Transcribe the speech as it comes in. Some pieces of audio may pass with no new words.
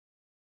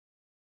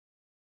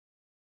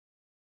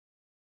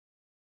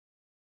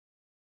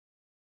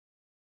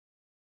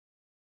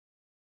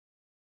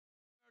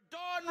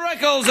Don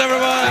Rickles,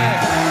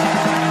 everybody!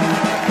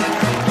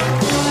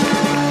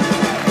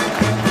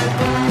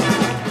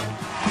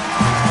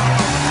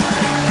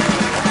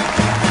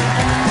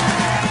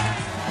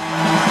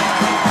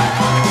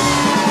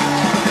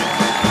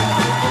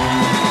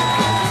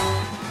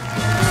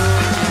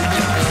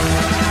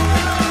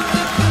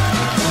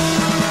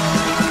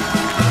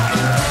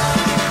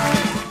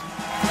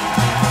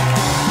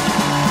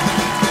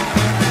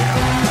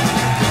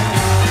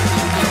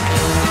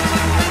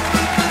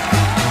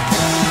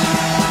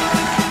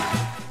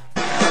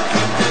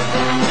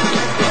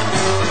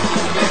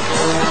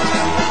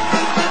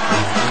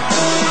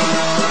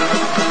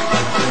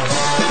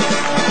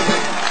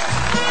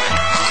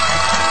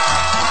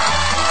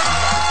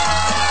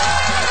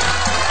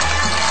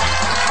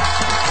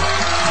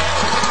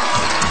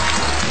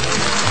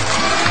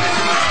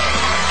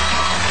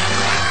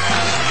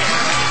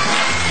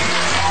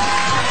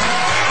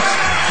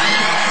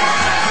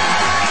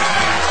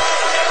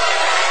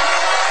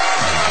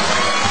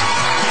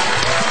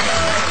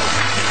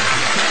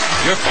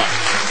 You're fine.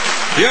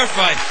 You're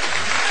fine.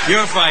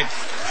 You're fine.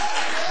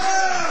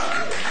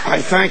 I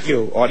thank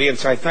you,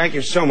 audience. I thank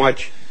you so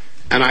much.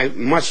 And I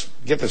must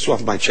get this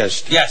off my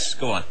chest. Yes,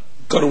 go on.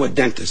 Go to a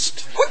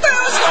dentist. What the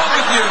hell's wrong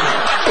with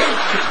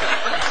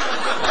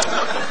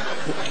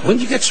you? When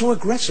did you get so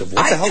aggressive?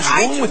 What the hell's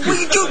wrong with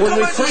you? When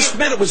we first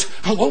met, it was,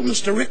 hello,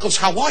 Mr. Rickles,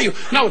 how are you?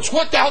 Now it's,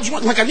 what the hell's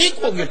wrong? Like an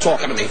equal you're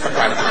talking to me, for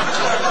crying out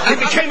loud. He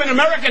became an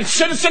American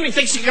citizen. He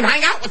thinks he can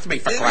hang out with me,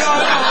 for crying out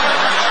loud.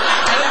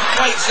 I didn't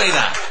quite say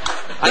that.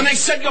 And they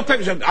said your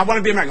papers, I want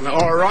to be American.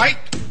 All right.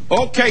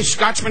 Okay,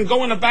 Scotsman,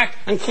 go in the back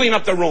and clean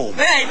up the room.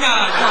 Hey, no,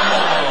 come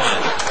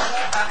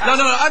on. No,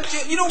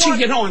 you know what?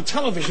 Gee, you know, on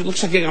television, it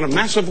looks like you got a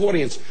massive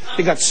audience.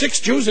 You got 6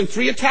 Jews and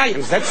 3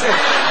 Italians. That's it.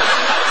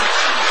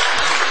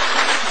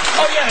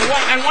 Oh,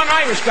 yeah, and one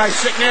Irish guy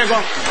sitting there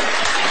going...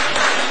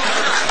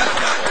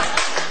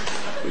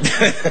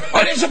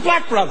 Oh, there's a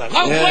black brother.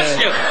 Oh, yeah. Bless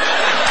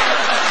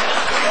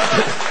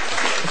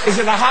you. Is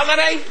it a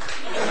holiday?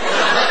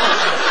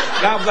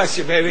 God bless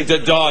you, baby.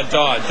 Don.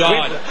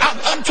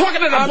 I'm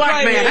talking to the black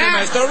right man, here, huh?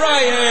 mister,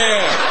 right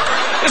here.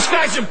 This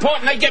guy's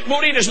important. They get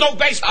moody. There's no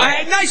baseball.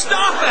 Hey, nice,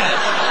 stop it.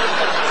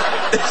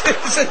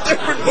 It's a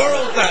different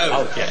world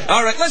now. Okay.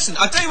 All right, listen,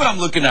 I'll tell you what I'm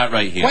looking at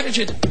right here. Why did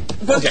you...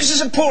 Well, Okay. this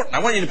is important. I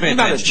want you to pay You're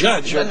not a attention.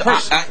 judge. You're a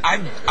person.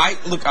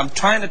 Look, I'm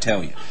trying to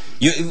tell you.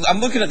 I'm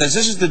looking at this.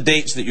 This is the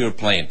dates that you're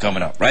playing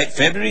coming up, right?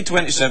 February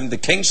 27th, the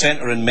King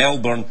Center in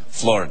Melbourne,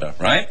 Florida,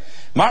 right?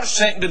 March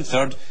 2nd and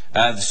 3rd,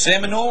 the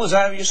Seminole, is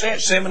that how you say it?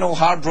 Seminole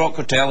Hard Rock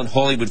Hotel in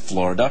Hollywood,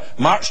 Florida.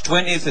 March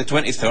 20th to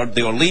 23rd,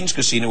 the Orleans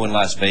Casino in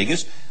Las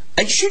Vegas.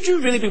 And should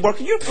you really be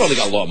working? You've probably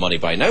got a lot of money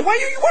by now. Why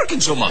are you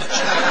working so much?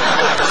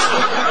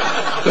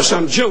 Because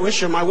I'm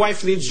Jewish and my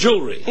wife needs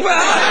jewelry.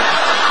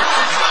 Well...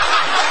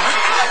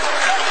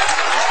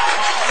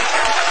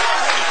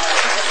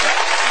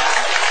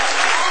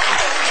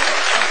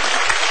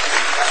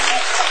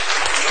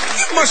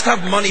 You must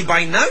have money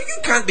by now.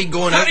 You can't be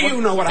going How out... do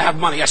you know what I have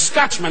money? A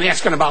Scotsman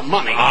asking about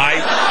money. I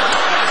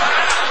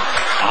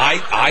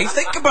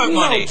think about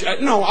money.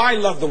 No, I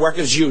love the work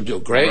as you do,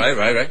 Greg.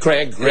 Right.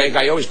 Greg.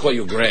 I always call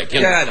you Greg.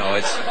 You know? Yeah, I know.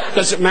 It's...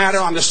 Does it matter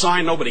on the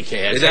sign? Nobody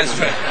cares. That's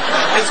right.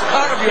 It's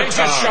part of your They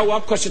just show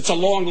up because it's a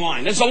long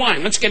line. There's a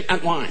line. Let's get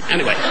that line.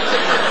 Anyway.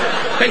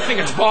 They think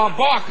it's Bob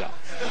Barker.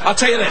 I'll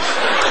tell you this.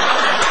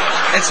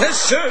 It's his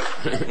suit.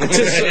 It's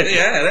his suit.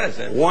 Yeah, it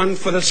is. One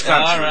for the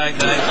Scotsman. All right,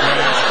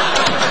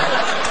 thanks.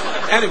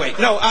 Anyway,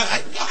 no,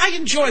 I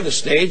enjoy the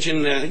stage,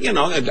 and, you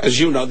know, as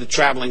you know, the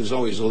traveling is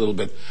always a little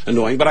bit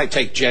annoying, but I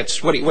take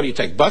jets. What do you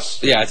take,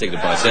 bus? Yeah, I take the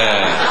bus,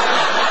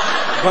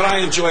 yeah. But I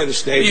enjoy the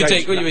stage. You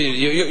take, what do you mean?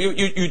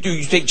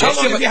 You take jets?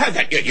 How long have you had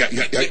that? Yeah.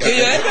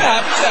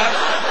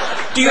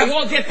 They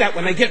all get that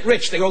when they get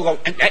rich. They all go...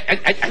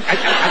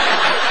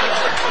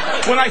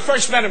 When I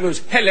first met him, it was,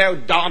 hello,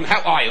 Don,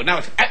 how are you? Now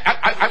it's...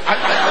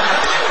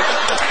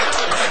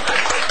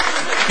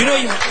 You know,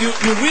 you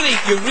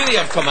really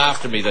have come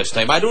after me this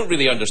time. I don't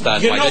really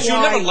understand why. You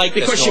never liked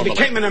this because you normally.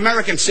 became an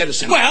American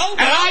citizen. Well,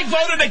 and I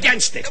voted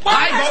against it.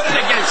 I voted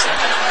against it.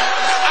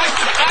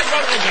 I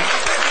voted against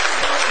it.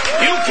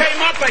 You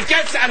came up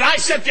against it, and I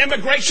said to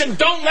immigration,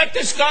 don't let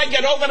this guy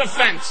get over the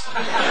fence.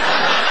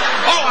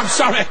 Oh, I'm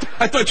sorry.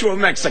 I thought you were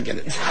Mexican.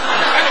 Anyway,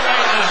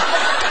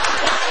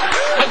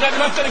 I got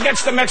nothing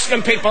against the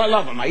Mexican people. I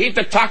love them. I eat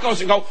the tacos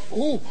and go,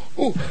 ooh.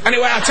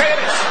 Anyway, I'll tell you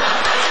this.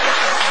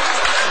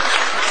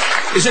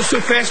 Is this too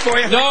fast for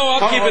you? No,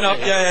 I'm keeping up.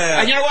 Yeah.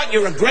 And you know what?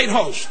 You're a great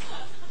host.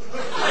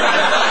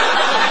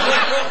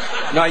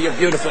 No, you're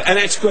beautiful. And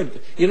that's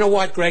good. You know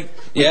what, Greg?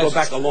 We go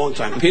back a long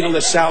time. Peter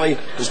LaSalle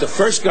was the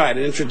first guy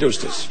that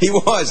introduced us. He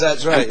was,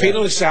 that's right. And Peter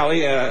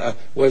LaSalle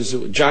was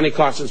Johnny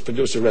Carson's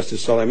producer, rest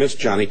his soul. I miss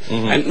Johnny.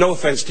 And no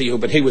offense to you,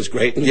 but he was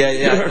great.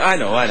 Yeah. I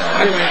know.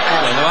 Anyway,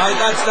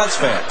 that's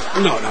fair.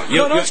 No.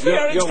 It's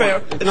fair. It's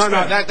fair. No,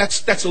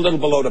 that's a little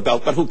below the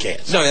belt, but who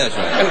cares? No, that's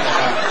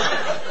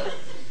right.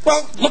 Well,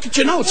 Well, look at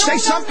your notes. Say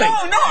something.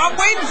 No, I'm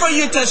waiting for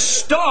you to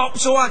stop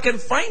so I can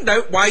find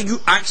out why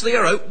you actually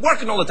are out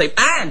working all the time.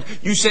 And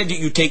you said that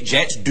you take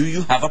jets. Do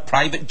you have a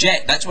private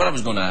jet? That's what I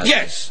was going to ask.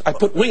 Yes, I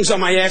put wings on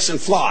my ass and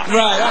fly.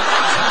 Right.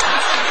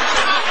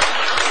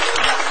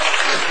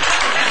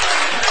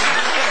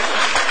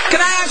 Can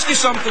I ask you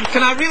something?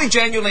 Can I really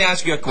genuinely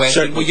ask you a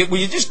question? Certainly. Will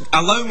you just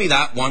allow me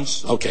that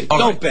once? Okay. All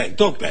Don't right. beg.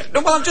 Don't beg. No,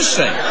 well, I'm just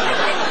saying.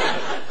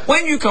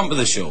 When you come to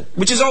the show,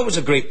 which is always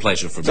a great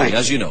pleasure for me,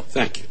 as you know.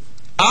 Thank you.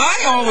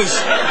 I'm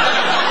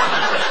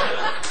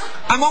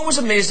always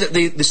amazed at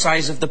the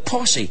size of the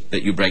posse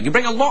that you bring. You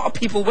bring a lot of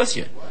people with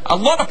you. A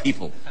lot of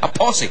people. A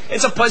posse.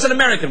 It's an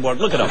American word.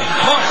 Look it up.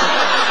 Posse.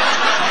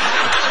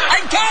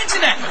 I'm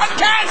catching it. I'm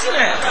catching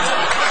it.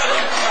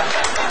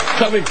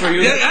 Coming for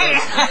you.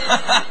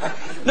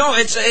 No,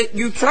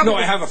 you probably... No,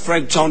 I have a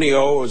friend, Tony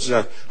O, who's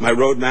my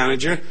road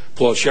manager.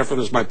 Paul Sheffrin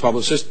is my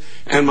publicist.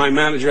 And my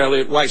manager,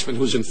 Elliot Weissman,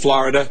 who's in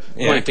Florida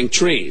planting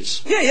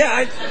trees.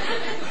 Yeah.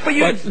 But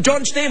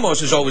John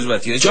Stamos is always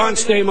with you. John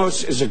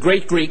Stamos is a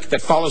great Greek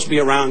that follows me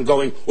around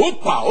going,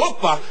 oopa,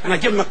 oopa, and I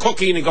give him a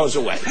cookie and he goes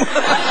away. What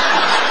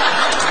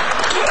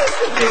is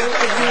the deal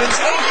with you and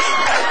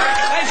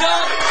Hey,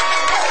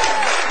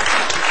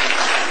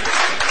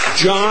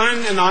 John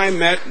and I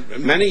met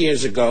many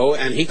years ago,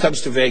 and he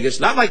comes to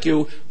Vegas, not like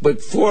you, but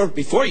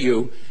before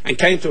you, and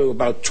came to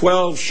about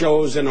 12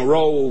 shows in a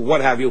row, what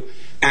have you,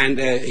 and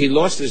he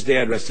lost his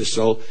dad, rest his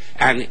soul,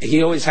 and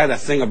he always had a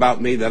thing about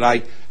me that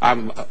I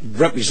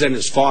represent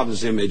his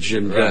father's image,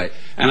 and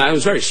and I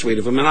was very sweet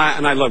of him, and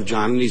I love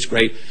John, and he's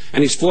great,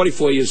 and he's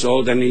 44 years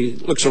old, and he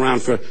looks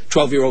around for a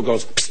 12-year-old,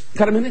 goes, psst,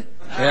 got a minute?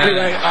 Yeah.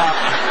 Anyway,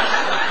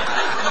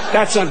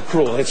 that's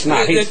uncruel, it's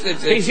not.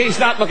 He's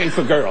not looking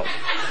for girls.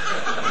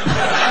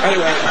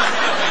 Anyway,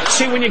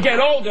 see, when you get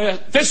older,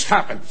 this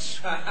happens.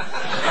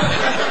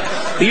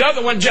 The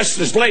other one just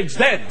his legs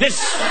dead.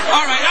 This.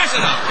 All right, that's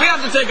enough. We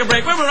have to take a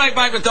break. We'll be right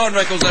back with Don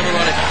Rickles,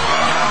 everybody.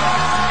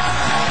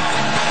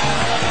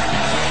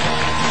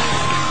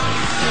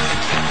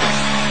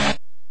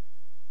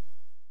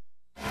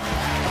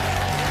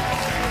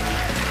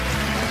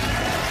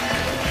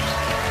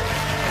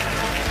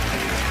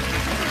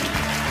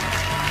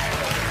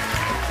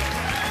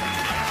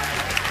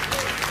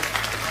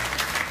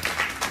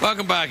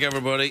 Welcome back,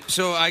 everybody.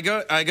 So I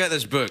got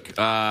this book.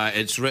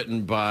 It's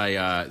written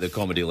by the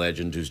comedy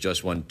legend who's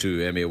just won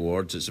 2 Emmy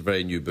Awards. It's a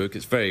very new book.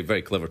 It's very,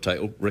 very clever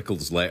title,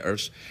 Rickles'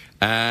 Letters.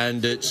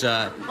 And it's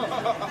a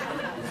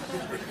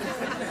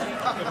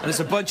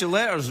bunch of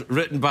letters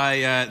written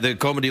by the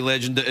comedy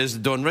legend that is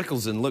Don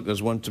Rickles. And look,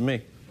 there's one to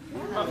me.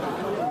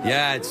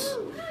 Yeah,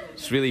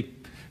 it's really,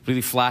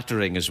 really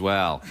flattering as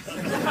well.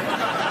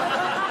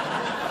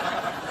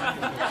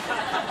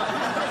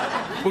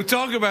 We'll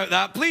talk about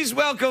that. Please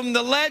welcome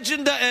the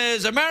legend that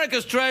is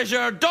America's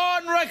treasure,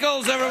 Don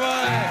Rickles,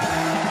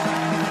 everybody.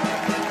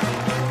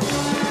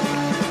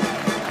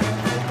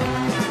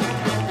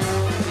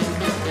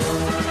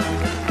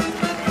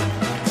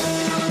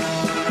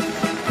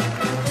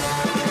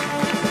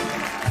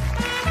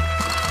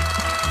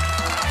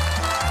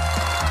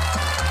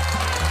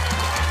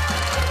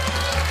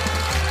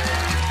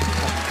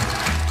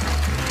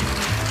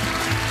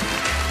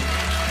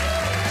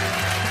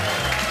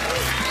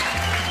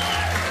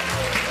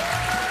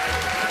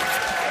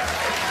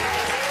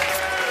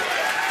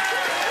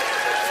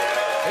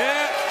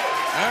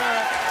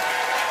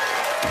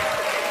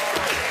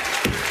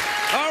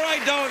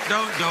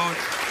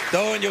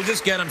 Don't. You'll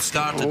just get him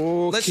started.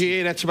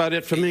 Okay, that's about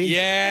it for me.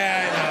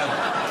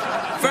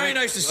 Yeah, I know. Very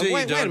nice to see you, Don.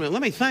 Wait a minute.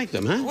 Let me thank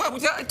them, huh? Well,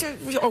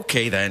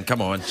 okay, then.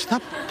 Come on.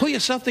 Stop. Pull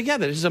yourself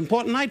together. This is an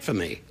important night for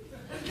me.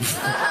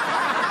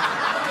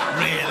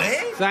 Really?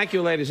 Thank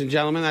you, ladies and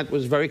gentlemen. That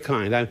was very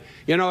kind.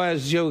 You know,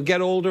 as you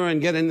get older and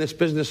get in this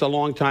business a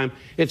long time,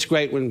 it's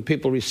great when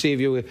people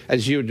receive you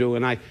as you do,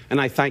 and I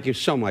thank you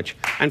so much.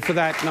 And for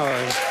that, no.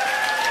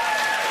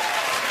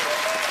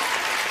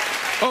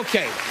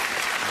 Okay.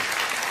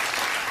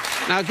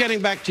 Now,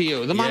 getting back to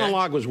you, the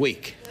monologue was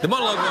weak. The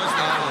monologue was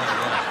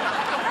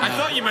I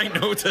thought you might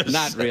notice.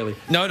 Not really.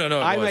 No.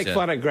 I make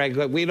fun of Greg.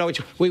 We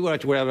were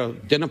at a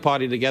dinner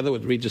party together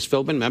with Regis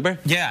Philbin, remember?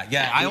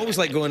 Yeah. I always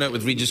like going out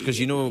with Regis because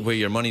you know where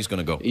your money's going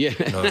to go. Yeah.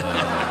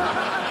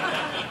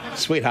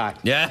 Sweetheart.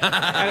 Yeah.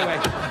 Anyway.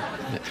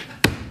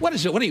 What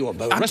is it? What are you, a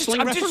wrestling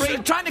referee? I'm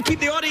just trying to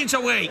keep the audience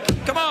awake.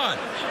 Come on.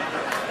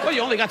 Well,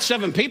 you only got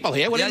 7 people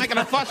here. What are you making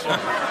a fuss for?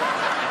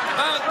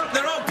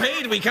 They're all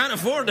paid. We can't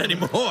afford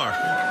anymore.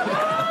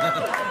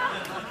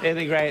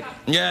 Anything great?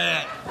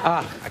 Yeah.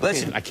 I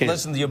can't.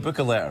 Listen to your book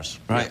of letters,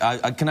 right?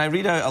 Yeah. Can I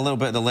read out a little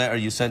bit of the letter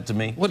you sent to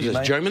me? What is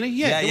this, Germany?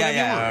 Yeah.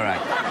 All right.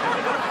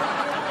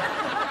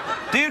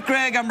 Dear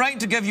Craig, I'm writing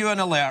to give you an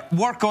alert.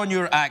 Work on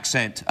your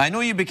accent. I know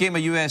you became a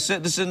US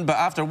citizen, but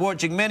after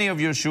watching many of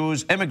your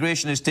shows,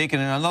 immigration has taken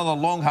another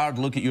long, hard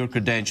look at your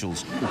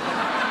credentials.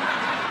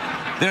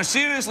 They're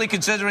seriously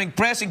considering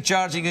pressing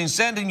charges and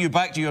sending you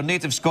back to your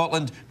native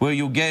Scotland, where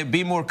you'll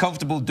be more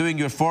comfortable doing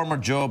your former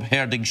job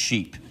herding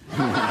sheep.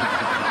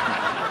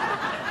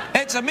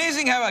 It's It's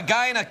amazing how a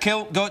guy in a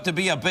kilt got to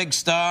be a big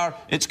star.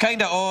 It's kind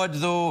of odd,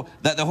 though,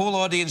 that the whole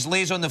audience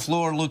lays on the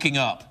floor looking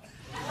up.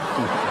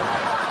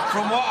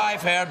 From what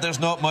I've heard, there's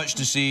not much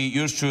to see.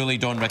 Yours truly,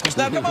 Don Rickles.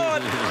 Now, come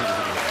on!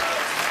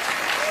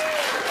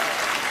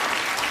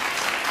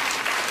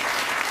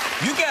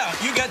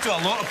 You get to a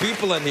lot of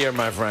people in here,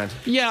 my friend.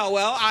 Yeah,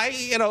 well,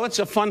 it's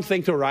a fun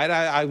thing to write.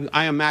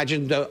 I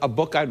imagined a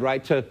book I'd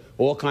write to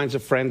all kinds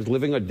of friends,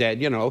 living or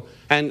dead,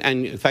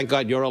 and thank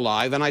God you're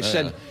alive. And I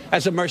said,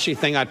 as a mercy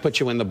thing, I'd put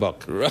you in the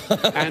book.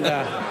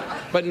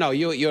 But no,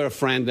 you're a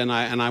friend, and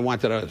I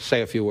wanted to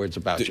say a few words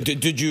about you.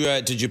 Did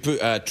you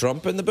put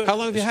Trump in the book? How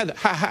long have you had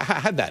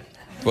that?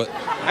 What?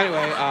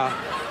 Anyway,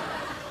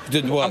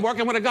 did what? I'm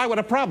working with a guy with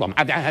a problem.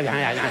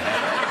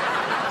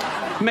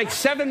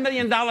 Makes $7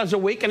 million a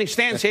week, and he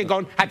stands here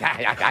going...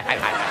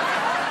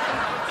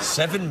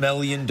 $7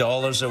 million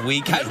a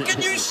week? How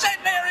can you sit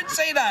there and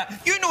say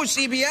that? You know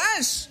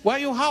CBS. Why are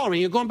you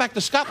hollering? You're going back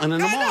to Scotland in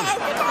the morning.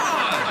 Come on.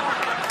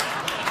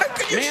 How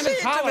can you say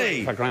it to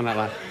me? For crying out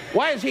loud.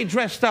 Why is he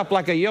dressed up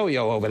like a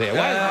yo-yo over there?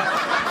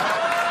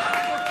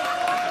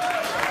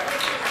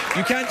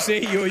 You can't say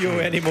yo-yo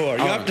anymore.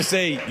 You have to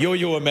say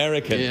yo-yo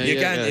American. You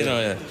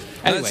can't,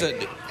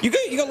 Anyway. You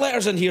got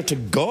letters in here to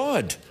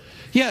God.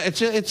 Yeah,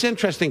 it's an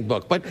interesting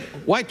book, but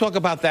why talk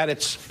about that?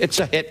 It's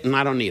a hit, and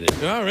I don't need it.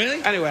 Oh,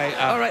 really? Anyway,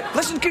 all right.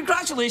 Listen,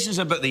 congratulations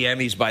about the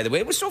Emmys, by the way.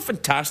 It was so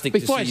fantastic.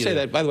 Before to see I say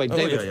that, by the way,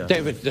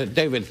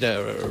 David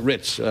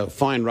Ritz, a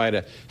fine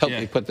writer, helped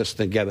me put this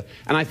together,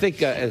 and I think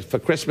for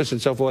Christmas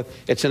and so forth,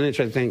 it's an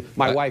interesting thing.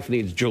 My wife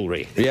needs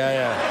jewelry.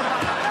 Yeah.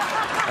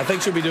 I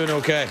think she'll be doing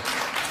okay.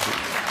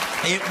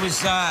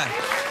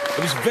 It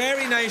was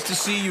very nice to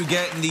see you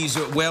getting these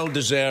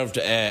well-deserved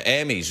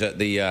Emmys at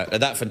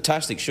that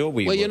fantastic show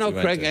we went to. Well,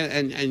 Craig, to.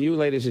 and you,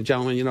 ladies and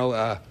gentlemen,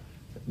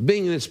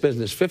 being in this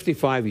business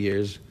 55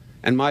 years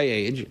and my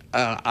age,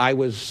 I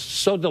was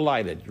so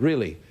delighted,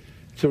 really,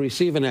 to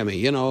receive an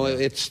Emmy.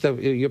 It's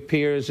your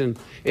peers, and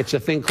it's a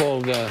thing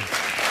called...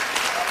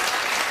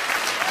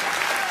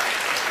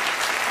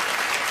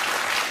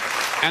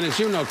 And as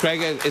you know,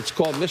 Craig, it's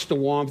called Mr.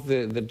 Warmth,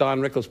 the Don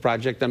Rickles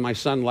Project, and my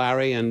son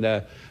Larry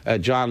and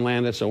John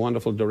Landis, a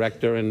wonderful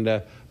director,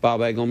 and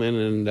Bob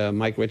Eggleman and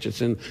Mike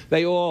Richardson,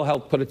 they all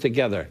helped put it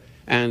together.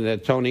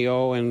 And Tony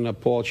O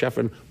and Paul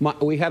Sheffrin.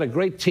 We had a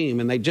great team,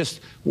 and we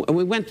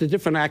went to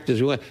different actors.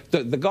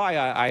 The guy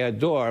I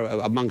adore,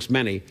 amongst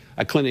many,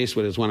 Clint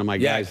Eastwood is one of my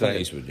guys. Clint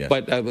Eastwood, yeah.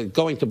 But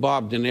going to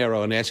Bob De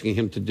Niro and asking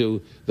him to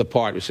do the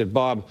part, we said,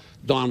 Bob,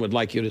 Don would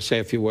like you to say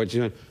a few words. He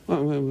went,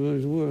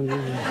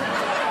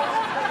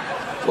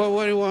 well,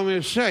 what do you want me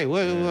to say?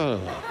 Well,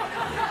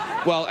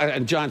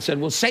 and John said,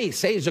 well, say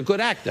he's a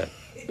good actor.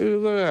 He's a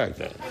good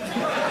actor.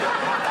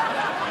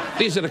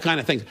 These are the kind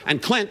of things.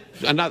 And Clint,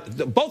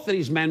 both of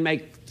these men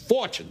make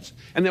fortunes.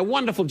 And they're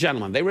wonderful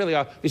gentlemen. They really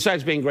are,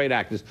 besides being great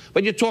actors.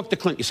 But you talk to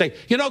Clint, you say,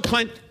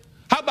 Clint,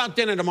 how about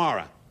dinner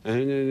tomorrow? I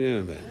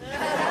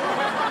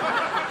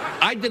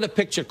did a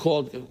picture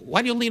called,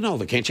 why do you lean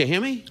over? Can't you hear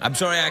me? I'm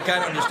sorry, I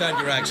can't understand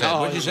your accent.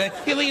 What did you say?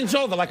 He leans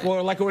over like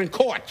we're in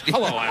court.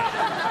 Hello.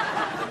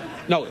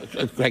 No,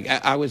 Greg,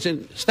 I was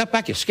in... Step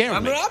back, you're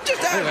scaring me. I'm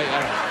just... Anyway,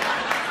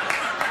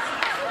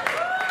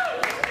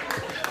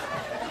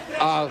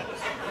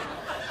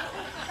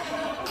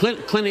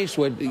 Clint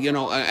Eastwood,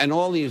 and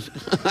all these... all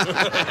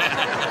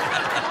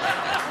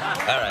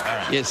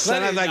right. You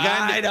son of a gun.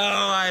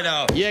 I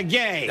know. You're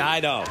gay. I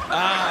know.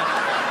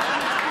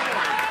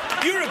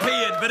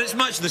 European, but it's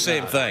much the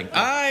same thing.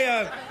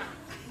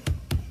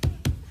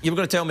 You were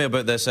going to tell me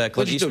about this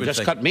Clint Eastwood thing.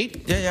 Just cut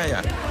meat?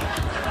 Yeah.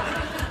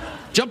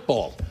 Jump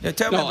ball. Yeah,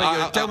 tell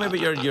me about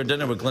your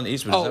dinner with Clint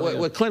Eastwood.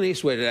 With Clint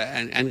Eastwood,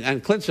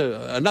 and Clint's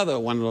another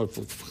one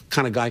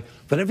kind of guy,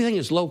 but everything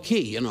is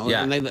low-key, and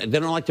they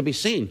don't like to be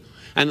seen.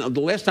 And the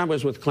last time I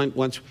was with Clint,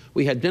 once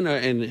we had dinner,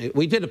 and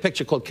we did a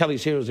picture called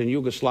Kelly's Heroes in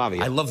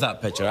Yugoslavia. I love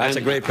that picture. That's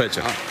a great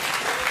picture.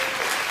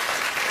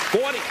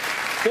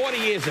 40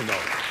 years ago.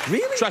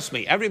 Really? Trust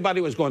me,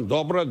 everybody was going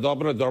dobra,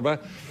 dobra, dobra.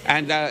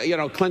 And,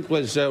 Clint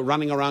was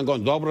running around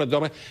going dobra,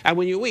 dobra. And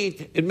when you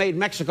eat, it made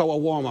Mexico a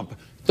warm-up.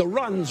 The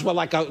runs were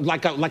like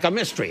a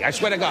mystery, I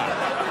swear to God.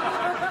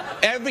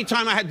 Every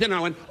time I had dinner, I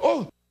went,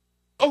 oh.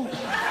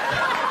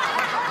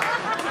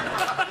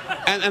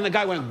 And the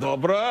guy went,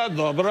 dobra,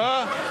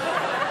 dobra.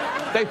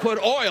 They put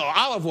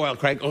olive oil,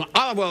 Craig,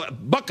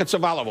 buckets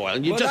of olive oil.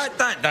 And you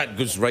that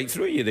goes right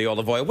through you, the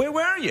olive oil. Where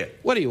were you?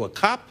 What are you, a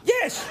cop?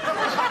 Yes.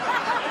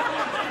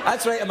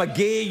 That's right, I'm a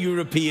gay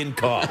European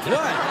cop. What?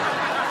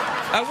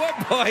 At what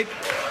point?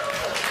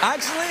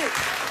 Actually,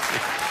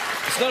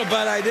 it's not a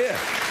bad idea.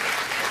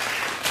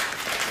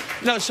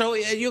 No, so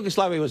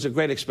Yugoslavia was a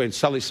great experience.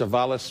 Sully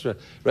Savalas,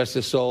 rest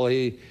his soul,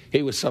 he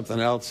was something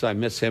else. I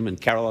miss him,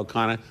 and Carol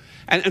O'Connor.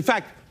 And in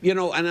fact, and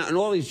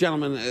all these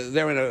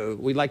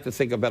gentlemen, we like to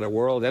think a better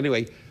world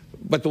anyway.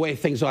 But the way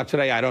things are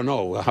today, I don't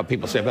know how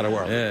people say a better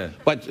world. Yeah.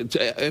 But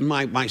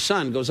my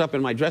son goes up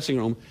in my dressing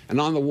room,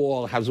 and on the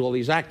wall has all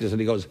these actors,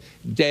 and he goes,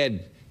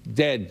 dead,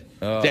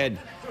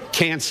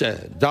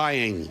 cancer,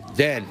 dying,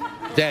 dead.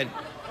 And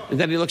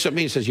then he looks at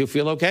me and says, you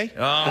feel okay?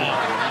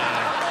 Oh.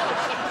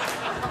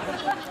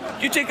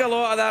 you take a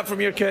lot of that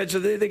from your kids?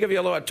 They give you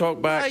a lot of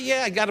talk back?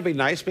 Yeah, I got to be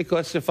nice,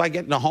 because if I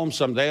get in the home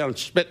someday and I'm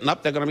spitting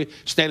up, they're going to be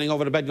standing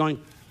over the bed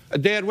going,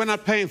 Dad, we're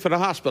not paying for the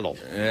hospital.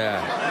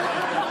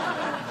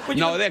 Yeah.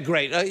 No, they're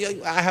great.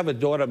 I have a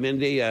daughter,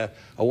 Mindy, a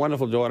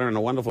wonderful daughter and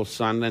a wonderful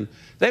son, and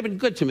they've been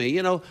good to me.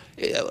 You know,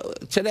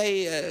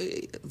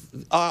 today,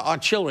 our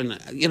children,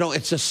 you know,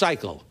 it's a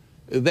cycle.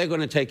 They're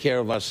going to take care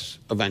of us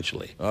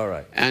eventually. All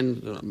right.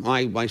 And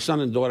my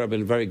son and daughter have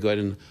been very good,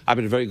 and I've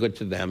been very good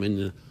to them.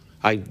 And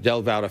I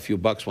delve out a few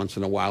bucks once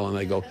in a while, and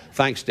they go,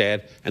 thanks,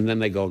 Dad. And then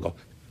they go, you're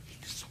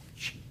so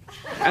cheap.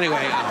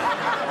 Anyway.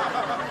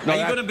 No, are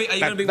you going to be with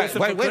them for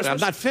Christmas? Wait, I'm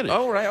not finished.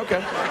 Oh, right,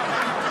 okay.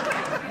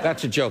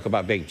 That's a joke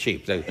about being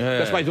cheap.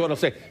 That's my daughter will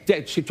say,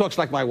 Dad, she talks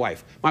like my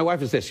wife. My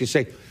wife is this. She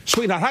say,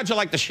 sweetheart, how'd you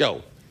like the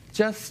show?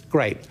 Just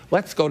great.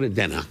 Let's go to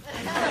dinner.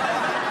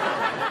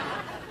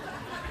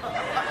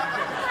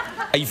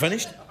 Are you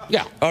finished?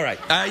 Yeah. All right.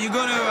 Are you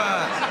going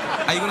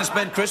to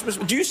spend Christmas?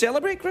 Do you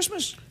celebrate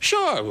Christmas?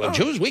 Sure. Well,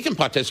 Jews, we can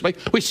participate.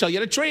 We sell you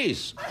the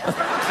trees.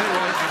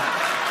 Anyway.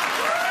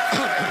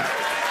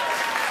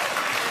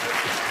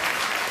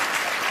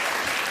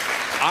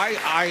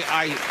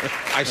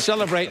 I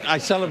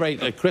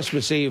celebrate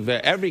Christmas Eve,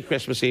 every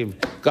Christmas Eve,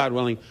 God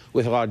willing,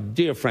 with our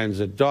dear friends,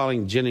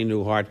 darling Ginny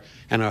Newhart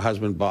and her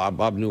husband Bob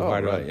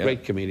Newhart, a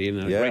great comedian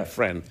and a great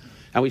friend.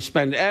 And we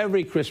spend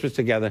every Christmas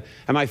together.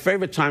 And my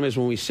favorite time is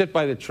when we sit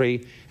by the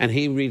tree and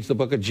he reads the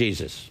book of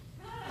Jesus.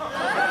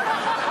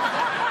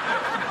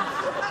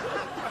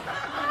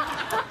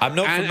 I'm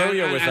not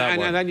familiar with that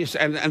one.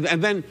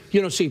 And then,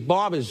 you know, see,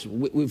 Bob is,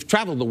 we've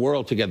traveled the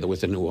world together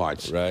with the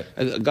Newharts.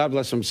 Right. God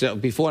bless them.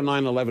 Before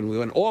 9/11, we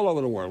went all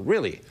over the world,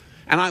 really.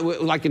 And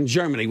like in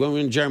Germany, when we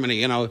were in Germany,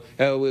 you know,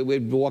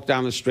 we'd walk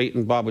down the street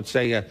and Bob would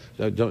say,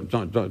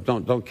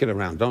 don't kid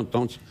around.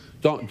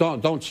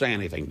 Don't say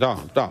anything.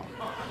 Don't.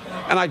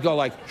 And I'd go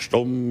like,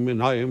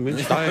 no,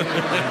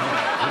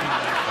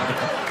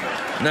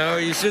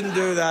 you shouldn't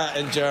do that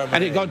in Germany.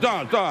 And he'd go,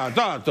 don't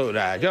do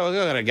that. You're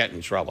going to get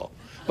in trouble.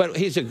 But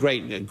he's a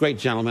great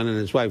gentleman, and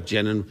his wife,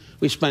 Jen, and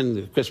we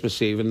spend Christmas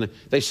Eve, and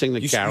they sing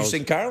the carols. You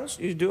sing carols?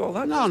 You do all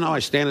that? No, I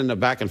stand in the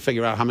back and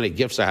figure out how many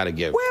gifts I had to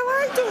give. Well,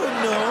 I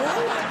don't know.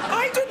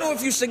 I don't know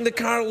if you sing the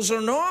carols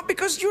or not,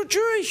 because you're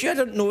Jewish. I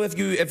don't know if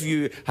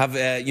you have,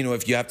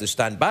 if you have to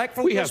stand back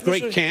from Christmas. We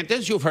have great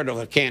cantors. You've heard of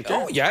a cantor?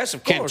 Oh, yes,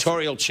 of course.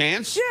 Cantorial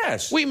chants?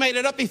 Yes. We made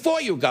it up before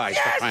you guys.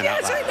 Yes, I know.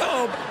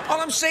 All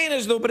I'm saying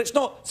is, though, but it's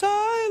not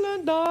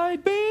Silent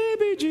Night,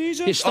 Baby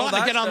Jesus. You're starting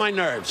to get on my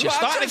nerves. You're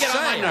starting to get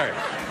on my nerves.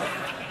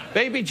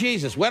 Baby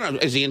Jesus. When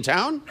is he in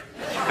town?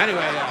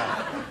 Anyway,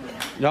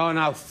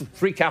 no.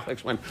 3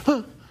 Catholics went.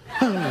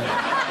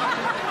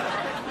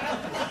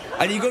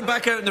 And you going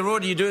back out on the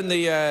road? Are you doing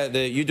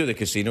you do the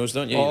casinos,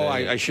 don't you? Oh,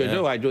 I sure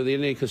do. I do the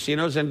Indian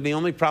casinos, and the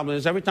only problem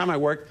is every time I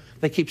work,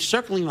 they keep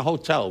circling the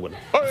hotel with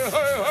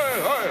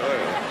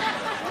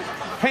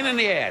pain in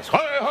the ass.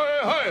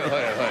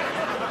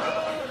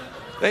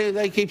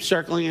 They keep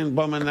circling and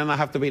booming, and then I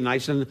have to be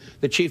nice. And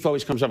the chief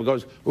always comes up and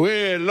goes,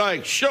 "We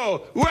like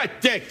show what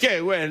they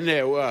get when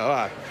they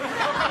were."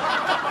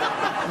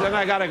 Then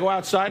I got to go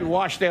outside and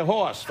wash their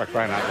horse, for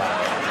crying out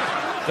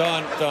loud.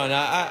 Don,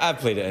 I've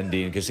played at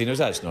Indian casinos.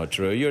 That's not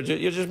true. You're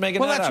just making that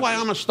up. Well, that's why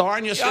I'm a star,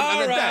 and you're sitting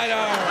on the deck.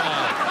 All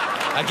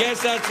right. I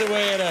guess that's the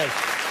way it is.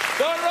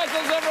 Don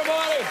Rickles,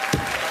 everybody.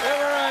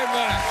 We're right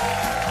back.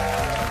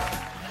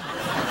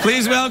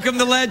 Please welcome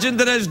the legend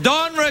that is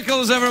Don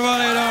Rickles,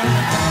 everybody.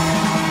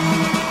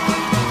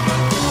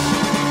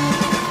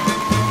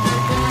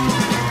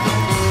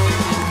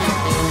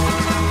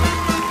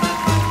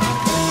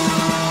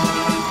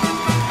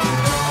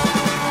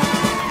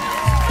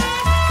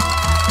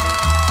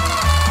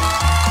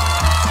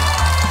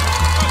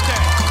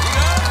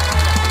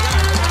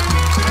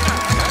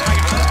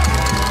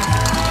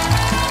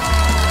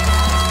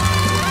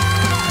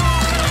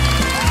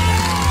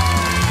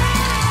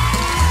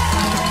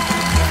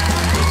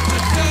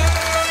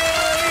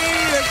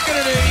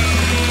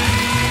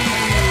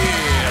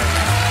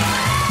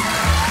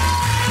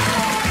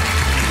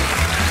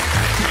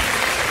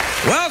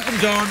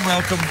 Don,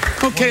 welcome.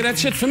 Okay,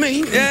 that's it for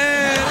me.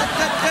 Yeah.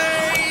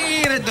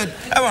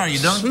 How are you,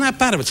 Don? It's not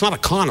bad. It's not a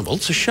carnival.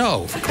 It's a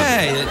show.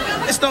 Hey,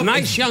 it's not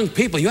nice young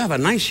people. You have a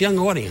nice young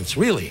audience,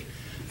 really.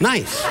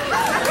 Nice.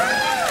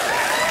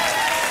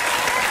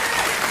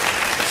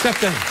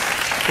 Except the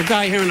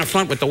guy here in the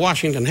front with the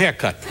Washington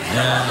haircut.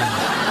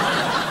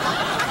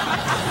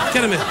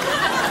 Get him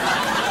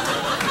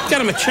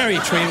a cherry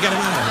tree and get him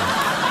out of here.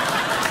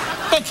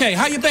 Okay,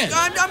 how you been?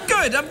 I'm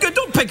good.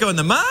 Don't pick on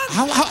the man.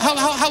 How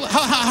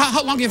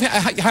long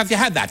have you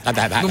had that? Well,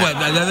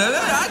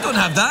 I don't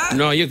have that.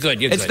 No, you're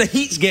good. It's the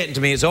heat's getting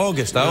to me. It's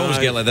August. I always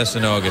get like this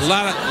in August. A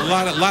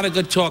lot of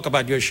good talk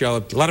about your show.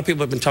 A lot of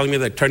people have been telling me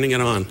they're turning it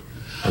on.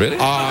 Really?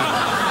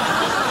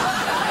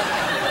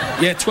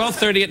 Yeah,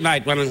 12:30 at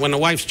night when the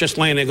wife's just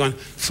laying there going,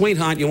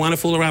 "Sweetheart, you want to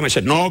fool around?" I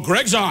said, "No,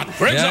 Greg's on.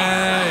 Greg's on."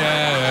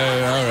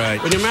 Yeah, all right.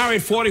 When you're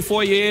married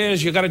 44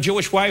 years, you got a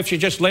Jewish wife, she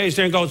just lays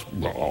there and goes.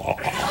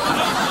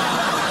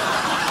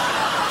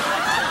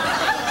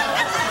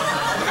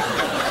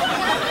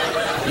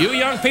 You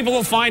young people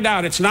will find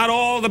out it's not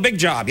all the big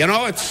job, you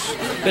know?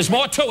 There's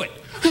more to it.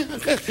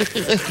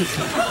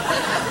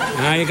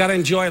 Now, you got to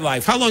enjoy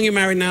life. How long you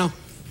married now?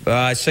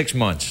 6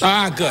 months.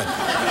 Ah, good.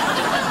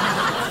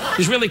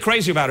 He's really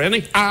crazy about it,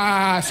 isn't he? 6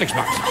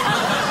 months.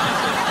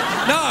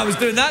 No, I was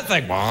doing that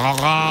thing.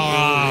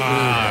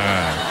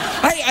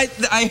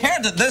 I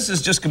heard that this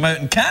has just come out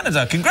in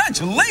Canada.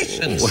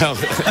 Congratulations. Well...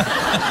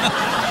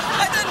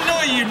 I didn't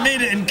know you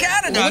made it in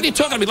Canada. What are you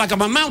talking to me like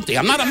I'm a Mountie?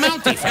 I'm not a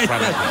Mountie.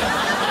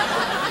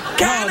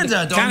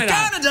 Canada,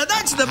 Canada,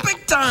 that's the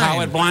big time.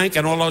 Howard Blank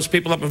and all those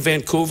people up in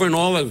Vancouver and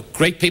all the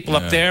great people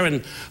up there,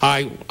 and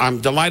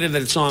I'm delighted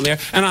that it's on there.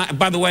 And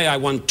by the way, I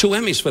won 2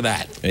 Emmys for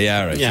that.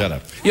 Yeah, right, shut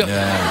up.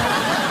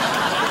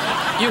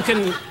 You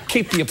can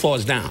keep the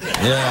applause down.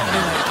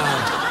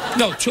 Yeah.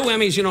 No, 2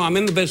 Emmys, you know, I'm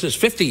in the business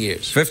 50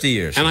 years. 50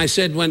 years. And I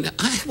said,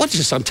 what is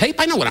this, on tape?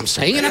 I know what I'm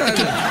saying. You have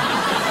to keep...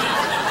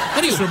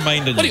 What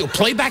are you,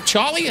 playback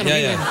Charlie? Talking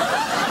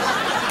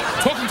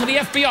to the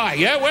FBI.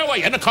 Yeah, where were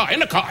you? In the car.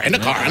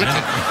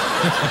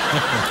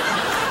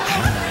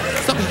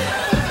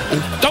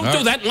 Don't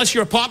do that unless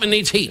your apartment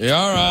needs heat. Yeah,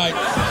 all right.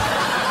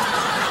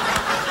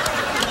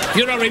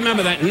 You don't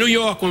remember that in New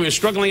York when we were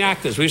struggling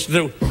actors, we used to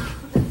do,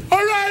 all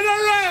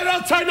right,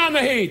 I'll turn on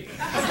the heat.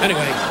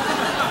 Anyway,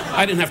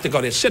 I didn't have to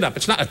go there. Sit up.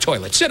 It's not a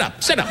toilet. Sit up.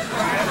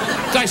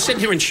 Guy sitting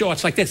here in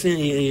shorts like this.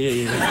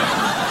 You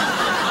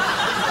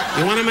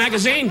want a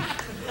magazine?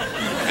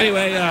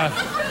 Anyway,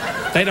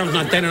 they don't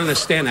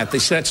understand that. They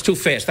said it's too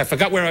fast. I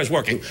forgot where I was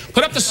working.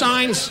 Put up the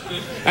signs.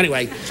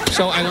 Anyway,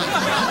 so I went... You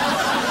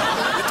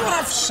don't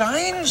have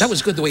signs? That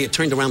was good the way you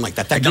turned around like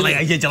that. That really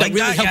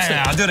helps.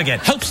 Yeah, I'll do it again.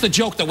 Helps the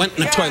joke that went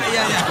in the toilet.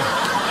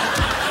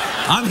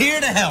 I'm here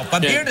to help.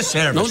 I'm here to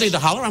serve. No need to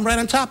holler. I'm right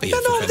on top of you.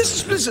 No,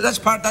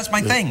 that's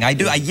my thing. I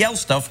yell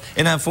stuff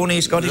in a phony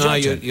Scottish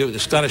accent. The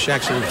Scottish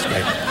accent is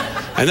great.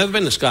 I've never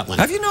been to Scotland.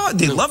 Have you not?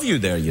 They love you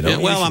there, you know. Yeah,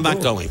 well, I'm not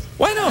going.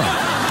 Why not?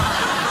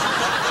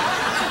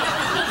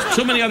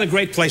 Too many other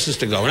great places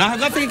to go. And I have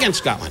nothing against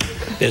Scotland.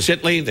 There's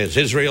Italy, there's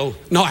Israel.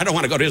 No, I don't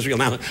want to go to Israel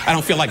now. I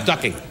don't feel like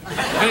ducking.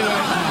 Anyway,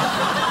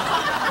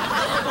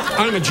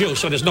 I'm a Jew,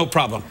 so there's no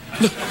problem.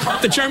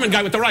 The German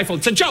guy with the rifle,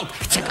 it's a joke.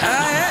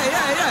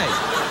 Hey.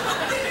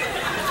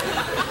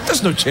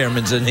 There's no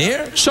Germans in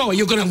here. So, are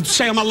you going to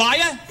say I'm a liar?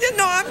 Yeah,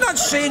 no, I'm not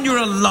saying you're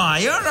a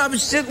liar. I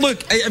was saying,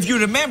 look, if you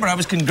remember, I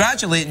was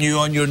congratulating you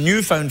on your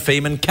newfound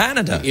fame in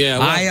Canada. Yeah,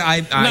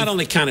 well, not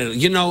only Canada.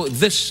 You know,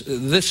 this,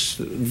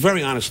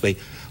 very honestly,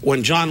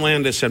 when John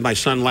Landis and my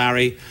son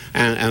Larry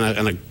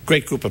and a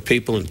great group of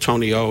people, and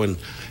Tony O and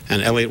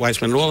Elliot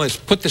Weissman, and all this,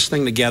 put this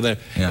thing together,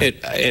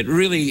 it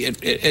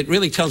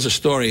really tells a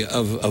story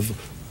of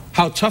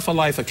how tough a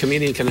life a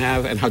comedian can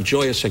have and how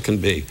joyous it can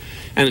be.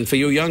 And for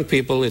you young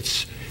people,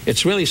 it's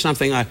really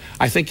something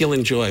I think you'll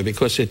enjoy,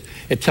 because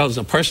it tells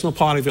the personal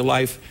part of your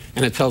life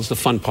and it tells the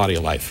fun part of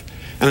your life.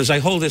 And as I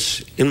hold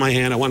this in my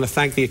hand, I want to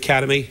thank the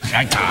Academy.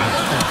 Damn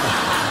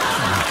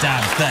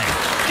thing.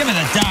 Give me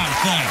the damn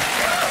thing.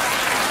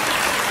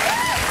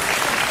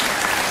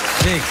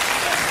 See,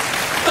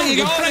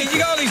 you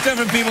got all these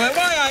different people.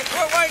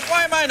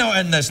 Why am I not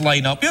in this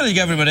lineup? You're like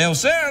everybody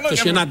else there.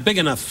 Because you're not big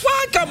enough.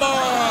 What? Come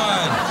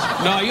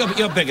on. No,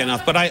 you're big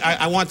enough, but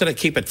I wanted to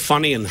keep it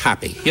funny and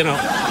happy, you know.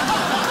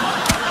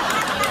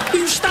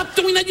 You stop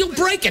doing that, you'll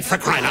break it, for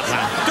crying out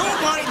loud.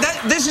 Don't worry,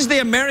 this is the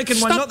American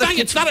one, not the...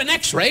 It's not an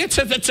X-ray, it's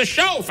a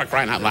show, for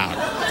crying out loud.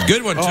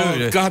 Good one, too.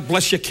 Oh, God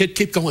bless you, kid,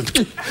 keep going.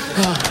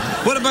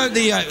 What about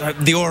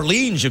the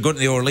Orleans? You're going to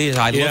the Orleans.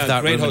 I love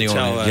that great room in the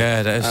hotel, Orleans.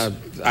 Yeah, it is.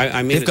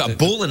 They've got a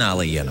bowling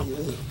alley, you know.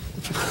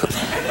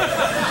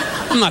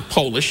 I'm not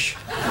Polish.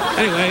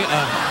 Anyway,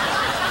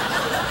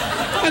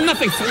 and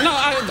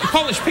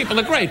Polish people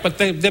are great, but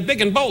they're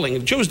big in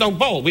bowling. Jews don't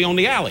bowl. We own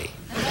the alley.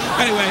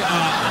 Anyway,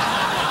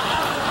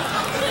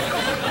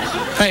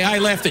 hey, I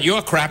laughed at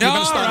your crap. You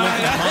better start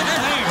laughing at mine.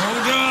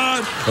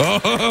 Oh,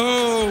 God.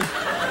 Oh.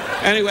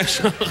 Anyway,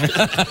 so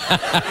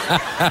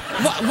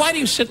why do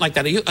you sit like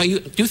that? Do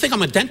you think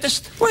I'm a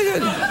dentist? Would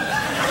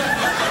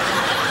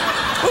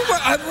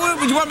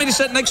you want me to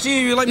sit next to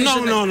you? You like me to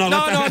sit No,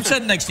 I'm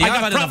sitting next to you. No.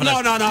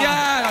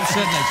 Yeah, I'm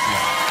sitting next to you.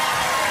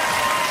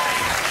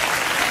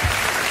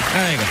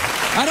 There you go.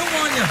 I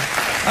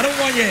don't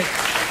want you.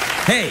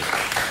 Hey,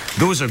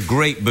 those are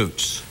great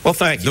boots. Well,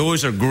 thank you.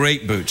 Those are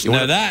great boots.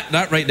 Now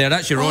that right there,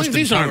 that's your Austin Powers boots.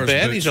 These aren't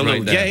bad. These are a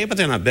little gay, but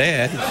they're not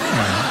bad.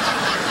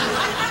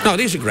 No,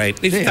 these are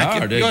great. They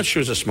are. Your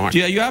shoes are smart.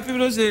 Yeah, you happy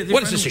with those?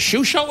 What is this, a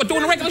shoe show? We're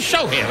doing a regular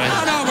show here,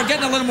 man. No, we're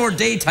getting a little more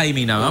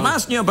daytimey now. I'm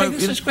asking you about...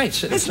 This is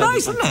great. It's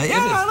nice, isn't it? Yeah,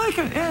 I like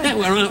it. Yeah,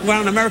 we're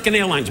on American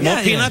Airlines. More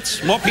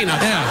peanuts. More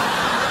peanuts.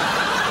 Yeah.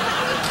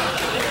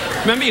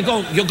 Remember,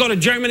 you'll go to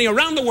Germany,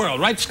 around the world,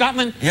 right?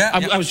 Scotland?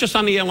 Yeah. I was just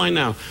on the airline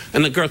now,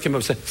 and the girl came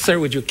up and said, "Sir,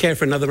 would you care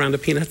for another round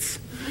of peanuts?"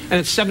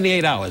 And it's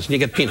 78 hours, and you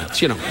get peanuts,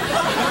 you know.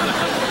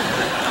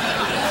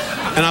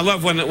 And I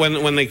love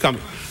when they come,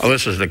 "Oh,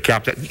 this is the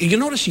captain." You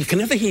notice you can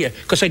never hear,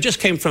 because I just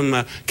came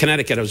from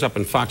Connecticut. I was up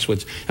in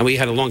Foxwoods, and we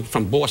had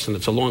from Boston,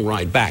 it's a long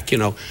ride back, you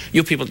know.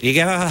 You people, you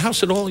get out of the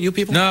house at all, you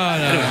people? No.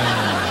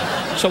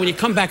 So when you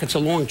come back, it's a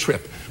long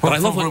trip. But I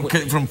love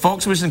from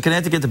Foxwoods in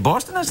Connecticut to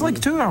Boston. That's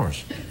like 2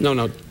 hours.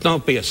 No,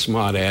 don't be a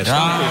smart ass.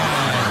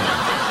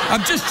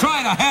 I'm just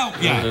trying to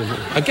help you.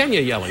 Again,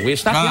 you're yelling. Will you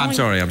stop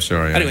yelling? I'm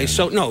sorry. Anyway,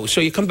 so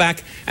you come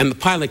back and the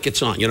pilot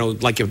gets on, you know,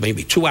 like you're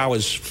maybe 2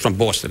 hours from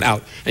Boston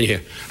out, and you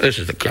hear, this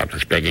is the captain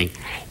speaking.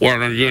 We're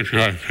on the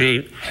inside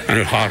seat, and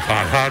it's hot,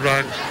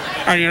 right?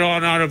 And you're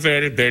all out of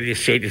bed, you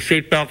see the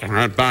seatbelt, and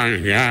I'm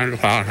buying,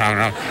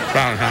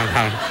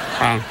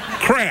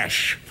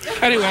 crash.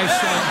 Anyway,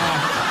 so,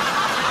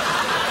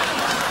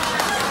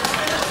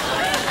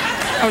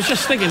 I was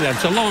just thinking that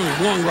it's a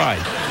long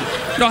ride.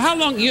 No, how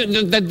long,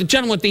 the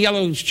gentleman with the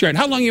yellow shirt,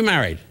 how long you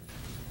married?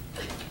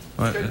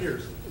 10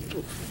 years.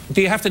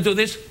 Do you have to do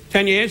this?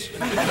 10 years? You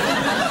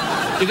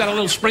got a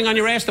little spring on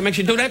your ass that makes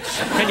you do that?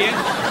 10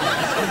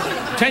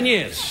 years? 10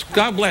 years.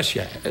 God bless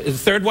you.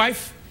 Third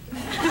wife?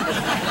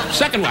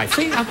 Second wife.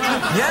 See? Yeah,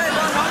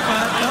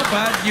 not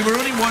bad. You were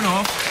only one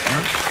off.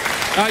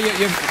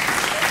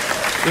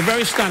 You're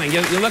very stunning.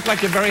 You look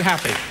like you're very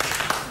happy.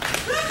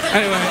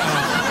 Anyway.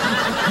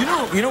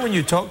 You know when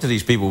you talk to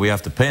these people, we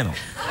have to pay them.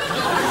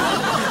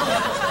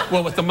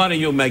 Well, with the money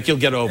you make, you'll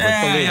get over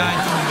it. Believe me.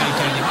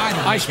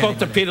 I spoke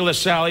to Peter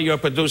LaSalle, your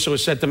producer, who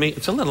said to me,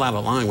 it's a little out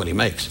of line what he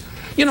makes.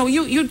 You know,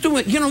 you do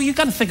it, you know, you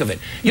got to think of it.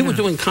 You were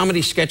doing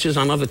comedy sketches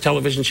on other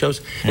televion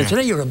shows, and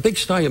today you're a big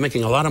star, you're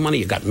making a lot of money,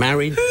 you got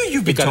married. Who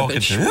you be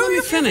talking to? Let me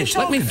finish.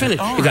 Let me finish.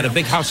 You got a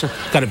big house in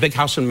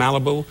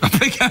Malibu. A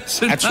big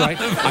house in That's Malibu.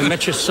 right. I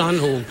met your son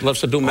who loves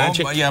to do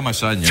magic. Yeah, my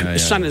son, yeah.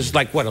 His son is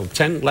like, what,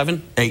 10,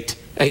 11? 8.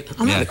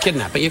 I'm not a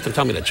kidnapper. You can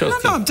tell me the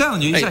truth. No, I'm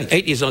telling you. He's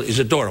 8 years old. He's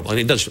adorable, and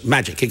he does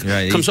magic. He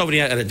comes over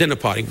at a dinner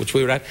party, which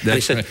we were at, and he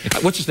said,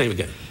 what's his name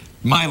again?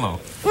 Milo.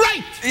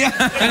 Right! Yeah.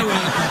 Anyway,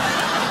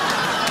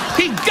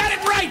 he got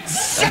it right!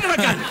 Son of a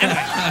gun!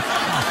 Anyway,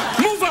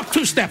 move up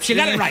 2 steps. You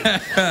got it right.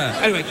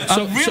 Anyway,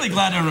 I'm really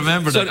glad I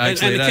remembered it,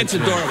 actually. And the kid's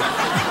adorable.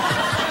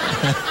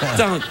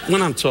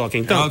 When I'm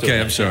talking, don't do Okay,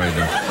 that. I'm sorry,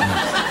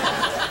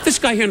 though. This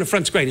guy here in the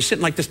front's great. He's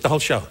sitting like this the whole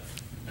show.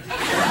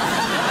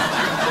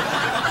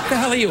 What the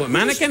hell are you, a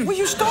mannequin? Will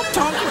you stop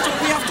talking to them?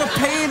 We have to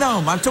pay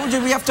them. I told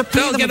you we have to pay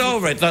them. They'll get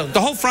over it.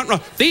 The whole front row.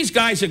 These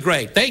guys are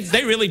great. They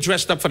really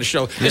dressed up for the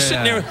show. They're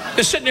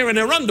sitting there in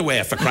their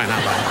underwear, for crying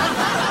out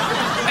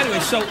loud. Anyway,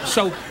 so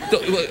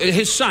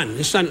his son,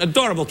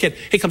 adorable kid,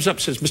 he comes up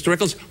and says, Mr.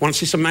 Rickles, want to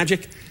see some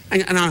magic?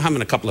 And I'm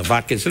having a couple of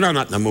vodkas, and I'm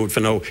not in the mood for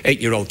no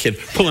 8-year-old kid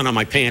pulling on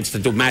my pants to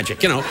do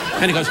magic, you know.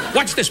 And he goes,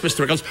 watch this,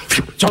 Mr. Rickles.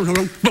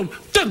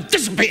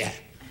 Disappear.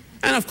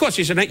 And of course,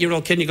 he's an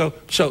 8-year-old kid, and you go,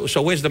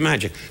 so where's the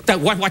magic?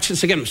 Watch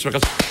this again, Mr.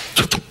 Rickles.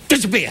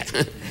 Disappear.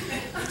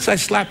 So I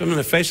slapped him in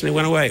the face, and he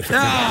went away.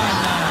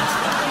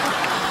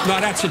 No,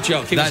 that's a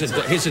joke.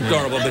 He's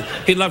adorable, but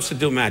he loves to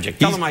do magic.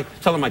 Tell him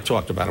I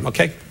talked about him,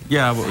 okay?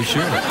 Yeah, well,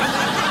 sure.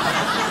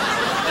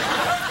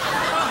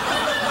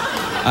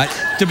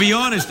 To be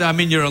honest, I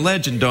mean, you're a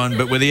legend, Don,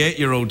 but with the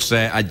 8-year-old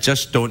set, I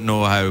just don't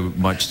know how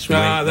much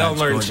they'll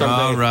learn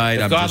someday. All right,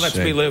 if God lets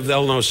me live,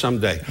 they'll know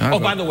someday. Oh,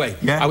 by the way,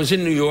 I was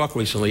in New York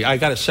recently. I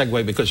got a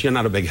segue because you're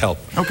not a big help.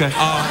 Okay.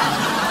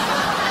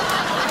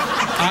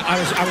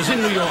 I was in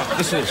New York.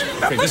 Listen to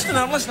this.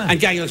 I'm listening. And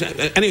gang,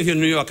 any of you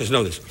New Yorkers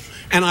know this.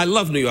 And I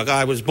love New York.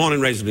 I was born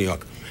and raised in New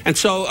York. And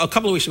so a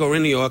couple of weeks ago, we're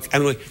in New York,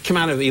 and we came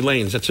out of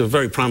Elaine's. That's a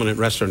very prominent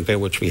restaurant there,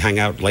 which we hang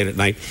out late at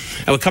night.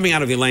 And we're coming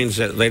out of Elaine's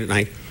late at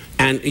night.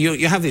 And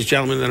you have these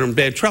gentlemen that are in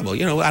bad trouble.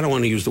 You know, I don't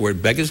want to use the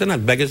word beggars. They're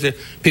not beggars. They're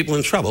people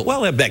in trouble.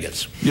 Well, they're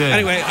beggars. Yeah.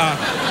 Anyway,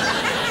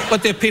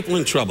 but they're people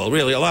in trouble,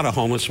 really. A lot of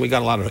homeless. We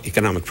got a lot of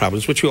economic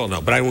problems, which you all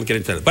know, but I won't get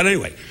into that. But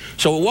anyway,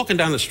 so we're walking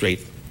down the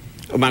street.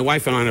 My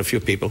wife and I and a few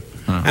people.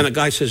 And the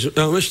guy says,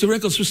 Mr.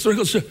 Rickles,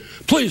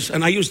 please.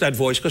 And I use that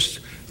voice because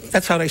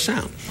that's how they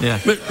sound. Yeah.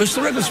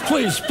 Mr. Rickles,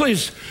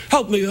 please,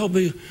 help me.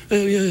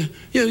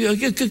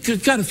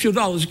 Got a few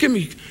dollars. Give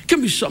me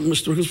something,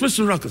 Mr.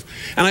 Rickles.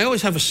 And I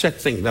always have a set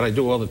thing that I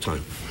do all the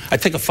time. I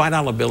take a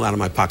 $5 bill out of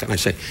my pocket and I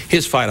say,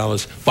 here's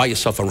 $5, buy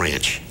yourself a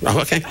ranch.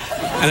 Okay?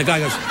 And the guy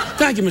goes,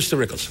 thank you, Mr.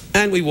 Rickles.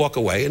 And we walk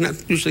away, and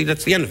usually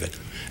that's the end of it.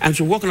 And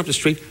as we're walking up the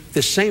street,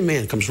 this same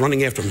man comes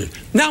running after me.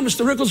 Now,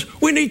 Mr. Rickles,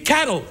 we need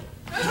cattle.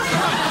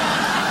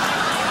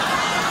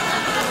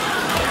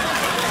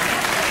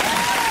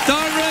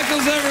 Don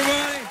Rickles,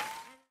 everybody.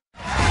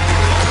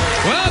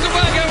 Welcome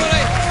back,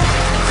 everybody.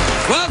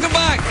 Welcome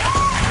back.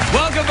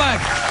 Welcome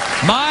back.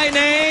 My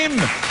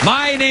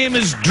name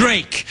is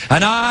Drake,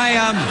 and I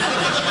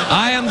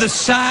am the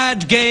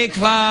sad gay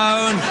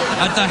clown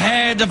at the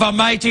head of a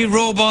mighty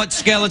robot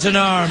skeleton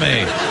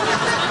army.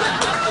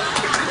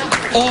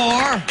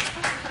 Or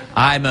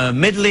I'm a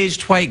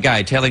middle-aged white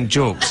guy telling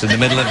jokes in the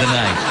middle of the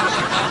night.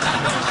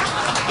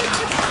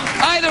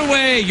 Either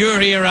way,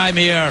 you're here, I'm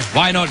here.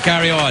 Why not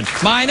carry on?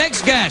 My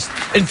next guest,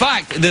 in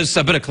fact, there's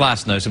a bit of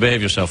class now, so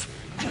behave yourself.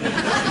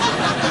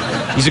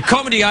 He's a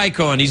comedy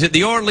icon. He's at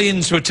the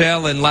Orleans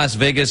Hotel in Las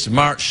Vegas,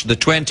 March the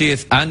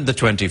 20th and the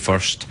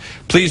 21st.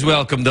 Please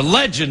welcome the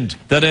legend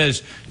that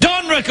is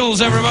Don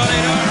Rickles, everybody.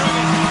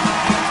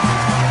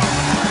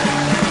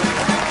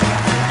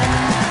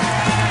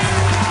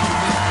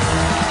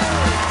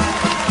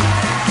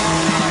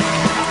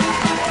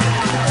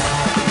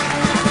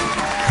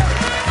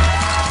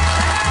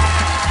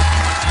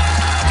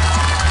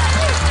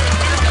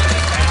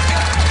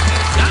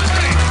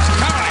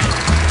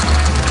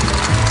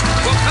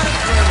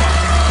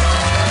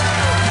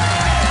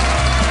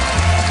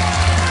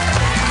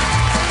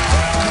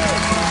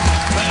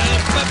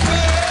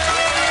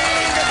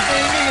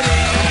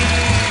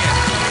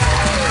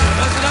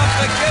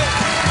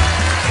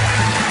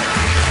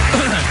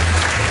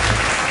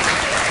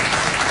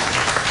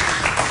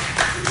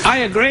 I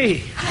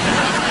agree.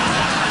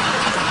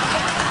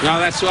 No,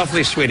 that's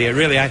awfully sweet of you.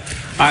 Really,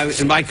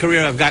 in my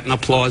career, I've gotten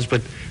applause,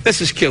 but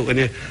this is cute. When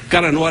you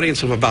got an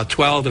audience of about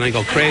 12 and they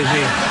go crazy.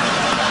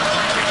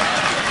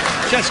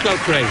 Just go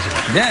crazy.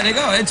 Yeah, they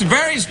go. It's a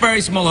very,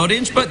 very small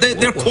audience, but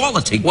they're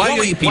quality. Why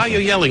are you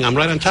yelling? I'm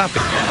right on top of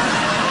you.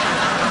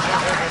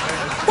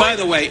 By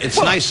the way, it's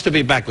nice to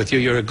be back with you.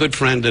 You're a good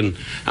friend, and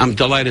I'm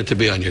delighted to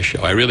be on your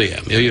show. I really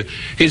am.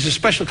 He's a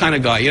special kind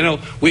of guy. You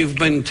know, we've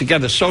been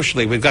together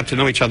socially. We've got to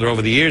know each other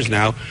over the years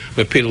now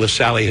with Peter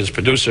LaSalle, his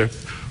producer,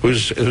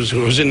 who's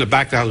in the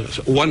background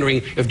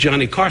wondering if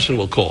Johnny Carson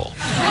will call.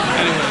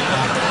 Anyway,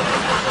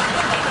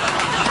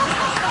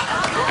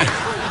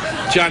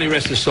 Johnny,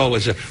 rest his soul,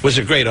 was a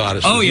great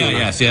artist. Oh yeah,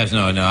 yes,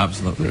 no,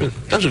 absolutely.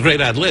 Those are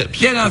great ad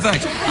libs. Yeah, no,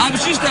 thanks. I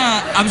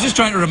was just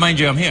trying to remind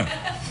you I'm here.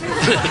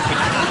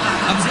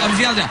 I was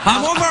yelling at.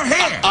 I'm over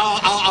here.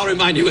 I'll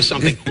remind you of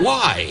something.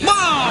 Why?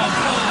 Why?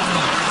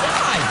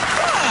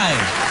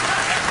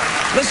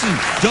 Listen,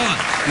 Don.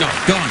 No.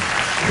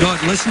 Don,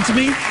 listen to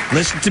me.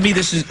 Listen to me.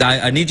 This is.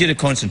 I need you to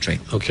concentrate.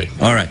 Okay.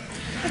 All right.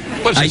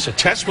 What's this, a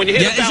test? When you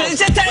hear the bell...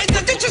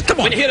 Just come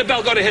on. When you hear the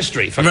bell, go to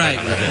history. Right.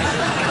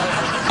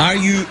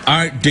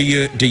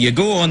 Do you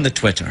go on the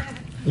Twitter?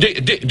 Do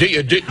you?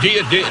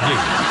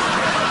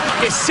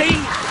 You see,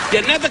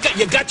 you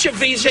got your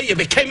visa, you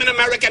became an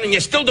American, and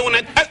you're still doing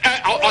it.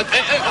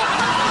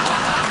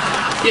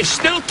 You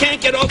still can't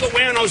get over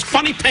wearing those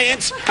funny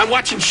pants and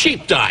watching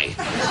sheep die.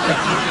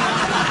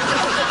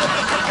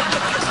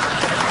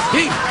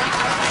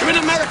 You're in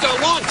America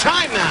a long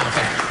time now.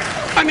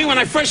 I mean, when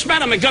I first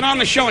met him, I got on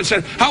the show and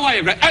said, "How are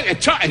you?"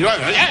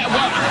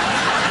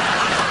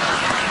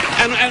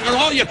 And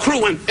all your crew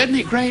went, "Isn't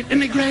he great?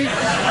 Isn't he great?"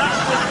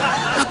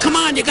 Now, come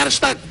on, you got to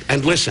start.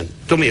 And listen,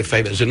 do me a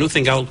favor. There's a new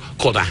thing out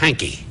called a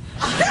hanky.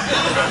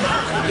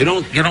 You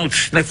don't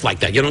sniff like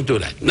that. You don't do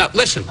that. Now,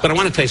 listen, but I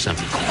want to tell you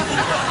something.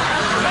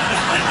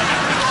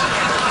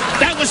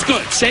 That was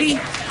good. See,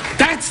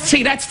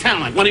 that's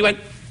talent. When he went,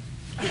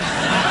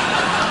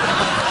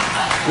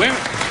 where?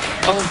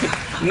 Oh,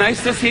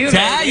 nice to see you.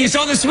 Yeah, you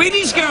saw the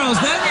Swedish girls,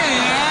 didn't you?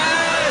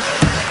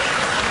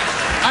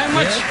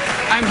 Yes.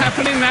 I'm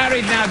happily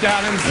married now,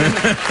 darling.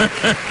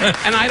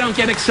 And I don't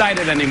get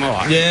excited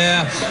anymore.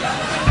 Yeah.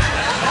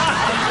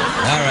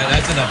 All right,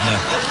 that's enough now.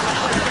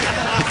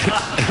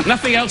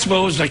 Nothing else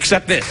moves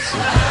except this.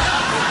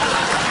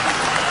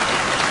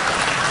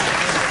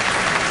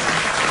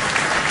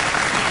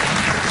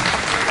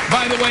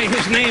 By the way,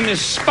 his name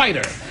is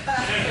Spider.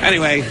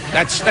 Anyway,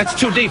 that's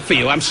too deep for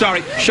you. I'm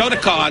sorry. Show the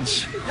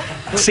cards.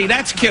 See,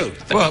 that's cute.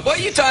 What are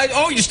you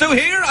oh, you're still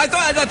here? I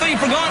thought you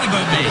forgot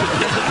about me.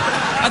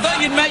 I thought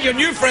you'd met your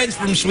new friends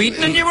from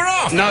Sweden and you were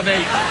off. No,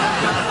 they're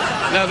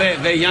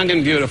young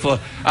and beautiful.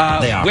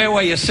 They are. Where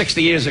were you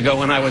 60 years ago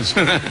when I was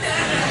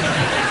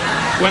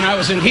when I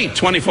was in heat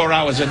 24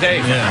 hours a day?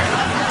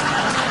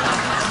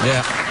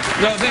 Yeah.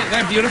 No,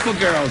 they're beautiful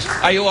girls.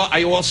 Are you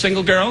all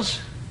single girls?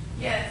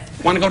 Yes.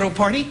 Want to go to a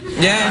party?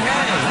 Yeah.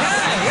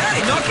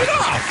 Knock it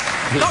off.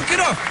 Knock it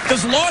off.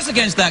 There's laws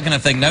against that kind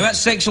of thing now. That's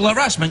sexual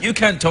harassment. You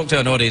can't talk to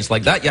an audience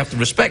like that. You have to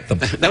respect them.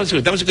 That was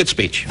good. That was a good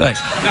speech. Thanks.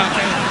 No,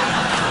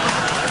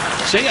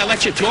 see, I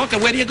let you talk,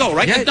 and where do you go?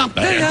 Right in the dump.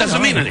 It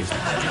doesn't mean anything.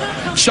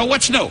 So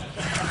what's new?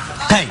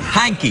 Hey,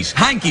 hankies.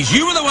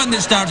 You were the one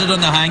that started on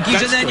the hankies,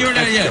 That's and then good. you're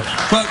there.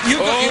 Well,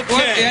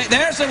 Okay.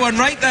 there's the one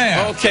right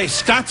there. Okay,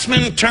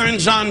 Scotsman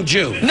turns on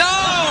Jew. No,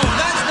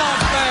 that's not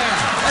fair.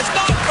 That's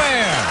not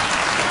fair.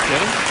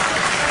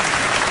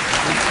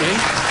 Okay.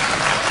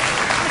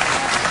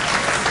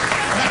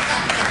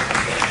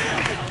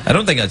 I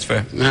don't think that's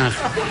fair.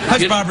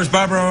 How's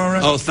Barbara all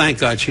right? Oh, thank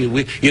God.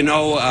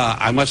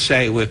 I must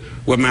say,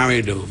 we're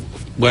married.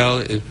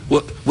 Well,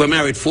 we're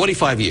married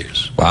 45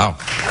 years. Wow.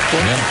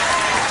 Yeah.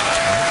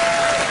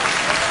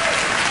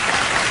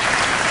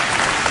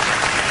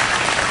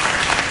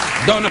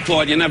 Don't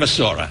applaud. You never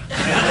saw her.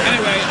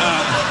 Anyway,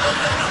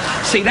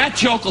 see, that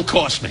joke will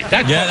cost me.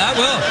 That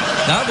will.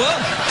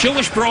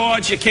 Jewish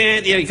broads, you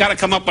got to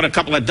come up with a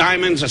couple of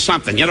diamonds or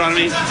something. You know what I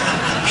mean?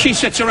 She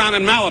sits around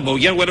in Malibu,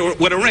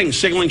 with a ring,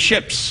 signaling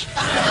ships.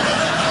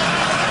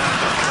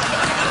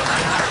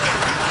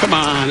 Come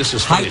on, this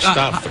is funny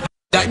stuff.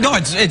 No,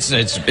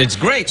 it's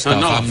great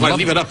stuff. No, if I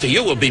leave it up to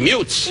you, we'll be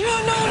mutes. No.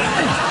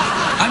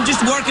 I'm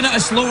just working at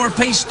a slower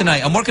pace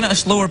tonight. I'm working at a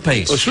slower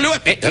pace. A slower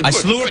pace? A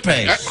slower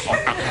pace.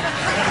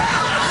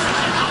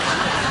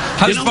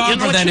 How's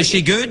Barbara then? Is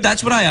she good?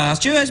 That's what I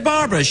asked you. Is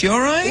Barbara? Is she all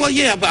right? Well,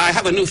 yeah, but I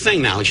have a new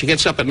thing now. She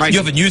gets up at night. You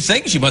have a new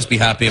thing? She must be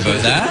happy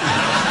about that.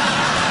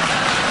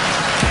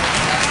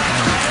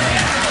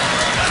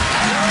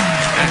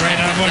 Right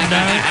on one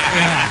down.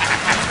 Yeah.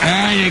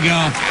 There you go.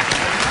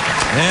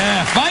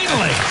 Yeah,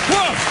 finally.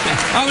 Whoa.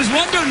 I was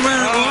wondering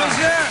where it was.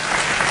 Yeah.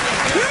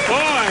 Boy,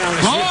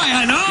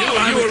 I know.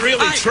 You were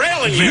really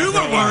trailing me. You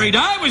were worried.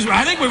 I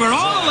think we were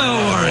all a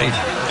little worried.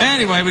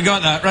 Anyway, we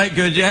got that. Right,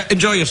 good. Yeah,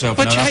 enjoy yourself.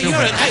 But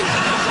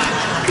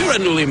you're a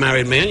newly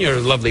married man. You're a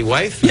lovely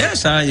wife.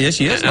 Yes,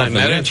 she is. I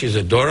met her, and she's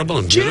adorable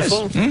and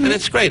beautiful. And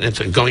it's great. It's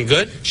going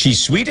good. She's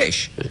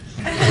Swedish.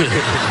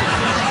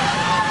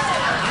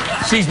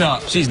 She's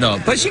not. She's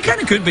not. But she kind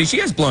of could be. She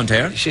has blonde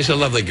hair. She's a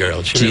lovely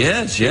girl. She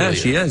is. Yeah,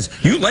 she is.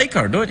 You like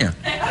her, don't you?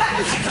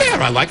 Yeah,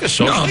 I like her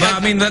so. No, but I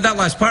mean that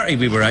last party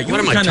we were at. You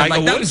what am I,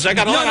 Tiger Woods? I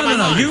got a lot on my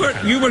mind.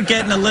 You were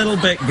getting a little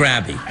bit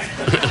grabby.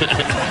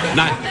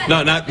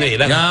 not me.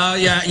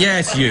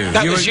 Yes, you.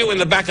 That was you in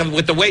the back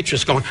with the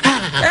waitress going.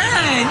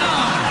 Hey,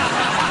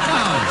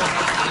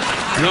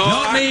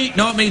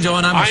 no, not me,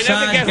 John. I'm a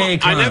sad gay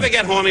clown. I never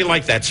get horny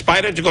like that.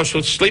 Spider to go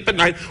to sleep at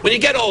night. When you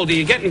get older,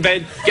 you get in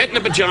bed, get in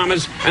the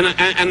pajamas,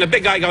 and the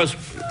big guy goes.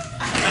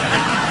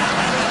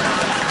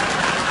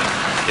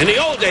 In the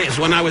old days,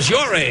 when I was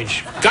your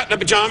age, got in the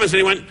pajamas and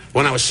he went,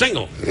 when I was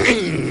single. No.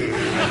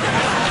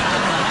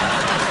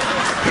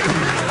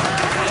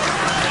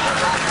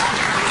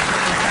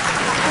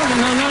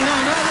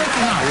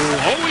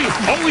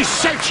 Always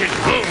searching.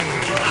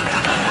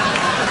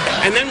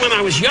 And then when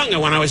I was younger,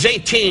 when I was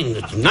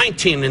 18,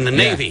 19 in the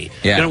Navy,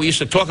 you know, we used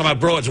to talk about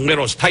broads and wear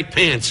those tight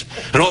pants,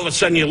 and all of a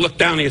sudden you look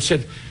down and you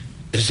said,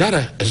 is that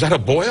a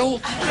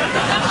boil?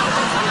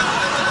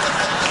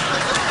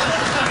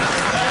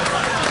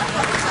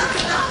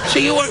 So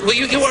you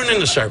weren't in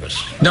the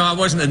service? No, I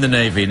wasn't in the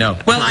Navy, no.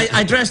 Well,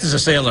 I dressed as a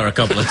sailor a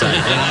couple of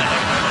times.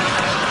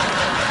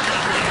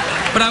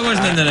 But I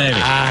wasn't in the Navy.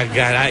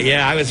 God,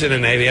 yeah, I was in the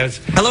Navy.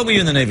 How long were you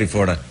in the Navy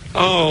for, then?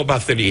 Oh,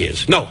 about 30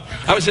 years. No,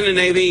 I was in the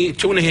Navy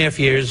 2.5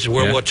 years,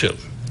 World War II.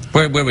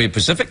 Where were you,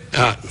 Pacific?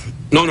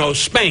 No,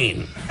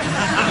 Spain.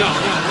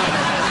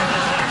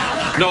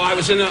 No, I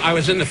was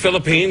in the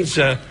Philippines,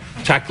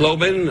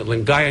 Tacloban,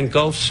 Lingayen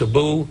Gulf,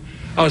 Cebu.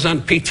 I was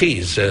on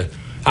PTs.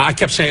 I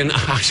kept saying,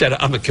 I said,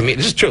 I'm a comedian.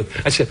 This is true.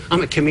 I said,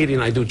 I'm a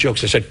comedian, I do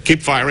jokes. I said,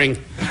 keep firing.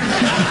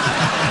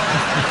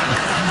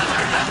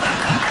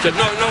 I said,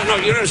 no,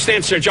 you don't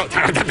understand, sir. Joke.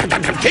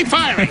 Keep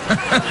firing.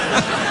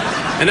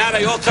 And now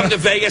they all come to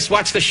Vegas,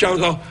 watch the show,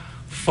 and go,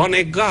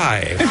 funny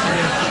guy.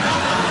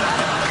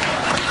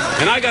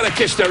 And I got to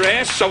kiss their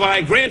ass so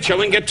my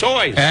grandchildren get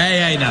toys.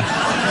 Hey, now.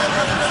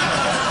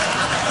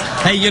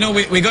 Hey, you know,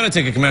 we got to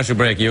take a commercial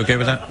break. Are you okay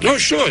with that? No,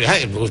 sure.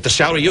 Hey, with the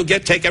salary you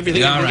get, take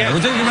everything you can get.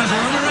 We'll take a commercial.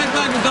 We'll be right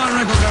back with Don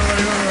Rickles.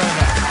 Everybody, we'll be right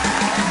back.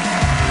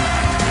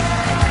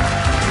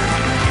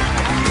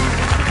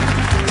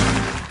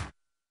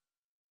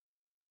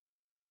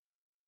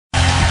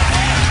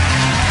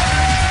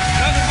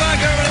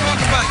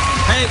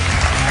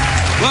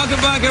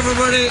 Welcome back,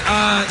 everybody.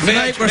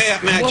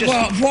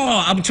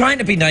 I'm trying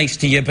to be nice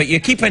to you, but you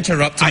keep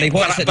interrupting me.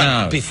 What's it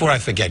now? Before I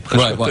forget,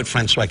 because we're good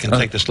friends, so I can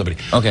take this liberty.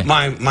 Okay.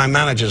 My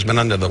manager's been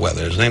under the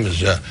weather. His name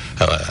is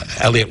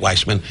Elliot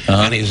Weissman,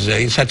 and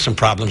he's had some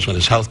problems with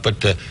his health,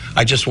 but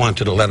I just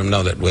wanted to let him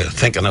know that we're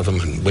thinking of him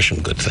and wish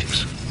him good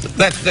things.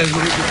 Right. All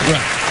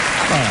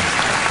right.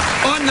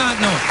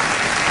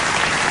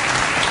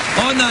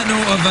 On that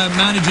note of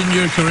managing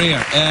your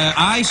career,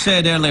 I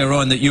said earlier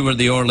on that you were at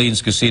the Orleans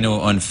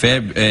Casino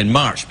in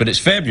March, but it's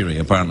February,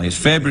 apparently. It's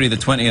February the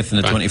 20th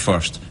and the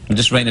 21st. I'm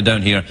just writing it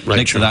down here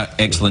next to that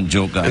excellent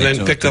joke. And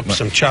then pick up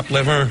some chopped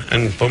liver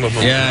and boom, boom,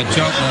 boom. Yeah,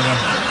 chopped liver.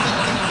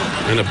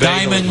 And a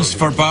bagel. Diamonds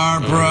for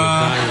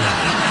Barbara.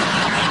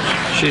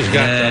 She's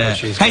got that.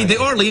 Hey, the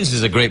Orleans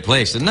is a great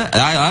place, isn't it?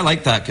 I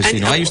like that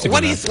casino. I used to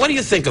go there. What do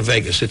you think of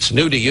Vegas? It's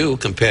new to you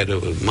compared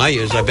to my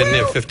years. I've been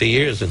there 50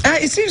 years. And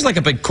it seems like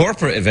a big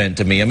corporate event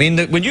to me. I mean,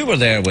 when you were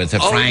there with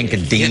Frank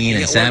and Dean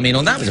and Sammy, you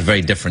know, that was a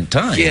very different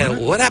time. Yeah,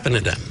 what happened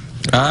to them?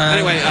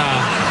 Anyway,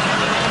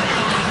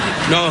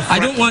 no. I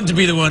don't want to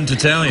be the one to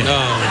tell you.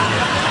 No.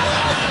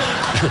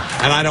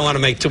 And I don't want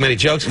to make too many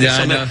jokes.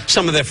 Yeah,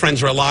 some of their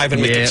friends are alive,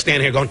 and we can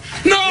stand here going,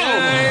 no!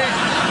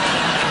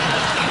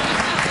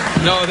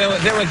 No, there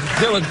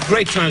were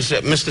great times.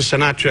 Mr.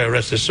 Sinatra,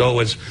 rest his soul,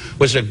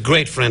 was a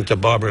great friend to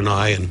Barbara and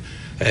I, and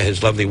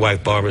his lovely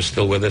wife Barbara's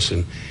still with us,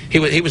 and he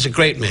was a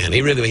great man.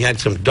 He had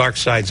some dark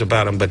sides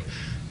about him, but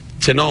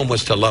to know him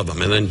was to love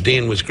him. And then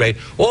Dean was great.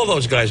 All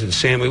those guys in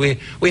Sammy,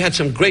 we had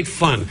some great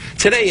fun.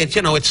 Today, it's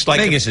like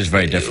Vegas is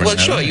very different. Well,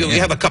 sure, you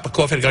have a cup of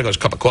coffee. The guy goes,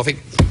 cup of coffee.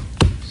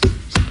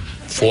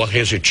 4,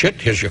 here's your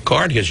chit, here's your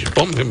card, here's your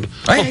boom.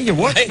 Hey, your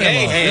watch fell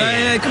off.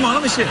 Hey, come on,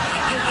 let me see it.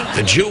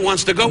 The Jew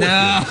wants to go with you.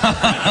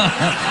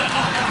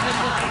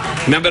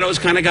 Remember those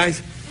kind of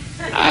guys?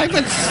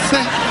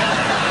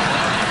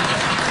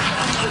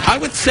 I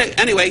would say,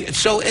 anyway,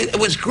 so it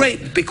was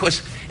great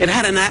because it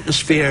had an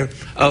atmosphere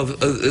of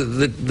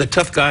the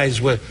tough guys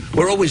were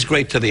always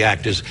great to the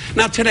actors.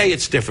 Now, today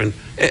it's different.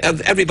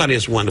 Everybody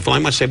is wonderful, I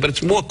must say, but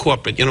it's more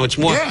corporate. You know, it's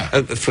more,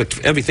 for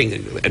everything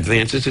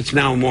advances, it's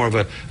now more of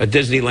a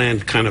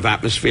Disneyland kind of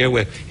atmosphere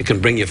where you can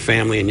bring your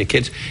family and your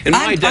kids. In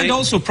my day, and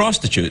also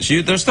prostitutes.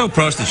 There's still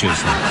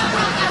prostitutes.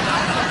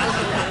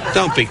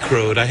 Don't be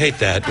crude. I hate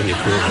that when you're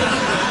crude.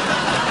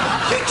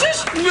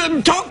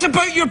 Talked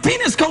about your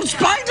penis called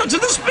Spider to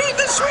the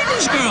Swedish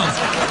girls.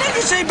 And then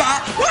you say,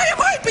 why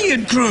am I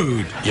being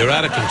crude? You're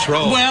out of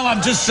control. Well,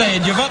 I'm just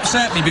saying, you've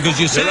upset me because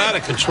you said... You're out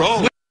of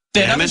control.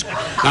 Damn it.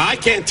 Now, I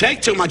can't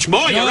take too much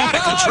more. You're out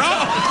of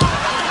control.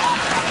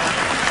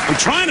 I'm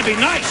trying to be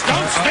nice.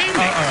 Don't sting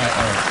me. All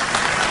right.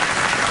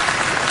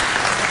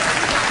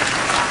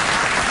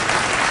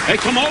 They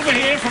come over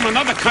here from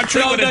another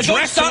country with a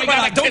dress.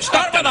 Don't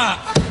start with that.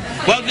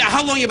 Well,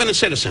 how long you been a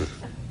citizen?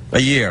 A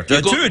year.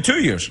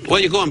 2 years. Well,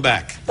 you're going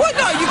back. What?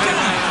 No, you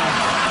can't.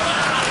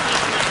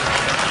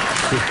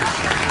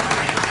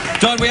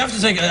 Don, we have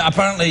to take,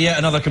 apparently, yet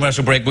another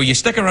commercial break. Will you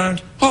stick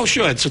around? Oh,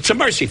 sure. It's a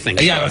mercy thing.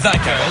 Yeah, thank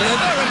you. We'll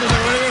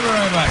be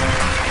right back.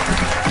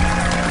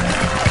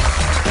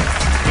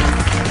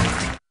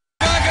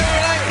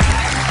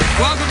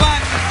 Welcome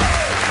back.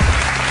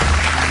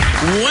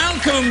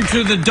 Welcome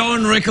to the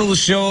Don Rickles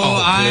Show.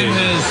 Oh,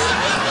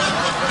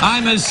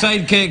 I'm his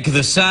sidekick,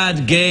 the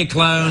sad gay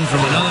clown from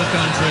another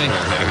country.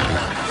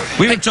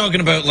 We were talking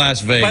about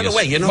Las Vegas. By the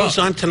way, you know who's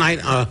on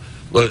tonight?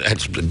 Well,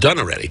 it's been done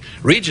already.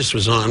 Regis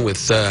was on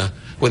with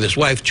his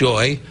wife,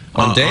 Joy.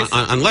 On Dave?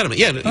 On Letterman.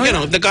 Yeah, you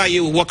know, the guy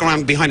you walk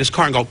around behind his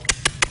car and go...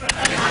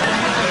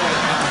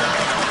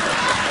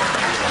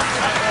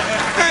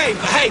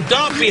 Hey,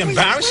 don't be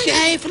embarrassed.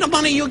 Hey, for the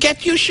money you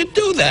get, you should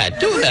do that.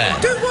 Do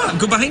that. Do what?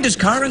 Go behind his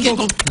car and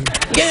go...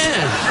 Yeah.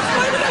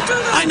 Why did I do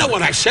that? I know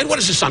what I said. What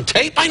is this, on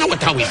tape? I know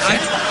what how we said.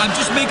 I'm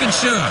just making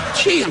sure.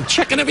 Gee, I'm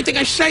checking everything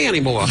I say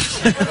anymore.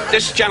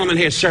 This gentleman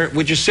here, sir,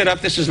 would you sit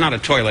up? This is not a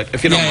toilet,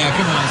 if you don't mind. Yeah,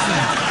 come on,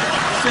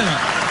 sit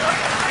up.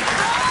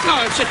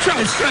 No, it's a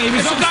truth. It's true. He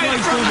was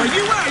slouched over.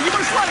 You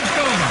were slouched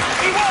over.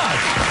 He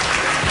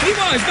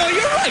was. No,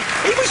 you're right.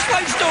 He was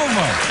slouched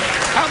over.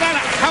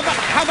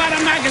 How about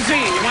a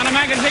magazine? You want a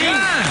magazine?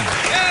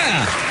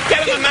 Yeah.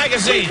 Get him a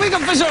magazine. We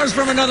got visitors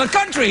from another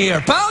country here,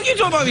 pal. You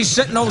don't about me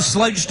sitting all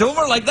slouched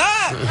over like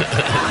that.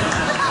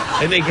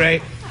 Isn't he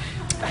great?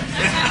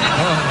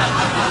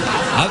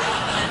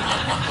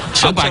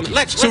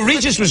 So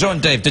Regis was on,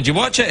 Dave. Did you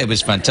watch it? It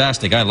was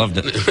fantastic. I loved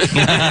it.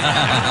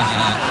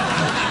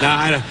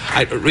 No,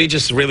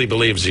 Regis really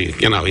believes he's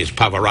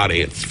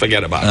Pavarotti.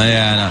 Forget about it.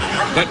 Yeah, I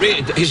know.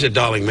 But he's a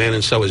darling man,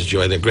 and so is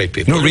Joy. They're great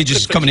people. No, Regis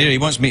is coming here. He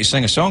wants me to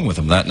sing a song with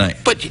him that night.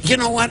 But you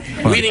know what?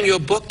 Reading your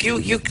book, you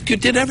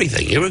did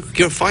everything. You're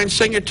a fine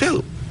singer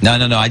too. No.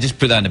 I just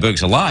put that in the book.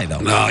 It's a lie, though.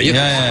 No, you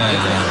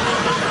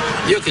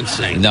Yeah. You can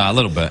sing. No, a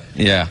little bit.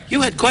 Yeah.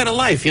 You had quite a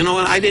life. You know,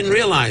 and I didn't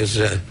realize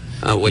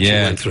what you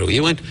went through.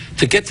 You went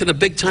to get to the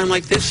big time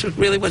like this. It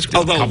really was.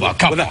 Come on.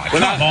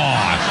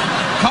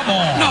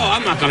 No,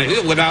 I'm not going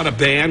to. Without a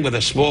band, with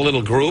a small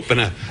little group, in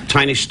a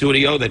tiny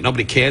studio that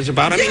nobody cares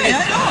about. I mean, I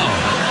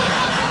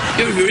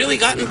know. You've really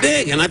gotten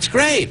big, and that's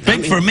great.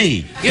 Big for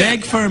me. Yeah.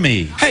 Big for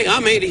me. Hey,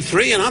 I'm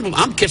 83, and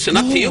I'm kissing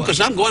up to you because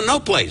I'm going no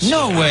place.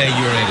 No way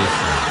you're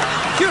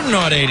 83. You're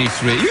not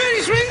 83. You're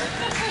 83?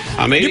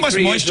 I'm 83. You must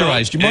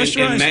moisturize. You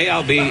moisturize? In May,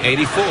 I'll be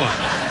 84.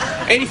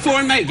 84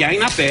 in May, gang.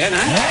 Not bad,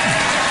 huh?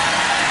 Yeah.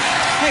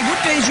 Hey,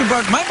 what day is your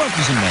birthday? My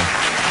birthday's in May.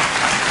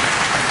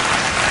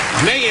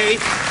 May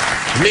 8th,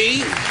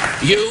 me,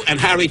 you, and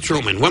Harry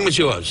Truman. When was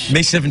yours?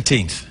 May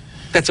 17th.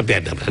 That's a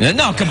bad number.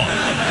 No, come on.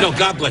 No,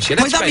 God bless you.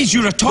 Well, that means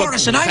you're a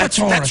Taurus and I'm a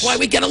Taurus. That's why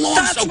we get along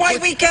That's why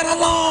we get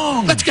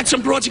along. Let's get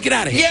some broads and get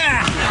out of here.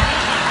 Yeah.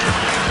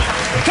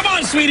 Come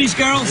on, Swedish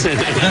girls.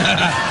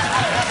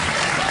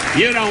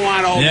 You don't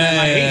want old man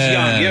like he's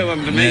young. You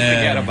and me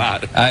forget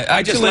about it.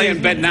 I just lay in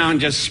bed now and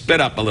just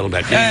spit up a little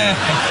bit.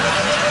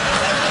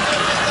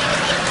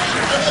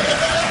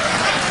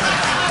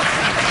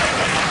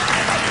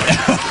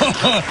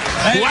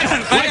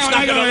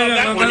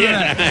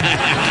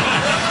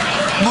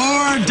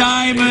 More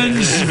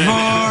diamonds for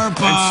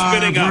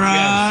Barbara.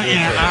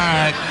 Yeah, all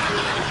right.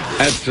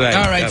 That's right.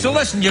 All right, so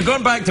listen, you're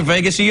going back to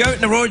Vegas. Are you out in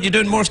the road? You're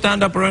doing more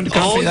stand-up around the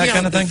country, that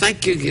kind of thing?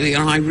 Thank you. You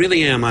know, I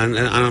really am, and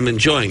I'm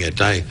enjoying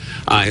it.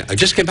 I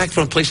just came back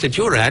from a place that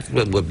you were at,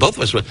 with both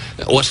of us,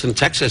 Austin,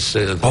 Texas.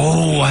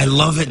 Oh, I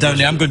love it down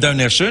there. I'm going down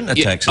there soon to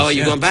Texas. Oh,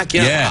 you're going back?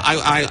 Yeah.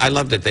 I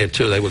loved it there,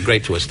 too. They were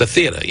great to us. The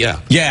theater, yeah.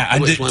 Yeah,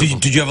 and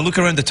did you have a look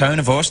around the town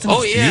of Austin?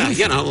 Oh, yeah.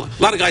 You know,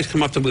 a lot of guys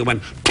come up to me and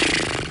went...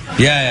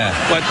 Yeah.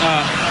 But,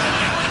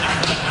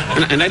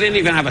 and they didn't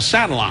even have a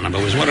saddle on them.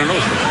 It was one of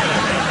those...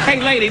 Hey,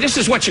 lady, this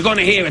is what you're going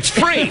to hear. It's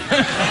free.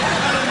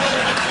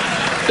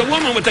 The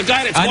woman with the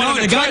guy that's... I know,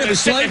 the guy that was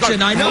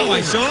slouching. I know,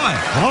 I saw it.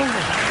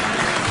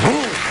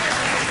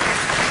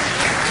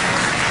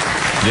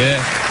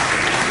 Yeah.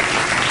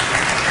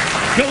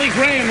 Billy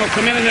Graham will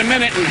come in a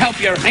minute and help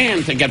your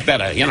hand to get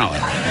better, you know.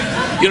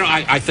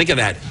 I think of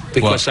that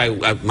because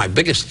my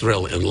biggest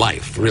thrill in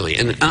life, really,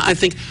 and I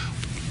think...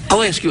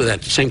 I'll ask you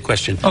that same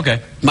question.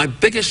 Okay. My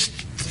biggest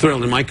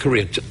thrill in my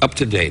career, up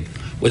to date,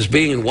 was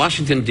being in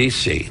Washington,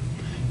 D.C.,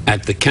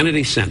 at the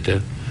Kennedy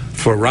Center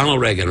for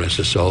Ronald Reagan, rest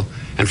his soul,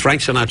 and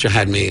Frank Sinatra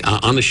had me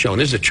on the show,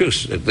 and this is the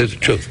truth. There's the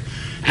truth.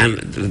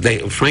 And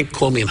Frank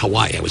called me in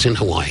Hawaii. I was in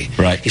Hawaii.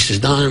 Right. He says,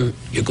 Don,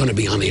 you're going to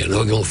be on the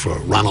inaugural for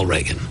Ronald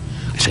Reagan.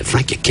 I said,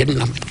 Frank, you're kidding?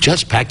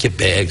 Just pack your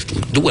bags.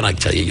 Do what I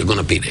tell you. You're going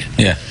to be there.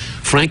 Yeah.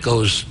 Frank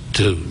goes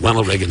to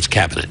Ronald Reagan's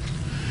cabinet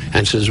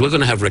and says, we're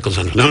going to have Rickles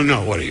on.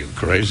 No, what are you,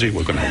 crazy?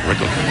 We're going to have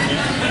Rickles.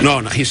 No,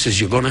 he says,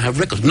 you're going to have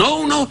Rickles.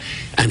 No.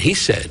 And he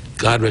said,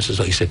 God rest his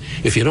soul, he said,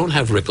 if you don't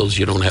have Rickles,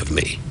 you don't have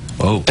me.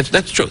 Oh.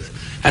 That's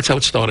truth. That's how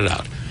it started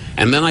out.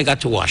 And then I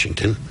got to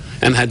Washington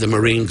and had the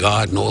Marine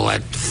Guard and all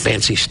that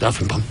fancy stuff.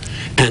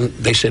 And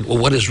they said, well,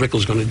 what is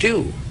Rickles going to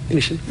do? And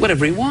he said,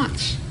 whatever he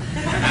wants.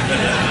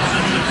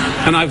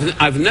 And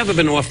I've never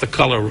been off the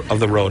color of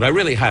the road. I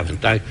really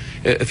haven't.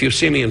 If you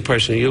see me in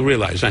person, you'll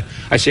realize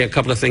I say a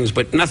couple of things,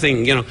 but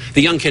nothing, you know,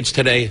 the young kids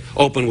today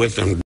open with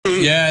them.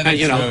 Yeah, that's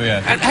you know, true,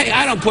 yeah. And hey,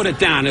 I don't put it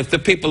down. If the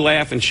people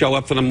laugh and show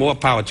up for them, more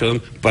power to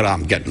them, but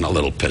I'm getting a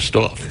little pissed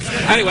off.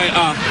 Anyway,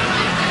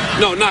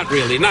 no, not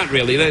really, not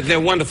really. They're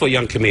wonderful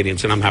young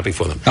comedians, and I'm happy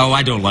for them. Oh,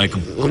 I don't like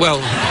them.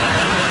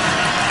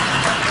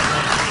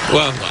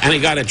 Well, any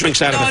guy that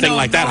drinks out of a thing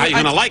like that, how are you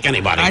going to like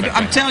anybody?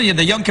 I'm telling you,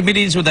 the young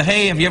comedians with the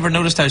hey, have you ever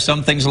noticed how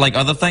some things are like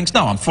other things?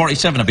 No, I'm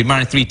 47, I've been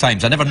married 3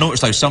 times. I never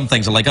noticed how some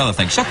things are like other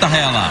things. Shut the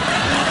hell up.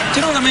 Do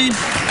you know what I mean?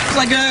 It's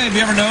like, hey, have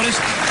you ever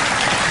noticed?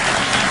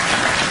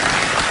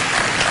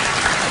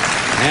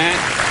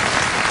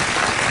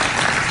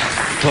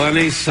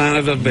 Funny son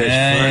of a bitch.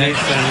 Funny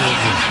son of a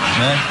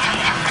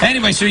bitch.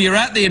 Anyway, so you're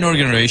at the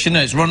inauguration.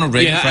 It's Ronald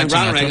Reagan. Yeah,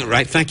 Ronald Reagan,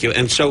 right, thank you.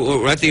 And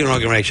so we're at the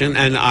inauguration,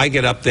 and I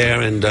get up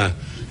there, and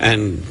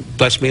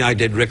bless me, I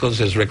did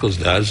Rickles as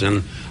Rickles does,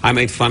 and I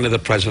made fun of the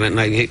president.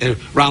 And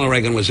Ronald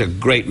Reagan was a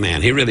great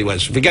man. He really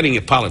was. Forgetting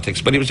your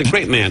politics, but he was a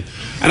great man.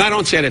 And I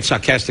don't say that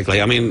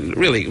sarcastically. I mean,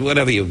 really,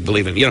 whatever you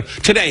believe in. You know,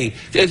 today,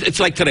 it's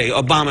like today,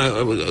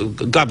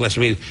 Obama, God bless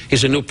him,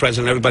 he's a new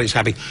president, everybody's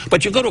happy.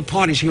 But you go to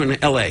parties here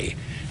in L.A.,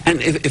 and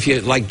if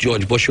you like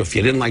George Bush, or if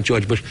you didn't like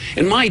George Bush,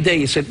 in my day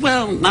you said,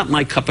 well, not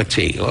my cup of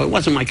tea, or it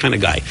wasn't my kind of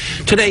guy.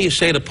 Today you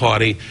say at a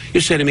party, you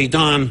say to me,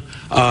 Don,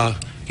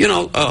 you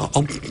know,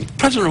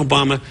 President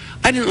Obama,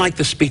 I didn't like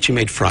the speech he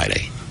made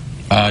Friday.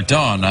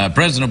 Don,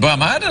 President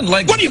Obama, I didn't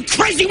like... What are you,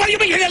 crazy? What do you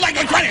mean you didn't like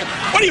it Friday?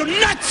 What are you,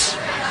 nuts?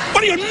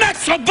 What are you,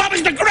 nuts?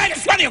 Obama's the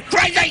greatest. What are you,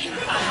 crazy?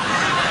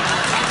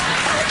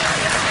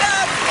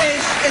 That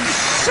is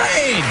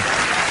insane.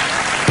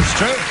 It's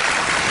true.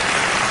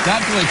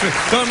 Absolutely true.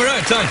 Don, we're out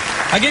of time.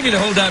 I gave you the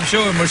whole damn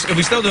show, and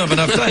we still don't have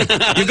enough time.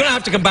 You're going to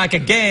have to come back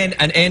again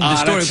and end the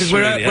story, because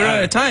we're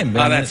out of time.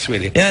 Oh, that's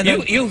sweetie. Yeah,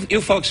 no.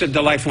 You folks are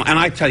delightful. And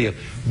I tell you,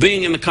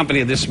 being in the company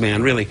of this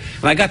man, really,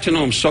 and I got to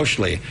know him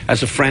socially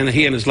as a friend,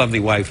 he and his lovely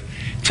wife.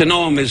 To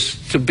know him is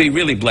to be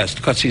really blessed,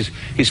 because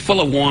he's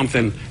full of warmth,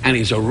 and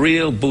he's a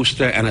real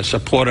booster and a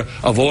supporter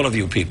of all of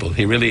you people.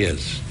 He really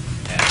is.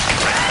 Brother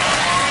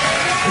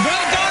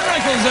Don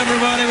Rickles,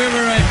 everybody. We'll be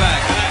right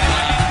back.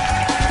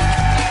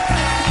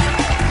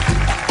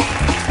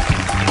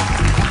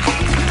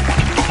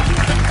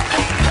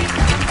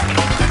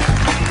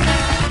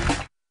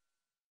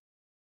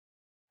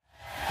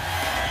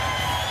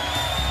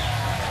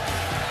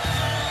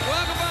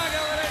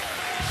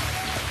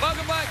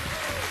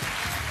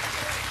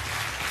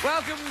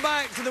 Welcome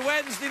back to the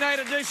Wednesday night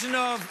edition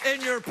of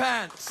In Your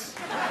Pants.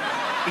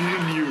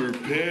 In your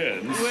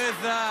pants? With,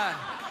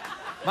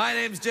 my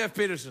name's Jeff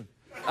Peterson.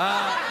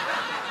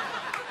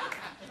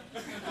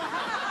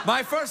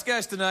 My first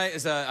guest tonight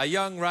is a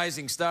young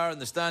rising star in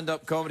the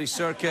stand-up comedy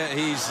circuit.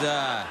 He's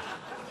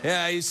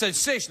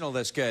sensational,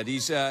 this kid.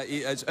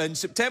 In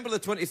September the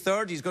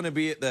 23rd, he's going to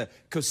be at the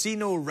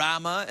Casino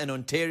Rama in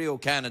Ontario,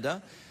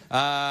 Canada.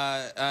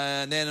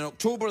 And then in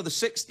October the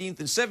 16th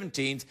and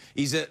 17th,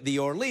 he's at the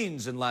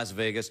Orleans in Las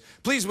Vegas.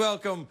 Please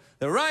welcome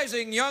the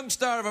rising young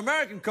star of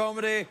American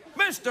comedy,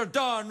 Mr.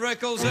 Don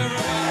Rickles,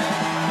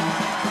 everybody.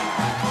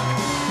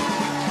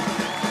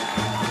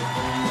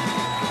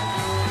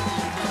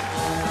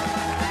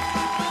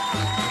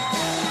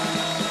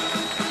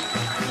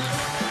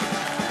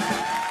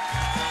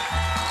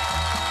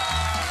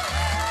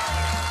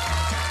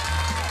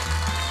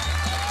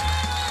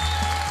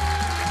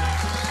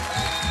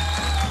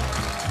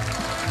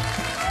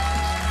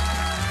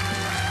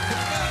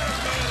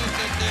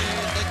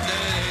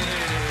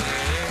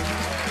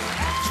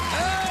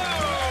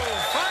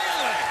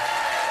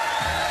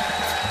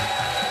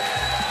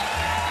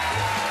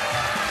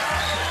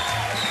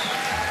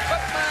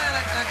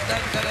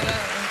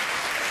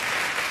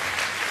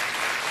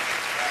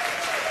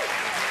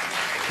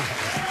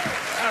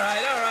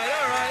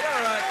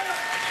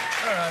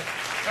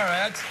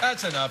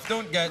 That's enough.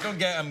 Don't get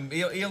him.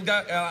 He'll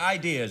get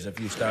ideas if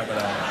you start with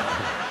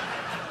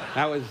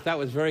that. That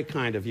was very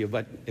kind of you,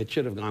 but it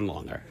should have gone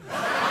longer.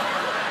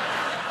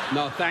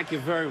 No, thank you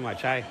very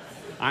much.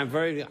 I'm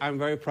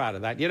very proud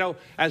of that. You know,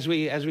 as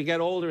we get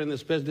older in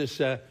this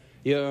business,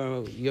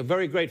 you're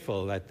very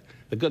grateful that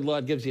the good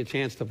Lord gives you a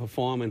chance to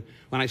perform. And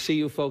when I see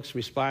you folks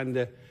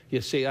respond,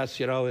 you see us,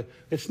 you know,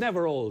 it's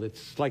never old.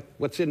 It's like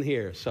what's in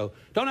here. So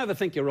don't ever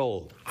think you're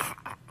old.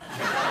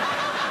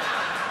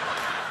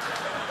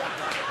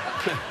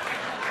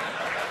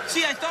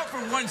 See, I thought for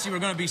once you were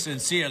going to be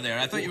sincere there.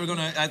 I thought you were going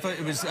to. I thought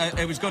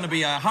it was going to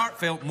be a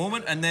heartfelt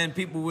moment, and then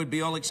people would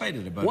be all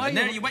excited about it. And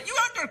there you went. You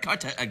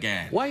undercut it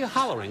again. Why are you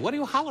hollering? What are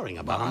you hollering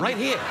about? I'm right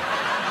here.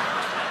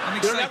 I'm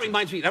excited. You know, that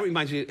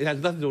reminds me. It has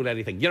nothing to do with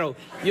anything. You know,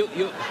 you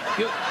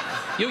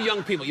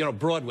young people. You know,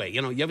 Broadway.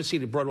 You know, you ever see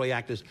the Broadway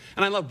actors?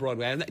 And I love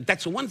Broadway. And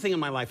that's the one thing in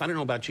my life. I don't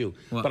know about you,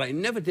 but I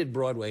never did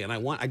Broadway, and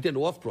I did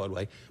off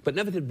Broadway, but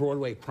never did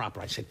Broadway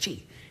proper. I said,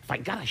 gee, if I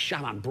got a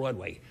shot on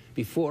Broadway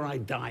before I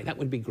die, that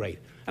would be great.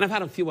 And I've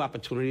had a few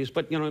opportunities,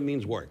 but, you know, it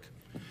means work.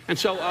 And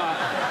so,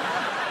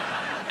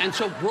 And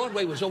so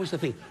Broadway was always the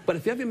thing. But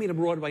if you ever meet a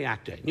Broadway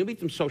actor, and you meet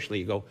them socially,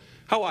 you go,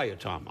 how are you,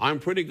 Tom? I'm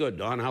pretty good,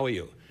 Don. How are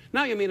you?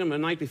 Now you meet them the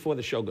night before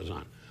the show goes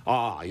on. Oh,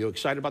 are you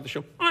excited about the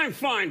show? I'm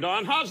fine,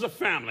 Don. How's the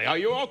family? Are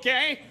you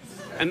okay?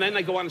 And then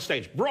they go on the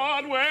stage.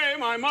 Broadway,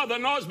 my mother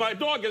knows my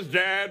dog is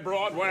dead.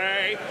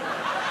 Broadway,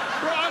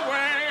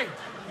 Broadway.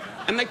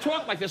 And they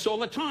talk like this all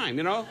the time,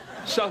 you know?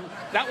 So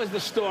that was the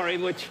story,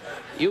 which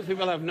you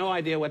people have no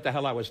idea what the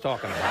hell I was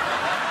talking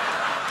about.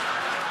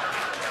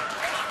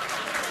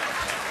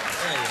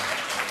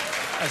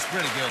 That's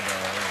pretty good,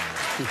 though.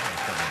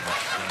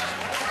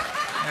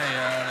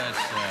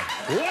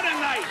 What a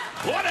night!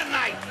 What a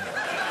night!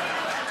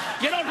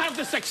 You don't have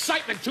this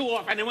excitement too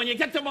often, and when you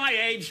get to my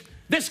age,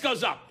 this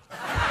goes up.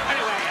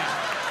 Anyway,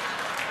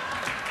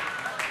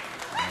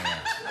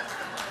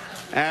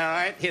 all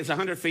right, here's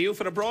 100 for you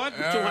for the broad,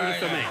 200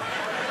 for me.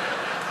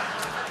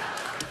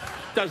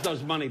 Does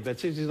those money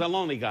bits. He's a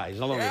lonely guy. He's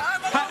a lonely guy.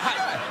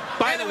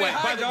 By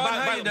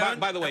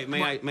the way,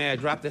 may I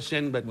drop this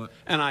in? But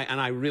and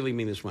I really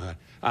mean this from my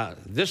heart.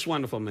 This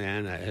wonderful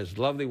man, his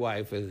lovely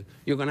wife,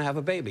 you're going to have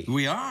a baby.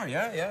 We are,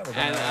 yeah. We're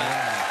gonna,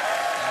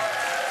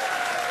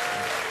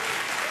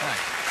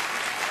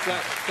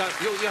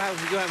 you have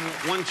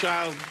one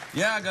child.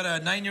 Yeah, I got a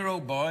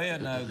 9-year-old boy,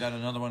 and I've got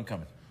another one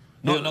coming.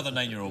 No, another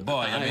 9-year-old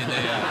boy. I mean,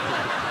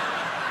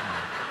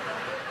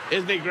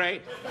 isn't he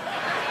great?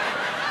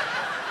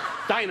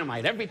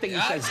 Dynamite. Everything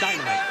he says,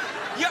 dynamite.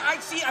 Yeah, I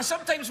see.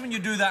 Sometimes when you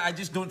do that, I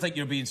just don't think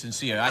you're being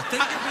sincere. I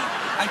think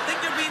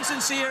you're being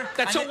sincere.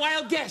 That's a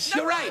wild guess.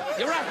 You're right.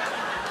 You're right.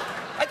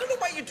 I don't know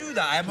why you do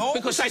that.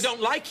 Because I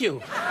don't like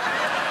you.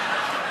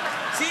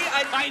 See,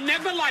 I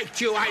never liked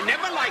you. I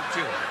never liked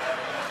you.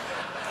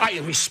 I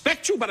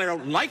respect you, but I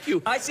don't like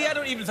you. I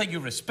don't even think you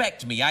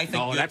respect me. I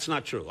think no, that's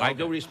not true. Okay. I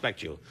do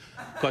respect you.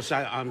 Because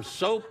I'm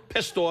so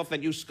pissed off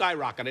that you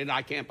skyrocketed,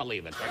 I can't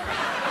believe it.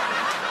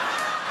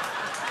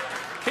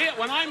 Here,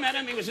 when I met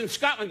him, he was in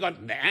Scotland going,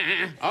 nah,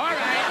 all right.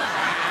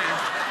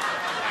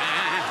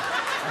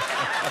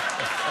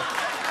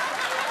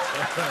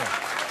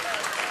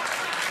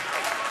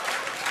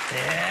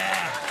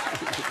 Yeah.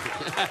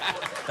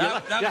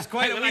 That was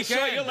quite a weekend. I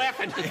saw you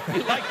laughing.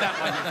 You like that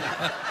one.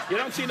 You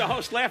don't see the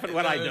host laughing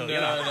when I do.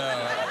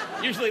 No.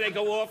 Usually they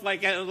go off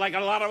like a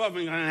lot of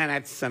them.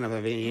 That son of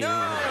a bee.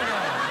 No,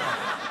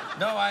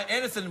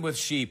 anything with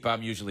sheep,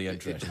 I'm usually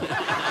interested.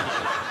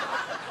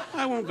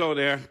 I won't go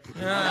there.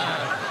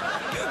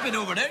 You've been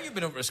over there. You've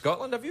been over to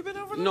Scotland. Have you been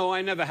over there? No,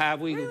 I never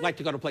have. We like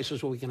to go to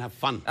places where we can have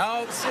fun.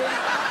 Oh, see?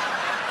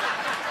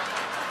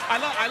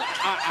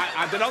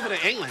 I've been over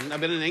to England. I've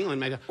been in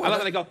England. I love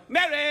when they go,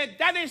 Mary,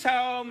 Daddy's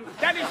home.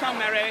 Daddy's home,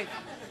 Mary.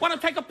 Want to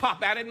take a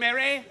pop at it,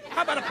 Mary?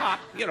 How about a pop?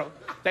 You know,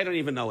 they don't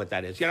even know what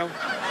that is, you know?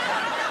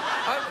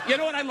 You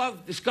know what I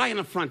love? This guy in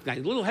the front, guy, a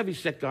little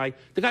heavy-set guy.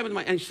 The guy with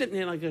and he's sitting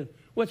there like,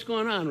 what's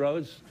going on,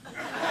 Rose?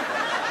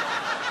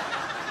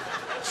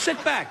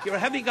 Sit back. You're a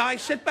heavy guy.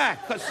 Sit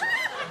back. Because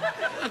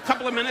a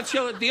couple of minutes,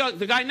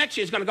 the guy next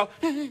to you is going to go,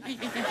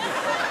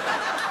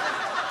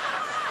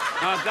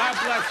 oh, God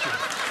bless you.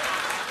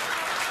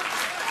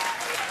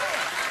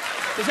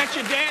 Is that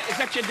your dad? Is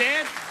that your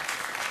dad?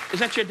 Is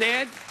that your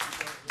dad?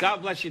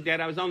 God bless you,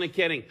 Dad. I was only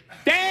kidding.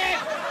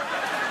 Dad!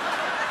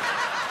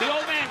 The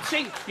old man,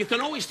 see, you can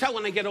always tell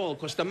when they get old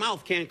because the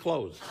mouth can't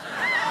close. You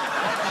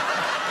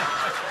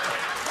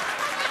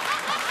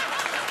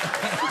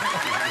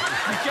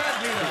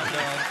can't do that,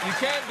 man. You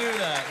can't do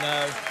that,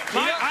 no.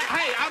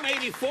 Hey, I'm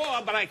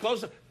 84, but I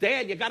close it.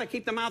 Dad, you got to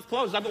keep the mouth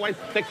closed. Otherwise,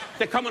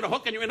 they come on a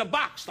hook and you're in a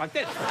box like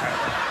this.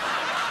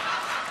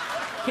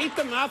 Keep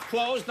the mouth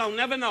closed, they'll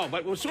never know.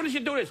 But as soon as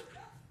you do this,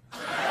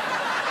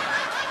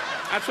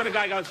 that's when the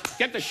guy goes,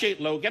 get the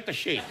sheet, Lou, get the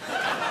sheet.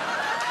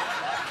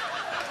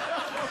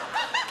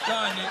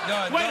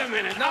 Wait a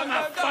minute, I'm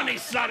a funny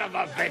son of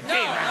a bitch.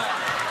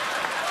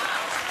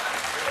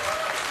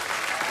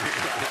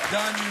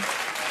 Don,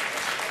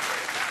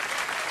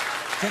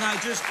 can I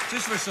just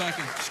for a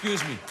second,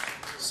 excuse me,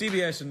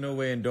 CBS in no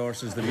way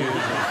endorses the views of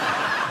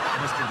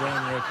Mr.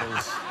 John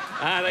Rickles.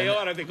 They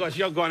ought to, because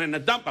you're going in the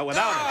dumper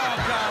without it.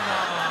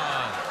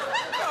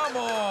 Come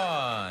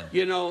on.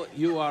 You know,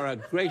 you are a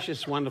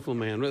gracious, wonderful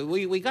man.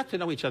 We got to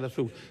know each other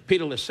through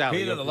Peter LaSalle.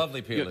 Peter, the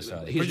lovely Peter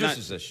LaSalle. He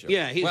produces this show.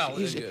 Yeah,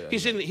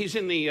 he's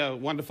in the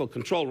wonderful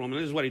control room, and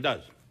this is what he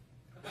does.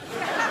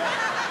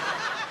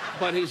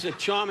 But he's a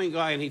charming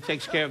guy, and he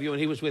takes care of you.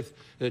 And he was with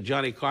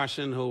Johnny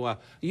Carson, who...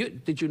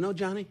 did you know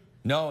Johnny?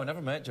 No, I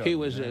never met Johnny. He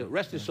was,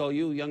 rest his soul,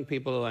 you young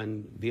people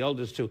and the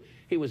elders too,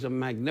 he was a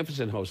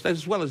magnificent host,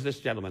 as well as this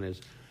gentleman is.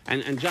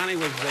 And Johnny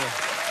was...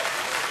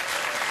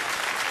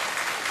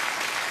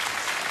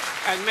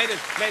 and made it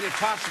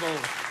possible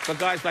for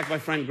guys like my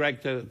friend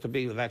Greg to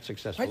be that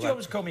successful. Why'd you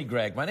always call me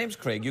Greg? My name's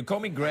Craig. You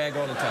call me Greg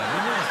all the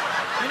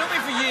time. You know me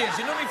for years.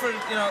 You know me for,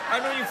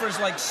 I've known you for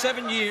like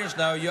 7 years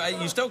now.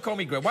 You still call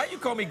me Greg. Why do you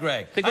call me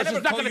Greg? Because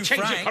it's not going to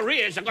change your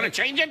careers. They're going to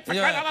change it?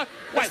 Yeah.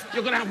 What,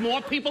 you're going to have more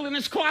people in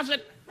this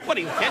closet? What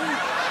are you kidding?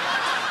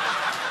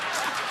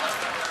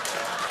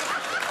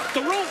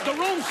 The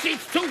room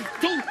seats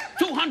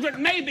 200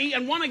 maybe,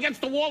 and one against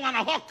the wall on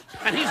a hook,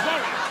 and he's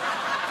worried.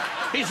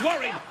 He's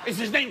worried. Is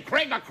his name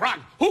Craig or Croc?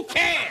 Who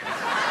cares?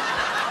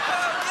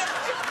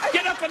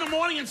 Get up in the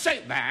morning and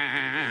say,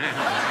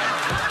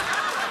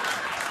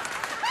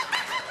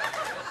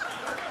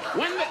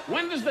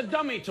 when does the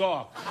dummy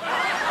talk?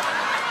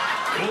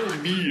 Call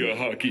me a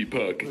hockey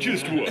puck,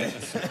 just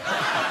once.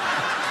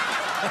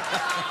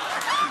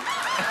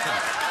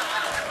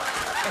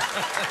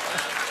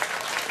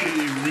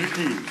 Hey,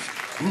 Rickles,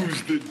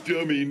 who's the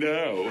dummy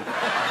now?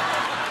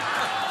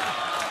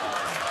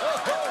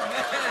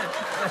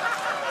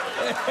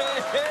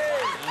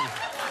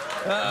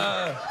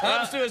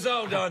 Happens to us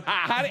all, Don.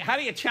 How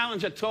do you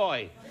challenge a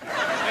toy?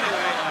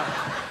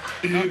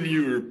 In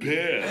your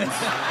pants.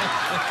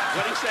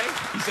 What did he say?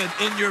 He said,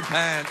 in your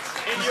pants.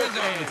 In He your says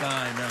it all the pants.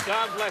 time. No.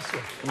 God bless you.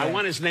 I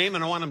want his name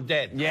and I want him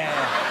dead. Yeah.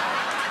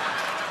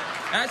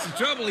 That's the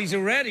trouble. He's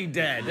already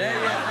dead.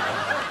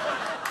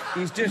 Yeah.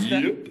 He's just...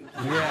 Yep.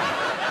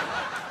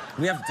 Yeah.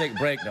 We have to take a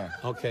break now.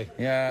 Okay.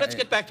 Yeah. Let's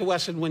get back to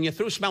Wesson. When you're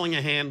through smelling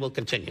a hand, we'll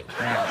continue.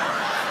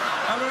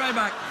 I'll be right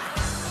back.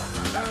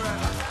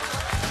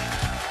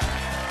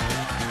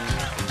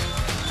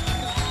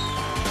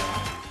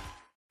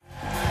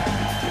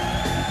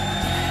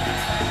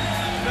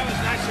 That was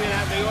nice of you to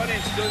have the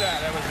audience do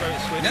that. That was very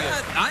sweet. No,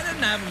 I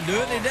didn't have them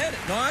do it. They did it.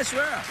 No, I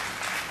swear.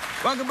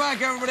 Welcome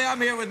back, everybody. I'm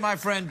here with my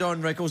friend,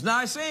 Don Rickles. Now,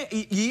 I say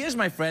he is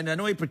my friend. I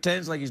know he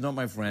pretends like he's not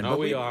my friend. No, but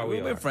we are.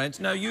 We're friends.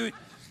 Now, you...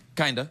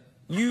 Kinda.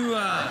 You,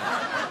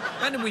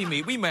 when did we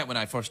meet? We met when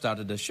I first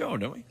started this show,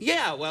 didn't we?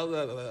 Yeah,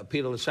 well,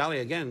 Peter LaSalle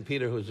again.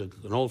 Peter, who's an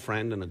old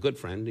friend and a good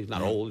friend. He's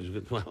not old. He's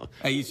good. Well,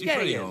 Hey, he's yeah,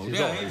 pretty he is. old. He's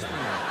Yeah, old. he's pretty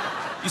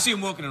old. You see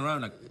him walking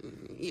around like...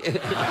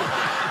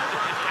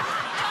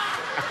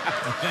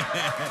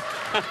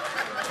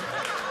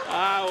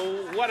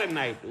 What a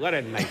night. What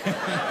a night.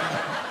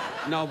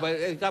 No,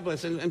 but God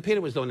bless. And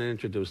Peter was the one that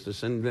introduced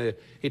us, and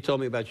he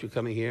told me about you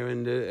coming here,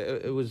 and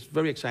it was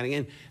very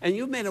exciting. And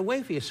you've made a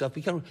way for yourself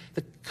because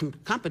the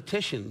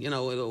competition, you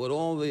know, with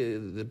all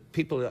the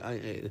people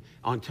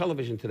on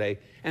television today,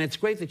 and it's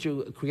great that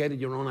you created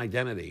your own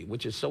identity,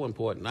 which is so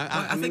important.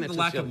 I mean, think the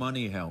lack of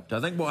money helped. I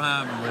think what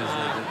happened was...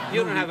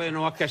 you don't have an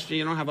orchestra,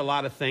 you don't have a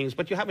lot of things,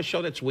 but you have a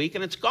show that's weak,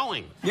 and it's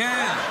going.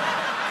 Yeah.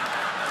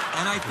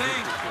 And I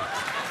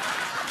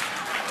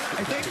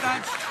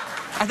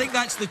think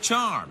that's the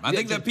charm. I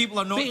think that people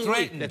are not being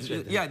threatened. weak, that's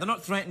it. Yeah, they're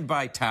not threatened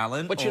by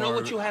talent. But you know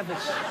what you have?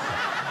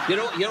 You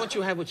know what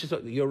you have, which is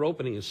your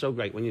opening is so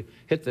great. When you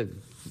hit the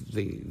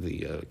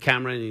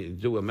camera and you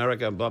do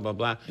America and blah blah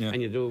blah,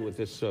 and you do it with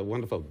this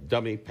wonderful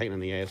dummy pain in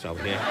the ass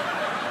over here,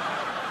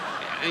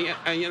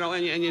 and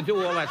you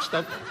do all that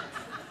stuff,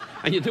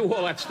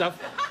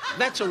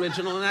 That's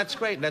original and that's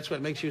great. That's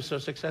what makes you so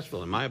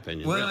successful, in my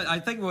opinion. Well, really. I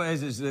think what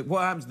is that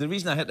what happens. The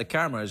reason I hit the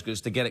camera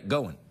is to get it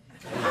going.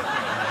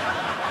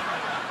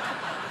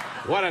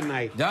 What a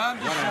night. What a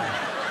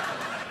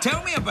night.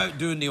 Tell me about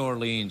doing the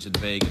Orleans in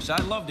Vegas. I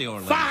love the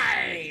Orleans.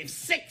 5,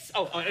 6.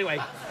 Oh, anyway.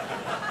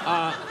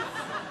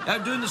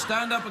 Doing the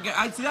stand-up again.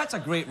 I see that's a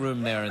great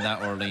room there in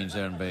that Orleans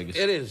there in Vegas.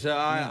 It is.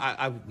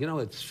 You know,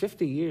 it's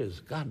 50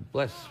 years. God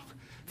bless.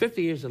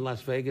 50 years in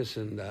Las Vegas,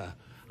 and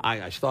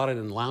I started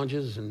in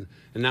lounges and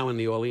now in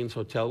the Orleans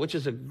Hotel, which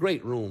is a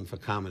great room for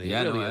comedy.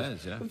 Yeah, it really it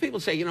is, yeah. People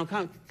say, you know,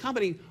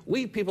 comedy,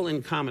 we people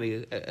in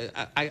comedy,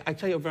 I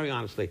tell you very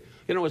honestly,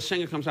 you know, a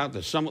singer comes out,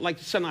 there's someone like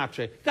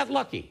Sinatra, got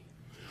lucky.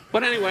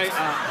 But anyway...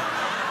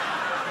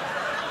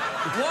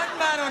 One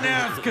man on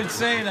earth could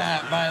say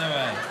that, by the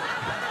way.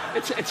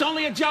 It's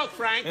only a joke,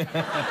 Frank.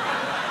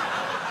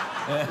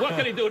 What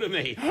can he do to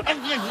me?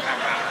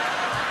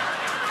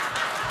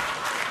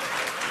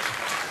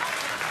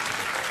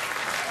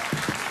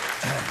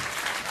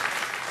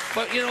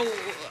 But, you know,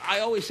 I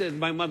always said,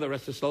 my mother,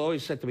 rest her soul,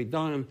 always said to me,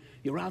 Don,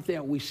 you're out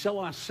there, we sell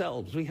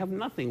ourselves. We have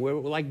nothing. We're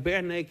like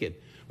bare naked.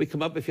 We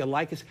come up if you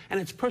like us, and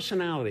it's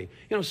personality.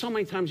 You know, so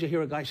many times you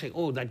hear a guy say,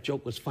 oh, that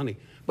joke was funny.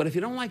 But if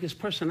you don't like his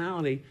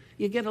personality,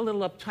 you get a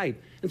little uptight.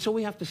 And so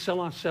we have to sell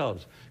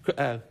ourselves.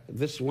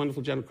 This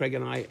wonderful gentleman, Craig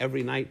and I,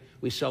 every night,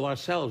 we sell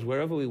ourselves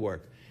wherever we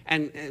work.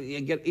 And you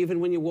get, even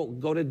when you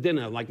go to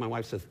dinner, like my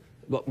wife says,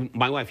 well,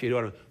 my wife, you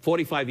know,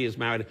 45 years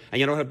married, and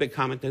you know what her big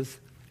comment is?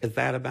 Is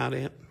that about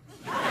it?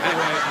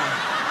 Anyway,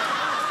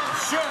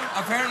 sure,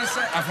 I've heard her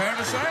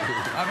say.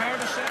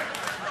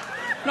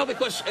 No,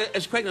 because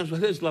as Craig knows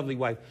with his lovely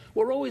wife,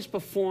 we're always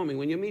performing.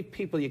 When you meet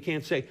people, you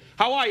can't say,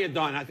 how are you,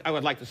 Don? I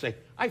would like to say,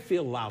 I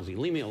feel lousy.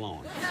 Leave me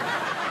alone.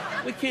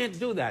 We can't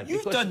do that.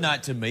 You've done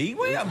that to me.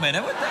 Wait a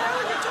minute. What the hell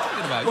are you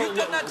talking about? You've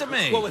done that to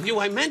me. Well, with you,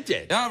 I meant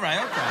it. All right,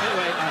 okay.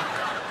 Anyway,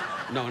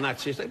 no, not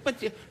seriously.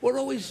 But we're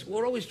always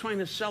trying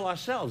to sell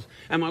ourselves.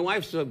 And my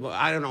wife's,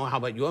 I don't know how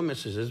about your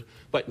missus is,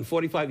 but in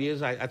 45 years,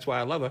 that's why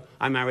I love her,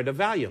 I married a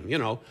Valium, you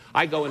know.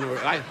 I go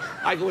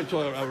into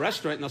a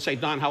restaurant and they'll say,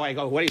 Don, how are you? I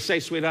go, what do you say,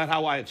 sweetheart?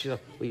 How are you? She says,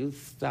 will you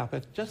stop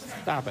it? Just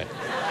stop it.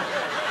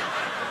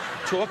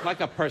 Talk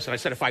like a person. I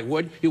said, if I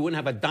would, you wouldn't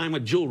have a dime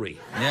of jewelry.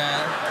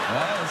 Yeah,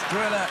 well, it's true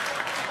that.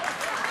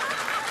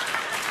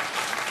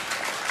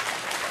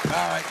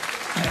 All right.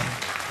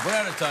 We're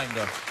out of time,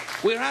 though.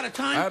 We're out of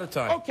time? Out of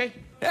time. Okay.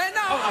 No.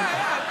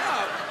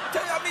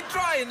 I mean,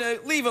 try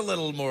and leave a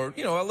little more,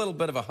 you know, a little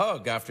bit of a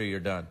hug after you're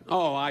done.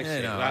 Oh, I see.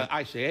 You know,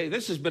 I see. Hey,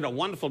 this has been a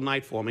wonderful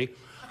night for me.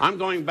 I'm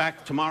going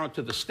back tomorrow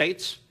to the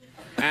States,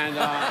 and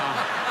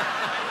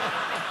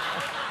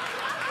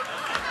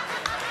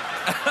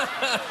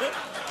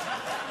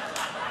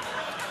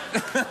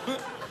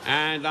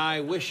and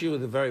I wish you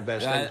the very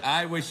best.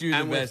 I wish you the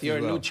best. And with your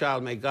as well. new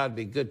child, may God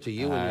be good to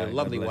you and your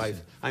lovely wife.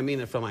 you. I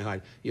mean it from my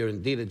heart. You're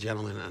indeed a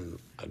gentleman and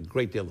a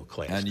great deal of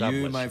class. And God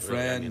you, bless my really,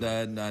 friend,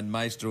 I mean and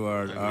Maestro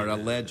are a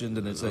legend,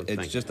 and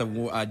it's just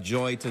a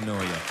joy to know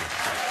you.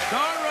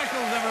 Don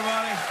Rickles,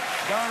 everybody.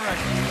 Don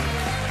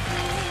Rickles.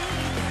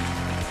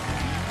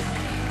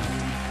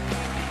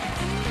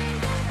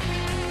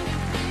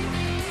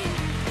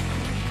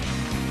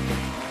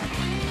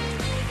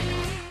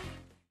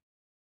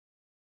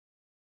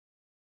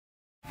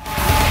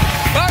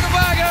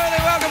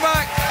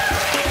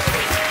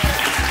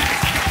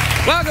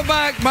 Welcome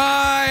back.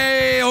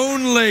 My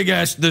only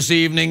guest this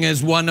evening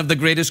is one of the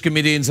greatest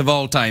comedians of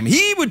all time.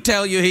 He would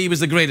tell you he was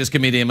the greatest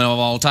comedian of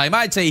all time.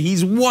 I'd say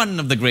he's one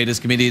of the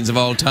greatest comedians of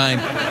all time.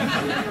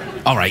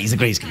 All right, he's the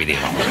greatest comedian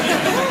of all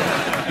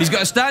time. He's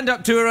got a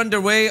stand-up tour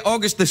underway.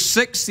 August the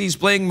 6th, he's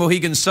playing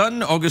Mohegan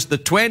Sun. August the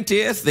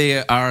 20th,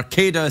 the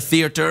Arcada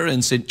Theatre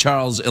in St.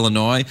 Charles,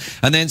 Illinois.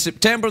 And then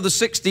September the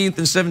 16th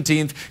and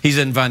 17th, he's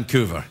in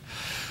Vancouver.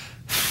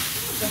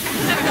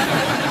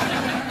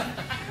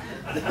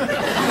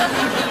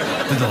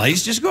 Did the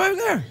lights just go out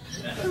there?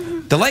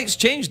 The lights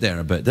changed there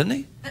a bit, didn't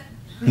they?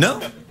 No?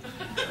 Ooh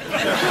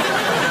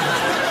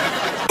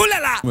la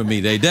la! With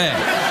me, they did.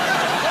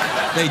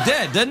 They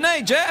did, didn't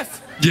they,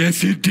 Jeff?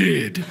 Yes, it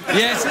did.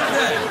 Yes,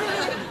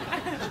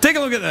 it did. Take a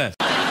look at this.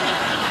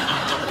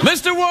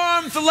 Mr.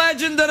 Warmth, the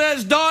legend that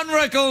is Don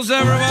Rickles,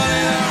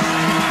 everybody.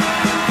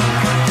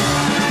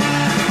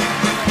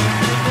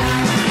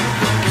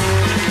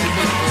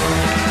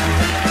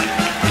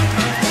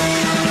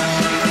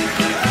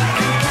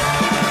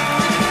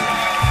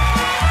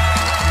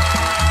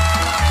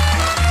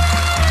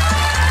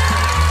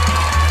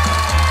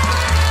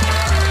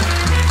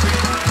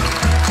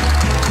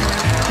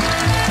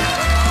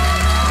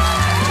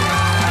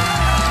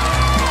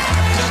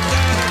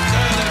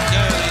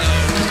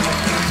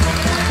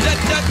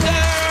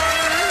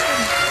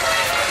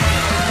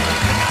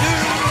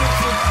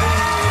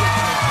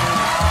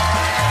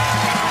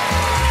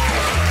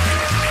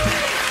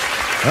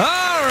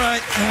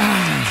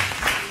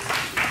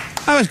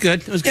 That was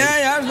good. It was good.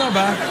 Yeah, it was not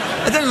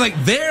bad. It was like,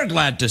 they're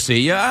glad to see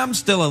you. I'm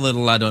still a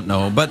little, I don't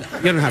know, but...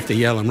 You don't have to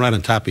yell. I'm right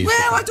on top of you.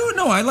 Well, I don't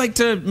know. I like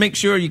to make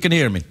sure you can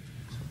hear me.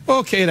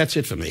 Okay, that's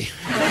it for me.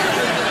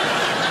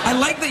 I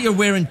like that you're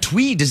wearing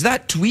tweed. Is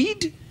that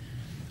tweed?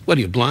 What,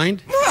 are you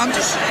blind? No, I'm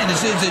just saying.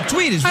 It's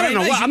tweed. It's I very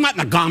don't know. nice. Well, I'm not in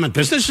the garment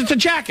business. It's a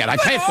jacket. I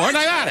paid for it.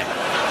 I got it.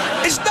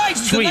 It's nice.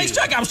 It's Tweed. a nice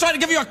jacket. I was trying to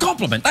give you a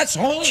compliment. That's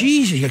all.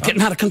 Jeez, you're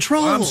getting out of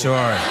control. I'm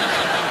sorry.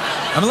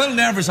 I'm a little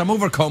nervous. I'm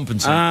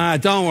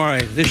overcompensating. Don't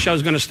worry. This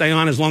show's going to stay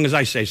on as long as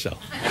I say so.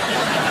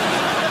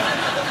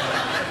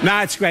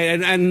 Nah, it's great.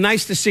 And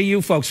nice to see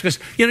you folks. Because,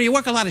 you know, you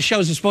work a lot of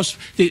shows.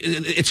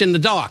 It's in the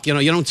dark. You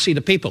know, you don't see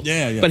the people.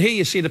 Yeah. But here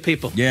you see the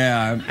people.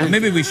 Yeah.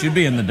 Maybe we should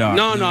be in the dark.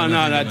 No.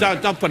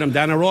 Don't put them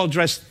down. They're all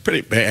dressed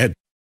pretty bad.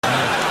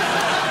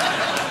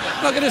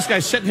 Look at this guy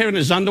sitting here in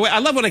his underwear. I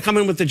love when they come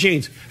in with the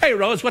jeans. Hey,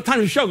 Rose, what time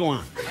does the show go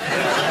on?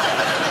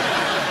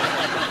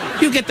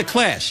 You get the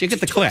class. You get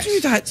the class.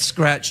 Do that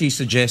scratchy,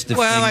 suggestive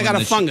Well, thing I got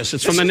a fungus.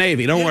 It's from the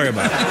Navy. Don't worry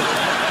about it.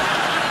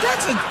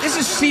 This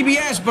is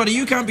CBS, buddy.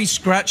 You can't be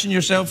scratching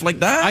yourself like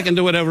that. I can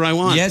do whatever I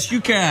want. Yes,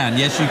 you can.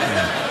 Yes, you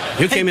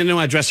can. You came into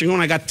my dressing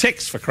room and I got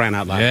ticks for crying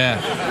out loud.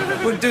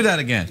 Yeah. We'll do that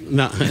again.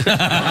 No.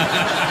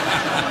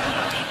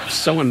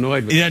 So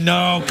annoyed with Yeah,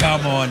 no,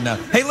 come on now.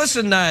 Hey,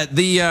 listen,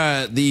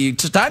 the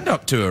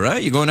stand-up tour,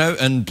 right? You're going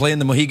out and playing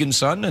the Mohegan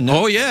Sun? And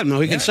Oh, yeah,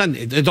 Mohegan Sun.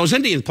 Those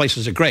Indian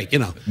places are great, you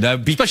know. Now,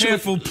 be Especially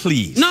careful,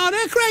 please. No,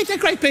 they're great. They're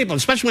great people.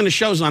 Especially when the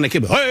show's on, they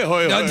keep, hey,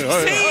 hey, No, hey,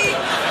 hey. see?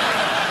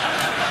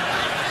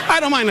 I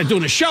don't mind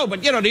doing the show,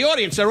 but, you know, the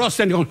audience, they're all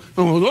standing going,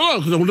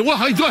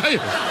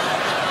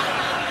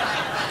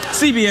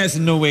 CBS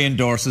in no way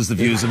endorses the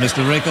views of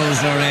Mr.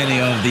 Rickles or any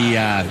of the...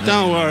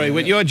 Don't worry.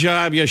 With your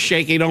job, you're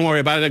shaky. Don't worry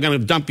about it. They're going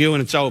to dump you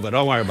and it's over.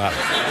 Don't worry about it.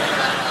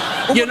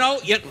 You know,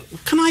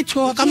 can I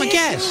talk? I'm a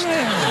guest.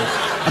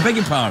 I beg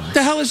your pardon. What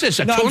the hell is this,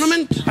 a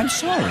tournament? I'm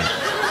sorry.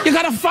 You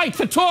got to fight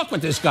for talk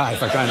with this guy,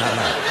 for crying out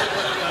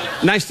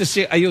loud. Nice to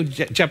see you. Are you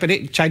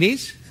Japanese?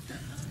 Chinese?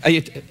 Are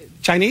you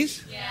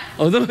Chinese? Yeah.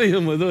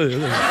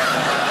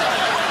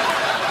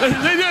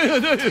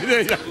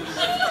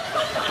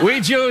 We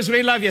Jews,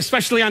 we love you,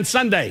 especially on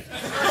Sunday.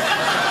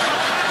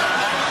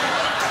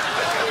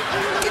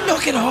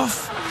 Knock it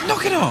off.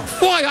 Knock it off.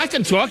 Boy, I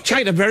can talk.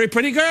 China, very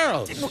pretty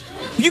girl.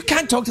 You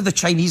can't talk to the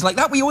Chinese like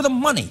that. We owe them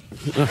money.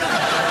 As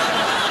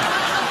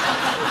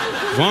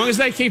long as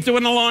they keep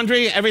doing the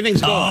laundry,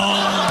 everything's good.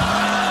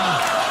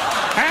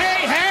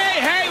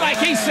 Hey, like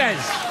he says.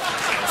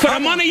 For the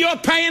money you're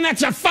paying,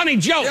 that's a funny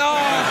joke. Oh,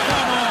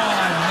 come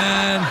on,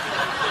 man.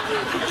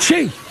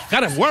 Gee,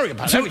 Got to worry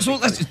about it. So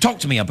let's talk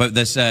to me about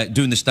this,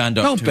 doing the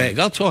stand-up. Don't beg.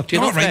 I'll talk to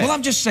you. All right. Well,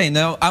 I'm just saying,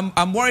 though,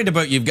 I'm worried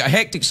about you've got a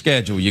hectic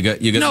schedule. You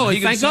got. No,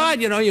 thank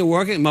God. You know, you're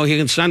working.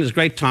 Mohegan's son is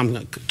great. Tom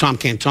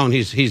Cantone.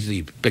 He's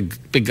the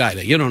big guy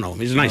there. You don't know him.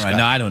 He's a nice guy.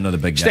 No, I don't know the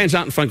big guy. Stands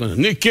out in front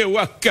going, Nicky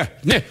Waka,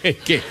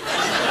 Nicky.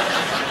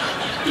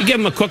 You give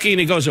him a cookie and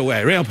he goes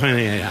away. Real pain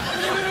in the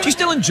ass. Do you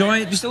still enjoy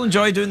it? Do you still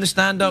enjoy doing the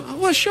stand-up?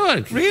 Well,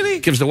 sure. Really?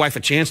 Gives the wife a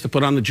chance to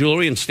put on the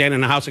jewelry and stand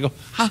in the house and go,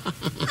 ha, ha,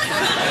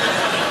 ha.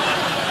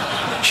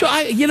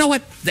 Sure, you know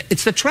what?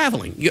 It's the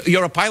traveling.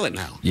 You're a pilot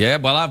now. Yeah,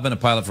 well, I've been a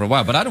pilot for a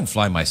while, but I don't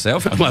fly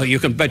myself. Well, you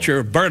can bet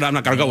your bird I'm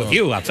not going to go with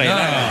you, I'll tell you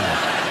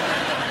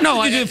that.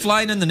 No, you did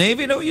flying in the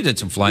Navy? No, you did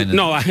some flying in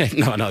No,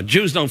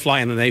 Jews don't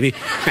fly in the Navy.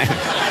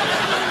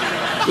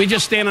 We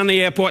just stand on the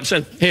airport and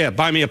said, here,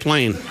 buy me a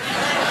plane.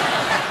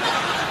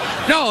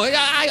 No,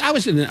 I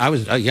was in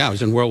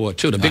World War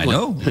II, the big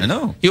one. I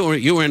know.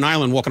 You were in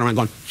Ireland walking around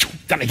going,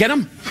 gotta get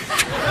him?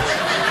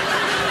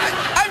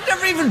 I've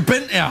never even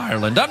been to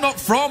Ireland. I'm not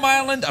from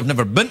Ireland. I've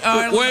never been to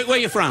Ireland. Where are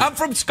you from? I'm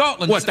from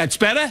Scotland. What, that's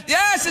better?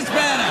 Yes, it's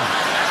better.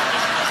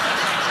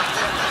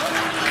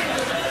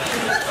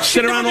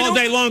 Sit around all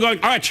day long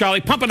going, all right,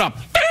 Charlie, pump it up.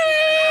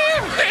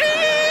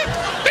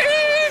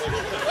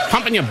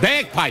 Pumping your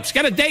bagpipes.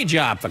 Get a day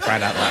job, for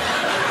crying out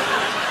loud.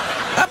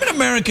 I'm an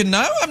American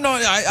now. I'm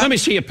not. Let me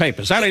see your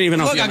papers. I don't even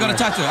know. Look, I got a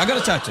tattoo. I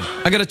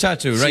got a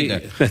tattoo right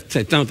there.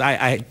 Don't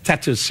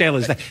tattoo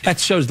sailors. That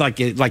shows like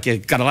you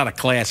got a lot of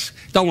class.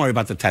 Don't worry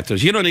about the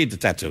tattoos. You don't need the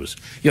tattoos.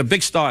 You're a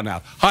big star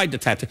now. Hide the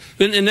tattoo.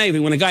 In the Navy,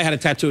 when a guy had a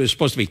tattoo, he was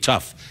supposed to be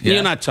tough. Yeah.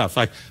 You're not tough.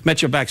 I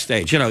met you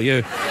backstage. You know,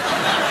 you're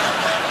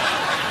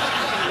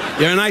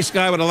a nice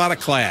guy with a lot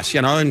of class.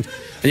 You know, and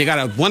you got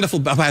a wonderful.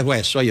 By the way,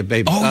 I saw your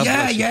baby. Oh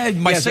yeah.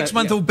 My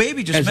 6-month-old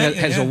baby just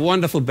has a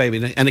wonderful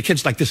baby, and the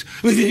kid's like this.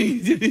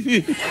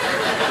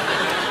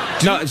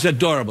 No, it's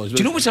adorable. Do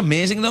you know what's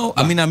amazing though?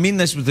 I mean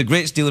this with the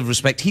greatest deal of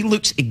respect. He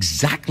looks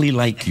exactly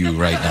like you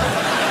right now.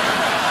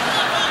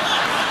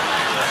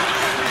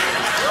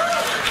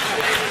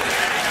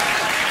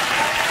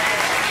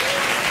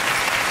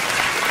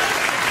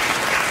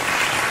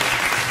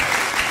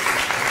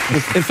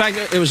 In fact,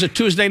 it was a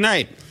Tuesday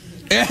night.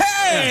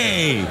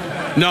 Hey!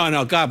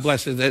 No, God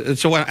bless it.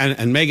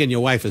 And Megan,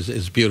 your wife,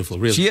 is beautiful,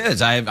 really. She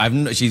is.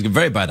 She's got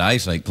very bad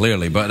eyesight,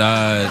 clearly, but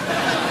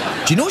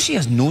do you know she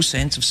has no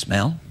sense of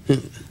smell?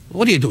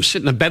 What do you do?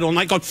 Sit in the bed all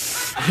night going, No.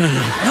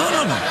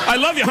 I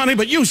love you, honey,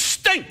 but you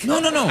stink. No.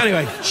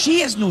 Anyway. She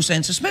has no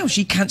sense of smell.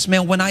 She can't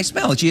smell when I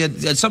smell. She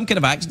had some kind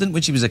of accident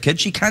when she was a kid.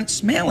 She can't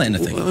smell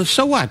anything.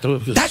 So what?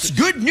 That's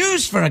good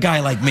news for a guy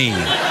like me.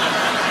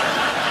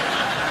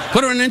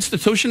 Put her in an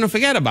institution and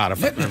forget about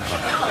her.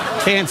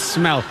 Can't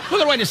smell. Look at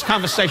the way this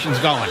conversation's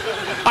going.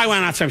 I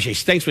went out and she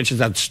stinks, which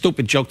is a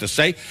stupid joke to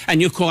say,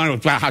 and you call her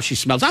about how she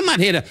smells. I'm not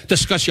here to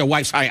discuss your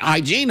wife's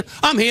hygiene.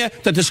 I'm here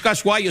to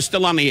discuss why you're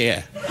still on the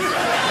air.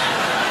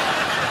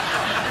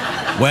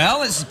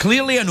 Well, it's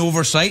clearly an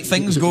oversight.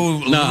 Things go a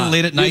little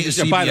late at night at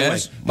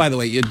CBS. By the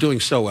way, you're doing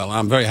so well.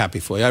 I'm very happy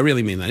for you. I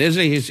really mean that. He's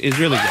really good.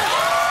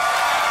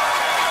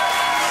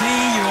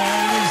 See,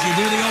 you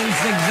do the old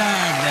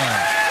zigzag there.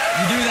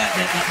 You do that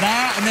like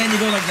that, and then you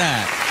go like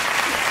that.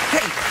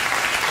 Hey,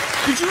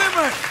 did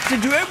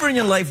you ever in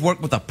your life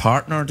work with a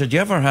partner? Did you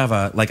ever have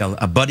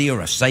a buddy or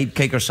a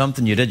sidekick or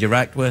something you did your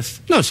act with?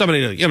 No,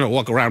 somebody to,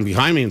 walk around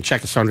behind me and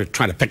check if somebody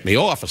trying to pick me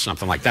off or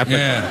something like that. But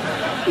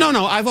yeah.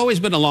 No, I've always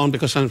been alone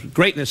because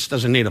greatness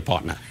doesn't need a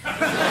partner.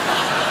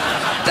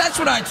 That's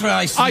what I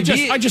try. I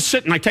just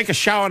sit and I take a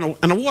shower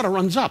and the water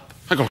runs up.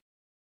 I go,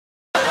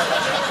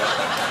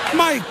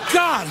 my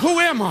God, who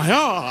am I?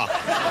 Oh.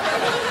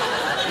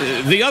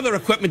 The other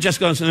equipment just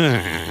goes, When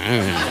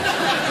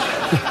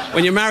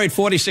you're married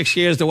 46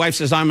 years, the wife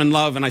says, I'm in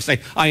love, and I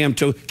say, I am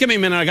too. Give me a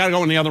minute, I gotta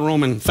go in the other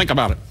room and think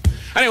about it.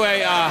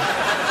 Anyway,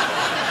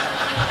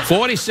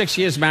 46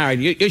 years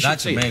married, you should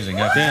That's see amazing. it.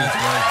 Yeah. That's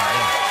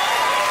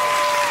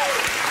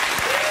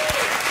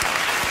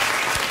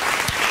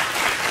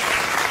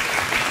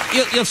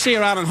amazing. You'll see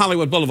her out on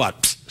Hollywood Boulevard.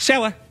 Psst,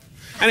 sailor.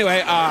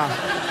 Anyway,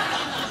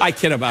 I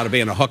kid about her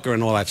being a hooker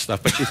and all that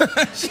stuff, but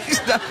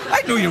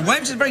I know your wife.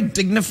 She's a very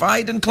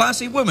dignified and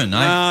classy woman.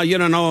 You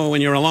don't know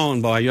when you're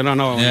alone, boy. You don't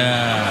know.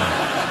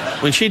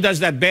 Yeah. When she does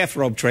that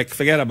bathrobe trick,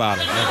 forget about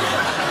it.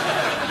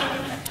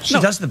 She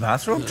does the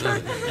bathrobe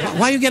trick?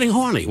 Why are you getting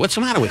horny? What's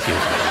the matter with you?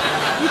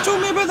 You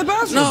told me about the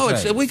bathrobe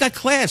trick. No, we got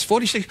class.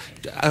 46.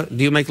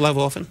 Do you make love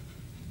often?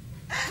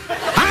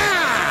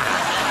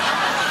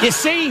 You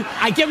see,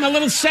 I give him a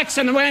little sex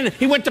and when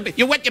you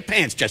wet your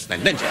pants just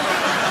then, didn't you?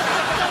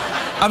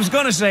 I was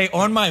going to say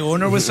on my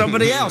own or with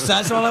somebody else.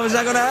 That's all I was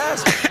going to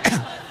ask.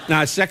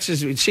 Now, sex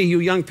is, see, you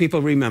young people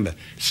remember,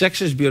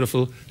 sex is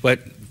beautiful,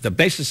 but the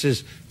basis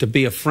is to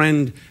be a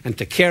friend and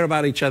to care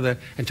about each other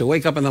and to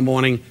wake up in the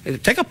morning,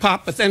 take a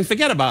pop, but then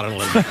forget about it a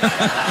little bit.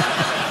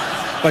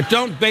 But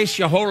don't base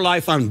your whole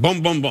life on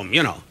boom, boom, boom,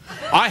 you know.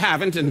 I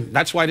haven't, and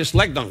that's why this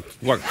leg don't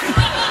work.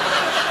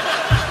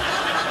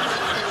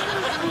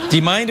 Do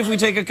you mind if we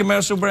take a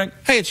commercial break?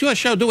 Hey, it's your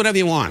show. Do whatever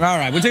you want. All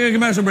right, we'll take a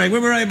commercial break.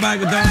 We'll be right back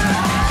with Don.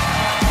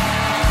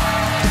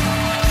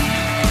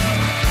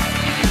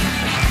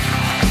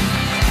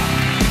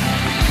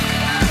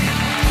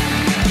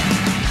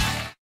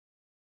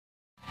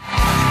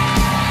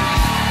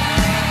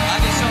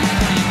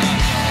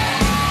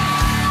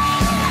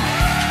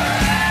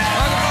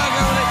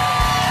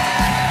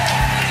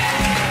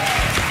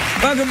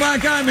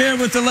 welcome back. I'm here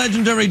with the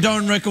legendary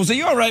Don Rickles. Are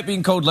you all right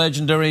being called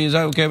legendary? Is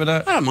that okay with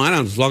that? I don't mind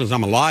as long as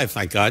I'm alive,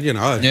 thank God, you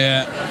know.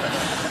 Yeah.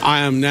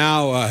 I am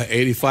now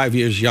 85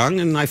 years young,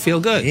 and I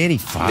feel good.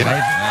 85?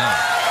 Yeah.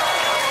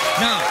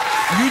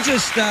 Now, you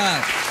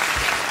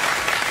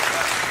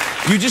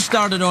just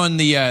started on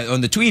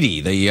the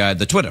Tweety,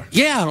 the Twitter.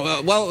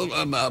 Yeah,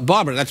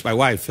 Barbara, that's my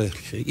wife.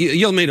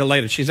 You'll meet her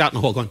later. She's out in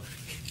the hall going,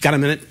 got a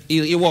minute?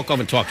 You walk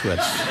over and talk to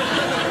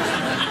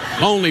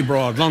her. Lonely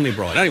broad.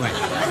 Anyway.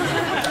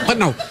 But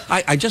no,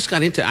 I just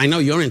got into. I know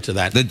you're into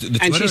that. The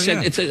Twitter, and she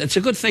said yeah. it's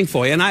a good thing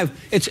for you. And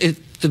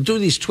to do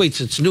these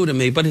tweets, it's new to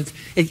me, but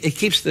it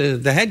keeps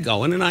the head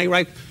going. And I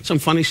write some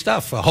funny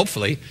stuff,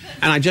 hopefully.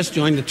 And I just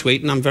joined the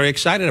tweet, and I'm very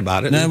excited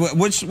about it. Now,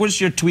 what's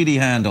your Tweety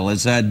handle?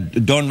 Is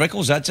that Don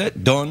Rickles? That's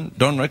it. Don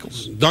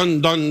Rickles.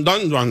 Don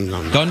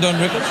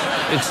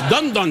Rickles. It's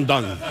Don.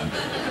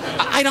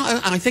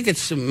 I think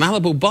it's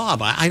Malibu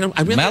Bob. I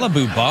really.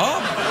 Malibu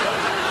Bob.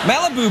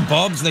 Malibu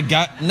Bob's the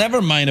guy.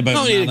 Never mind about Malibu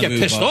Bob. Don't need to get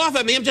pissed off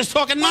at me. I'm just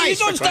talking nice.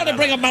 You don't start to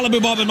bring up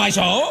Malibu Bob in my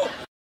show.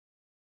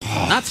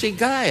 Nazi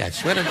guy, I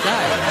swear to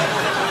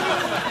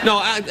God. No,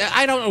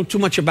 I don't know too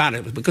much about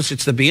it because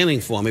it's the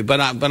beginning for me.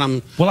 But I'm.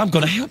 Well, I'm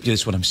going to help you.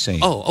 That's what I'm saying.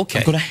 Oh, okay.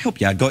 I'm going to help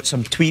you. I got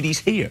some Tweeties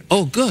here.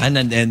 Oh, good.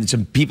 And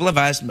some people have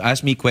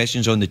asked me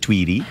questions on the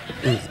Tweety.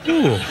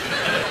 Ooh.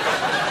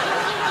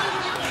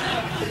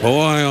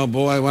 Boy, oh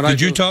boy, what Did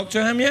you talk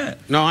to him yet?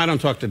 No, I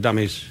don't talk to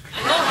dummies.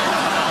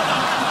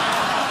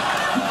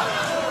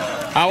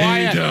 How are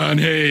you? Hey, Don,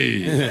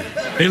 hey.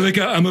 Hey, look,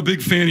 I'm a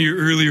big fan of your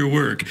earlier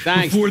work.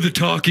 Thanks. Before the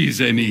talkies,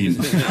 I mean.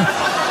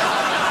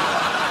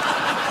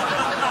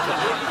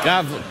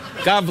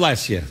 God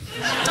bless you.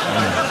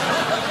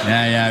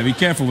 Yeah, be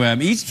careful with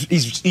him.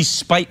 He's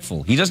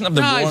spiteful. He doesn't have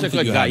the warmth he's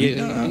a good guy.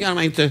 You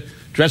got to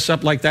dress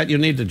up like that, you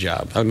need the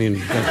job. I mean,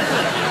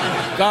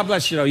 God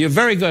bless you, though. You're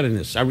very good in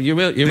this. You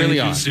really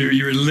are. Thank you, sir.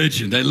 You're a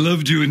legend. I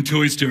love doing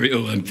Toy Story.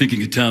 Oh, I'm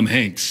thinking of Tom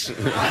Hanks.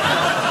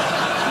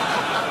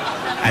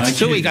 That's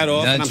two he got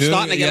off, and I'm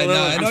starting to get a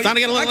little annoyed. I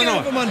can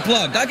have him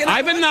unplugged.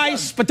 I've been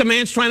nice, but the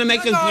man's trying to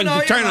make a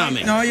turn on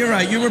me. No, you're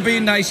right. You were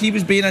being nice. He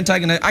was being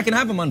antagonistic. I can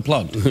have him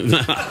unplugged.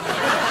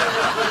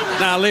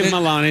 Now, leave him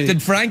alone.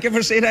 Did Frank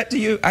ever say that to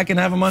you? I can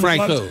have him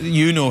unplugged? Frank who?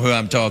 You know who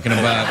I'm talking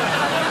about.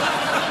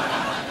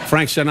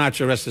 Frank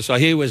Sinatra, rest his soul.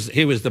 He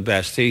was the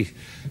best. You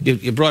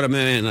brought him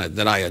in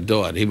that I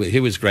adored. He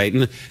was great.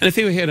 And if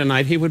he were here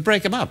tonight, he would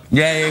break him up.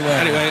 Yeah, he would.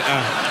 Anyway.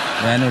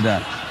 I know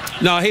that.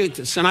 No,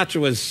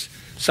 Sinatra was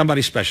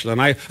somebody special,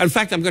 and in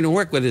fact, I'm going to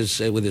work with his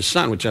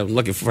son, which I'm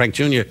looking for Frank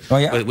Jr. Oh,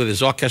 yeah? with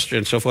his orchestra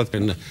and so forth,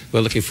 and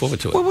we're looking forward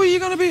to it. Well, what are you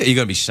going to be? Are you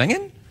going to be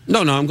singing? No,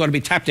 I'm going to be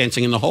tap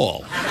dancing in the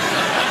hall.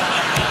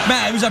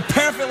 Man, it was a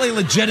perfectly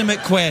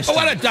legitimate question. Oh,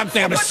 what a dumb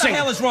thing! What the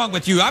hell is wrong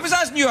with you? I was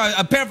asking you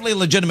a perfectly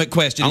legitimate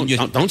question.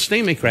 Don't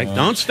sting me, Craig.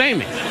 Don't sting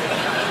me.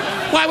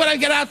 Why would I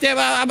get out there?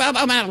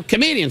 I'm a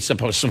comedian,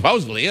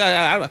 supposedly.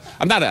 I'm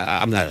not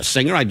a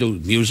singer. I do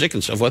music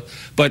and so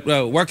forth. But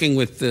working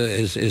with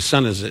his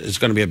son is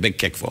going to be a big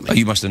kick for me. Oh,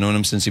 you must have known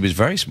him since he was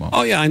very small.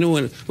 Oh, yeah, I knew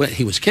when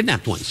he was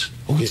kidnapped once.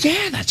 Oh,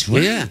 yeah, that's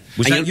right. Yeah.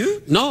 Was that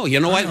you? No,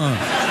 you know what?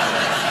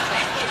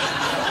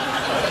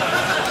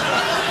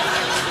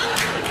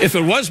 If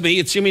it was me,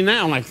 you'd see me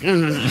now. Like, you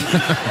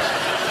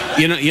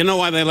know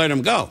why they let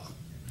him go?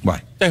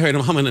 Why? They heard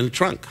him humming in the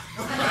trunk.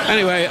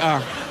 Anyway,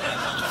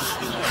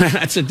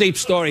 that's a deep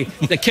story.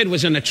 The kid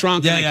was in the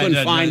trunk, and I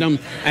couldn't find him.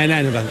 And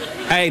then,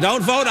 hey,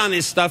 don't vote on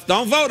this stuff.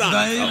 Don't vote on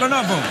it. We're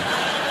not voting.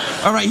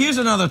 All right, here's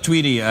another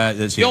Tweety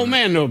that's here. The old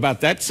man knew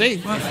about that, see?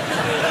 What?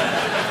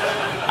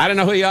 I don't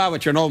know who you are,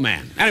 but you're an old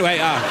man. Anyway,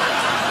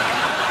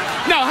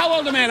 no, how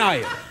old a man are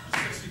you?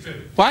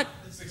 62. What?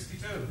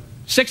 62.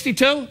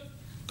 62?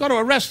 Go to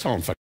a rest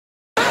home for...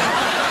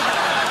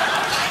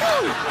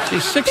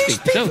 He's 62. These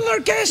people are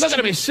guests. Look at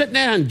him, he's sitting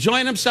there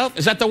enjoying himself.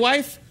 Is that the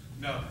wife?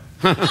 No.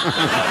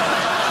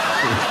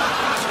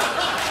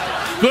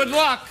 Good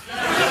luck.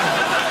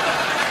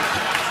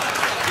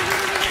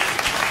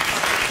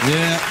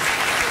 Yeah.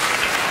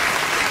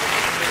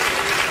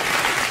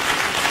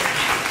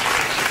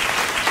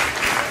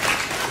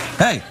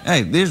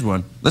 Hey, there's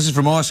one. This is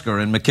from Oscar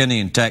in McKinney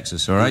in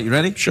Texas, all right? You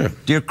ready? Sure.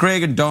 Dear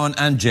Craig and Don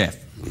and Jeff,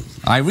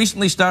 I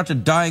recently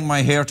started dyeing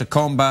my hair to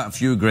combat a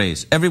few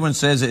greys. Everyone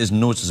says it is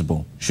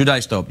noticeable. Should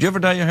I stop? Do you ever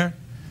dye your hair?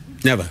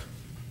 Never.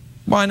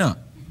 Why not?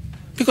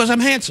 Because I'm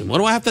handsome. What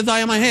do I have to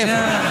dye my hair for?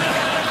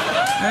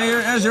 Hey,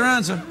 there's your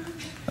answer.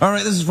 All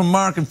right, this is from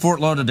Mark in Fort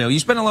Lauderdale. You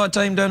spend a lot of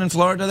time down in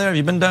Florida there? Have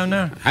you been down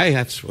there? Hey,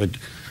 that's what...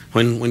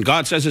 When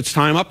God says it's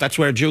time up, that's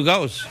where a Jew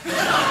goes.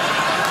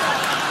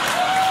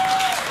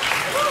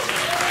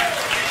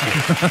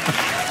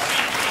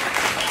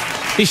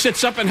 He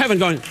sits up in heaven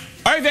going,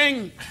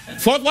 Irving,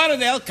 Fort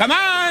Lauderdale, come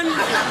on!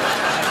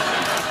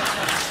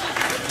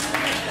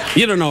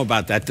 You don't know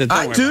about that.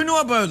 I do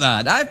know about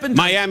that. I've been...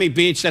 Miami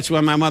Beach, that's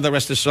where my mother,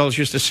 rest her soul,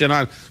 used to sit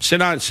on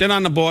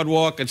the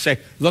boardwalk and say,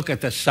 look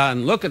at the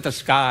sun, look at the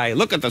sky,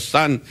 look at the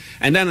sun.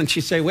 And then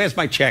she'd say, where's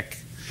my check?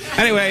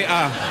 Anyway,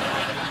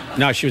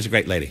 no, she was a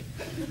great lady.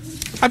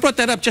 I brought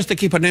that up just to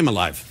keep her name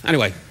alive.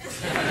 Anyway.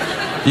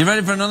 You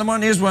ready for another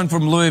one? Here's one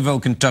from Louisville,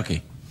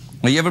 Kentucky.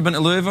 Have you ever been to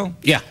Louisville?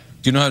 Yeah.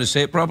 Do you know how to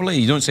say it properly?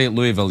 You don't say it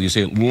Louisville, you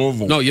say it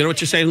Louisville. No, you know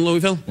what you say in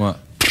Louisville? What?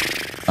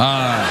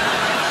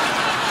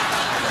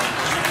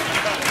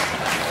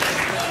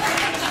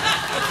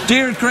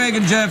 Dear Craig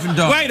and Jeff and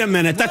Doc. Wait a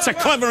minute, that's a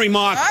clever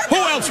remark. Who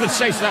else would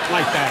say something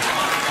like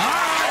that?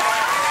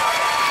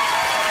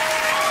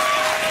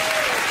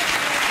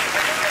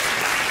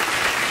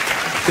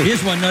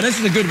 Here's one. Now, this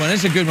is a good one.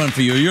 This is a good one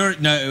for you.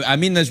 Now, I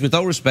mean this with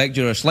all respect.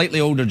 You're a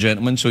slightly older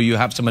gentleman, so you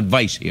have some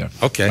advice here.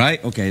 Okay.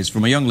 Right? Okay, it's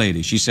from a young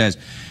lady. She says,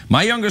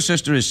 my younger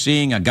sister is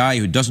seeing a guy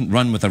who doesn't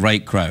run with the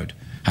right crowd.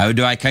 How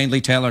do I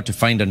kindly tell her to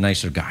find a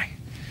nicer guy?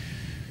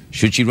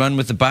 Should she run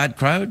with the bad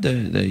crowd,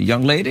 the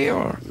young lady,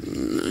 or...?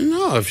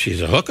 No, if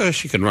she's a hooker,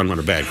 she can run with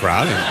a bad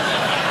crowd.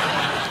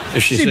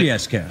 If she's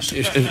CBS cares.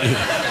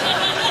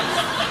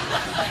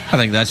 I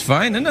think that's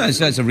fine, isn't it?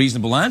 That's a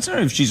reasonable answer.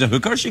 If she's a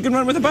hooker, she can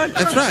run with a bad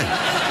crowd. That's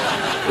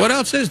right. What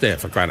else is there,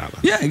 for crying out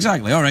loud? Yeah,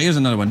 exactly. All right, here's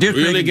another one. Dear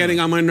Really Craig, getting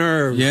on my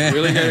nerves. Yeah.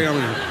 Really getting on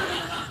my nerves.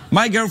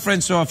 my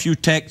girlfriend saw a few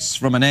texts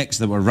from an ex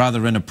that were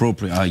rather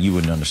inappropriate. Oh, you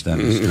wouldn't understand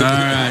this. All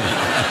right.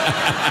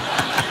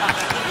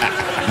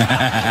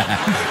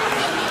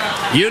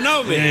 You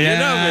know me. You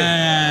know me.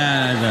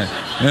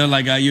 Yeah.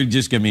 Like, you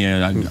just give me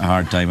a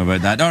hard time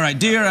about that. All right,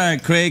 dear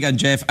Craig and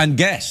Jeff and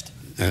guest.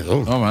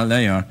 Oh, well,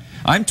 there you are.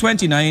 I'm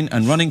 29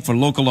 and running for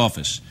local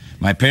office.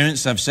 My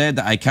parents have said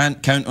that I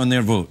can't count on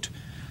their vote.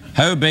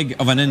 How big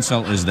of an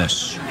insult is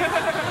this?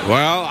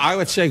 Well, I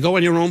would say go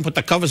in your room, put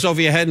the covers over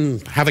your head,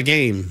 and have a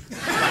game.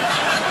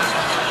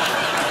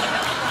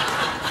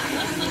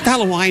 What the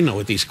hell do I know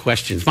with these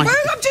questions? Well,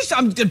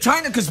 I'm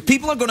trying to, because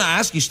people are going to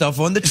ask you stuff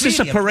on the Is this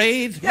a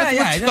parade? Yeah,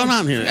 What's going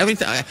on here?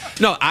 Everything.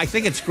 No, I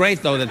think it's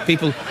great, though, that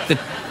people...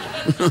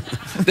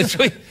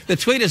 the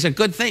tweet is a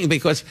good thing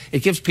because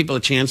it gives people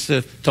a chance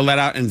to let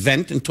out and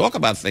vent and talk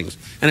about things.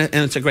 And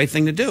it's a great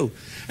thing to do.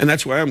 And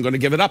that's why I'm going to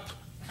give it up.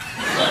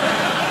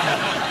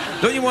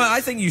 Don't you want...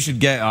 I think you should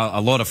get a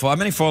lot of... How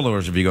many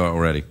followers have you got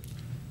already?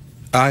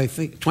 I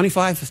think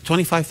 25,000.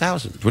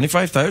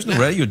 25,000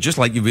 already? You're just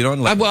like you've been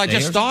on... Well, I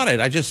just started.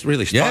 I just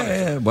really started.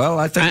 Yeah, well,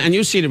 I think... And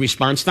you see the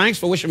response. Thanks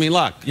for wishing me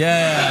luck.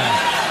 Yeah.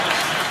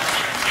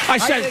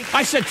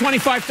 I said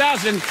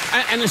 25,000,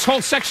 and this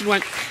whole section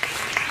went...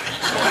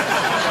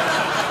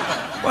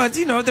 Well,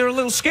 you know, they're a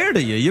little scared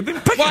of you. You've been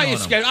picking on them. Why are you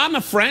scared? I'm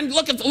a friend.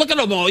 Look at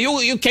them all.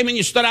 You came in,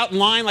 you stood out in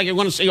line like you're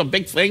going to say a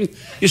big thing.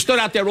 You stood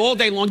out there all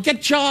day long.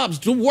 Get jobs,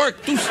 do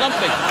work, do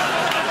something.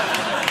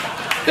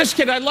 This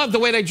kid, I love the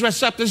way they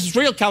dress up. This is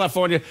real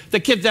California. The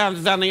kid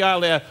down the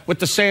aisle there with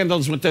the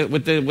sandals, with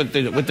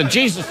the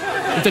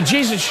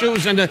Jesus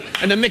shoes and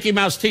the Mickey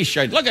Mouse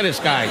T-shirt. Look at this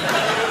guy,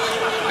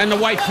 and the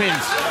white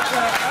pants.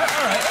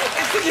 All right.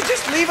 Could you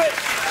just leave it?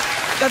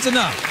 That's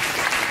enough.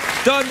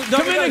 Don,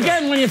 come in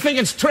again when you think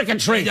it's trick or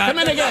treat. Come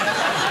in again.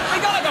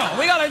 We gotta go.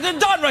 We gotta.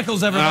 Don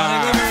Rickles,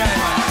 everybody. We'll be right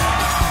back.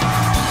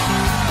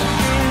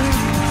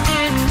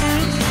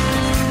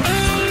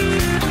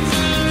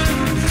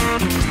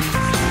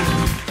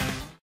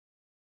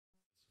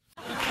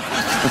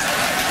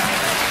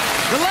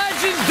 The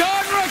legend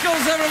Don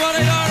Rickles,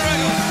 everybody. Don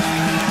Rickles.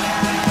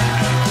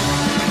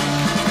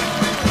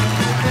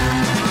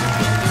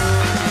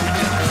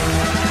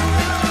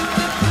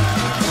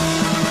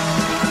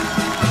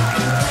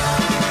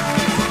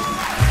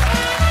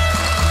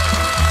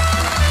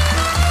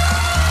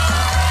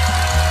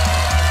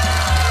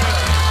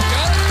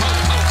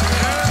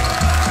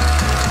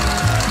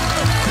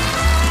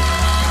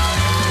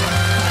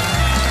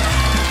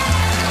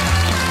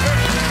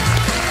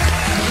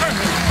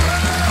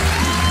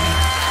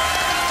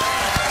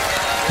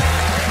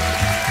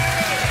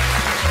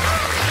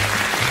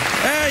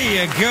 There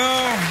you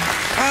go.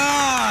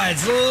 Ah,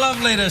 it's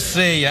lovely to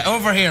see you.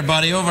 Over here,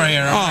 buddy. Over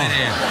here. Right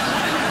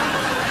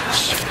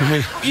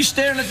here. You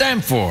staring at them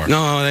for?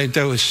 No,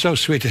 that was so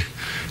sweet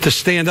to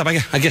stand up.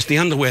 I guess the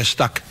underwear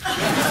stuck.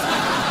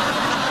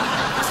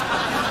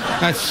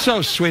 That's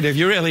so sweet of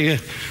you, really.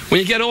 When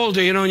you get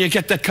older, you know, and you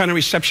get that kind of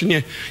reception,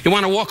 you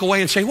want to walk away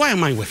and say, why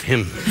am I with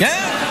him?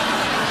 Yeah.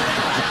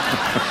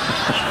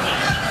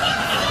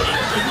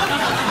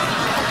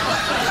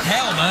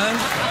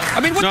 I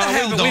mean, what the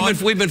hell, Don?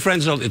 We've been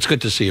friends. It's good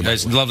to see you.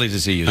 It's lovely to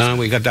see you.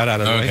 We got that out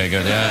of the way. Okay,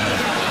 good.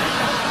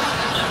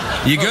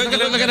 Yeah. You good?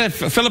 Look at that.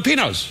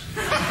 Filipinos.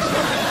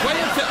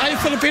 Are you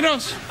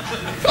Filipinos?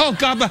 Oh,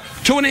 God,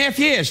 2.5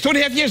 years.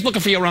 2.5 years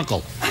looking for your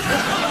uncle.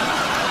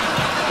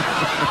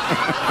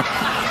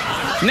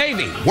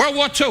 Navy, World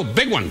War II,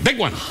 big one.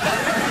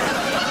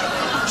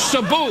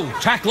 Cebu,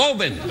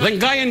 Tacloban,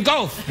 Lingayen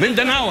Gulf,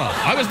 Mindanao.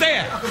 I was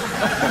there.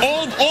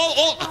 All.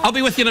 I'll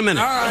be with you in a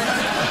minute. All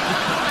right.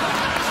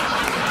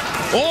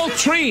 All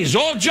trees,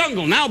 all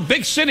jungle, now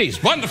big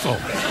cities. Wonderful.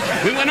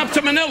 We went up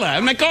to Manila,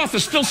 and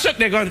MacArthur's still sitting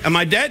there going, am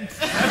I dead?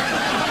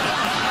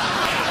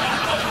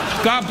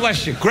 God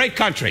bless you. Great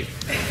country.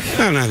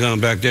 I'm not going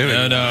back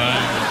there. No.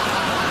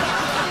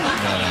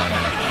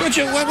 What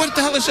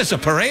the hell is this, a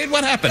parade?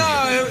 What happened?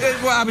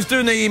 Well, I was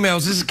doing the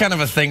emails. This is kind of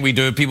a thing we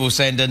do. People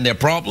send in their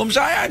problems.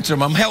 I answer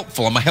them. I'm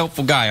helpful. I'm a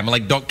helpful guy. I'm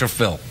like Dr.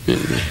 Phil.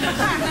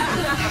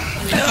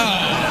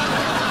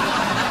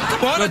 Come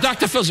What? No,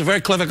 Dr. Phil's a very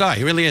clever guy.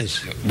 He really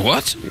is.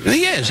 What?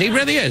 He is. He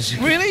really is.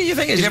 Really? You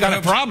think He's got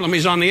a problem.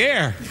 He's on the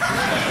air.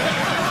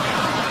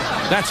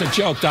 That's a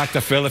joke, Dr.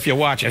 Phil, if you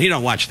watch it. He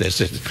don't watch this.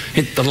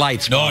 Hit the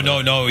lights. No.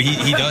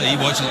 He does. He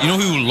watches. You know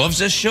who loves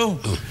this show?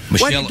 Michelle.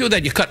 Why do you do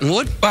that? You cutting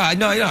wood?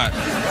 No.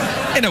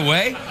 In a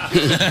way.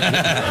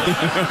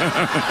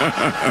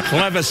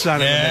 Clever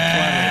son of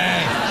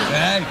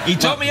a He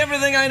taught me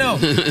everything I know.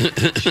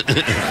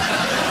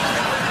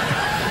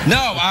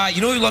 No,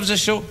 you know who loves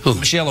this show? Who?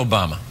 Michelle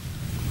Obama.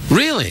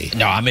 Really?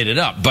 No, I made it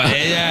up, but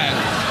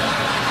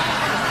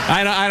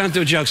I don't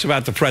do jokes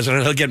about the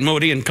president. He'll get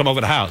moody and come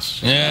over the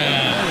house.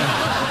 Yeah.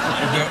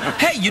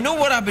 Hey, you know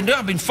what I've been doing?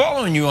 I've been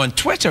following you on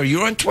Twitter.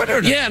 You're on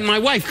Twitter now. Yeah, and my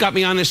wife got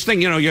me on this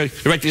thing. You know, you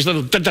write these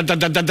little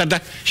da-da-da-da-da-da.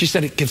 She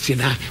said it gives you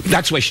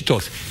that's the way she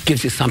talks.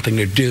 Gives you something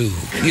to do.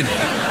 You know.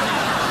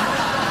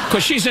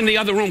 Because she's in the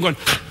other room going...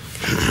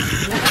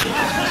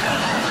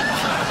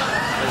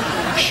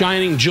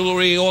 shining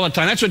jewelry all the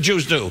time. That's what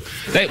Jews do.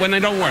 When they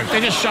don't work, they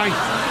just shine.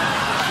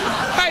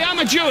 Hey, I'm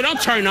a Jew. Don't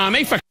turn on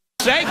me, for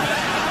sake.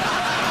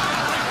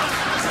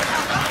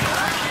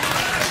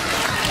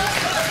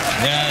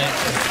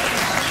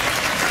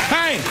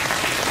 Hey,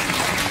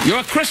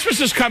 your Christmas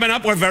is coming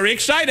up. We're very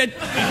excited.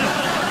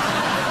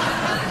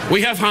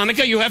 We have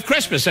Hanukkah, you have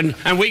Christmas, and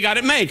we got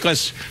it made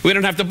because we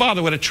don't have to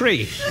bother with a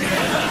tree.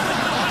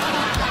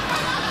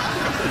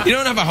 You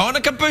don't have a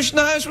Hanukkah bush in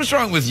the house? What's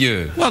wrong with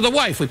you? Well, the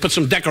wife, we put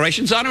some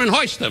decorations on her and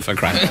hoist her, for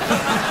crying.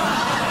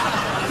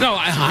 No,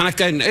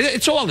 Hanukkah,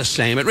 it's all the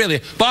same. It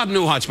really, Bob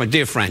Newhart's my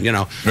dear friend, you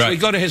know. Right. So we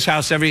go to his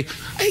house every,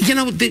 you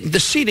know, the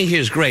seating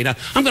here is great.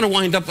 I'm going to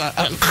wind up... Wait,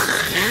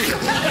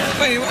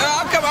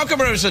 I'll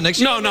come over and sit next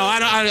to you. No,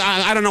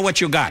 I don't know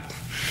what you got.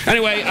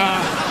 Anyway,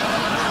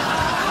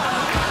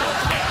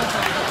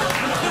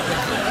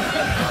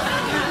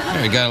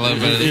 We got a little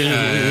bit of...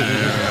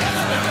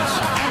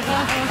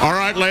 all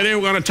right, lady,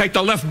 we're going to take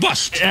the left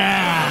bust.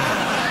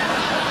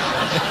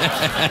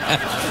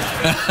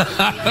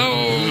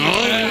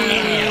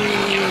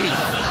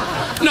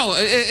 No,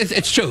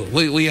 it's true.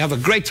 We have a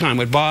great time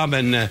with Bob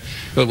and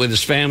with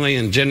his family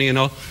and Jenny and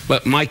all.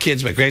 But my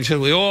kids, my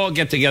grandchildren, we all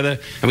get together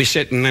and we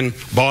sit, and then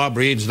Bob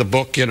reads the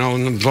book, you know,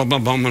 and blah, blah,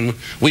 blah, and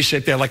we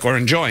sit there like we're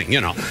enjoying, you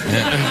know.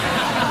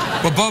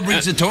 Well, Bob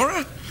reads the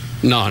Torah?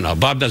 No,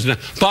 Bob doesn't.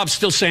 Bob's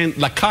still saying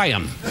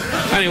L'chaim.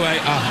 Anyway,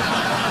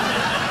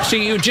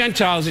 see, you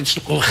Gentiles, it's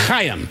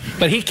L'chaim,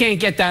 but he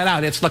can't get that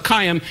out. It's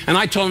L'chaim, and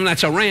I told him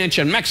that's a ranch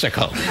in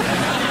Mexico.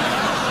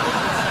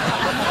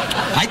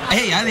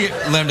 Hey, I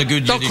learned a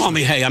good Yiddish. Don't call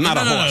me hey, I'm not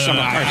a horse. I'm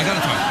a person. I gotta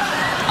talk.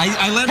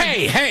 I learned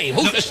Hey,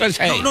 who says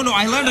hey? No,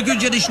 I learned a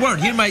good Yiddish word.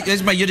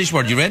 Here's my Yiddish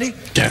word. You ready?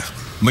 Yeah.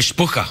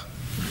 Mishpucha.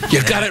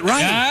 You got it right.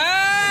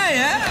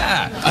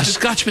 Yeah. A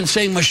Scotsman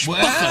saying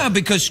mishpucha. Well,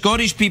 because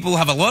Scottish people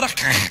have a lot of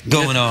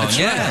going on. That's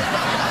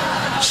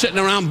right. Sitting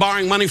around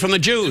borrowing money from the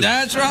Jews.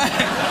 That's right.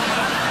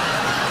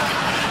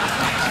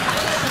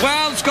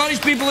 Well, Scottish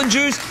people and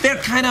Jews, they're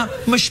kind of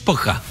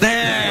mishpucha.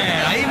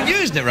 There. I even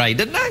used it right,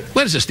 didn't I?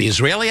 What is this, the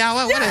Israeli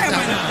hour? What is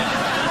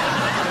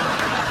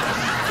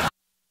that?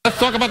 Let's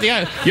talk about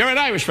the... You're an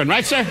Irishman,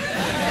 right, sir?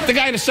 The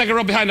guy in the second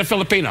row behind the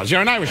Filipinos.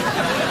 You're an Irishman.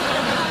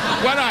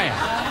 What are you?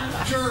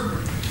 German.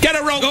 Get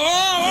a rope.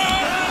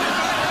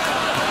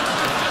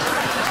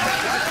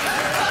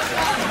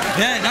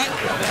 Yeah,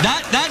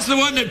 that's the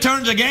one that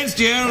turns against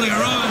you earlier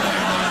on.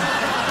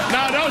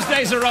 No, those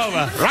days are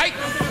over, right?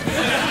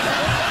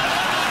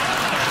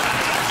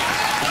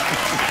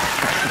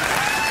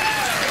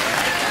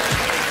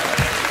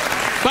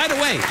 By the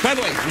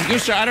way, you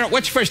sir, I don't know,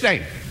 what's your first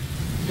name?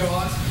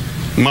 Don.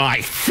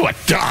 My foot,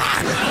 Don.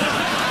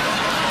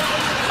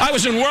 I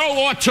was in World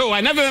War II.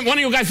 I never met one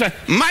of you guys said,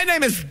 my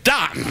name is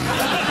Don.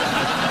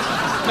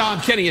 No,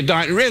 I'm kidding you,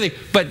 Don, really.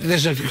 But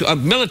there's a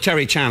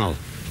military channel.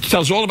 It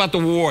tells all about the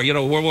war, you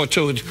know, World War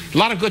II. A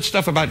lot of good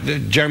stuff about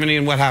Germany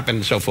and what happened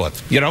and so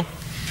forth, you know?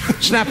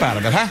 Snap out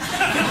of it, huh?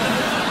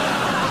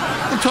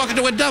 I'm talking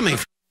to a dummy.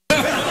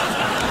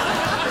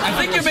 I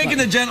think you're making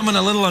the gentleman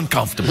a little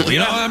uncomfortable, you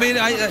know? I mean,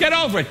 Get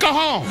over it. Go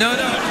home. No.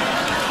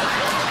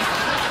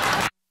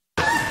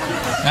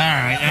 All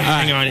right,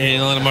 hang on here,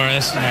 a little more of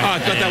this. Oh, I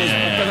thought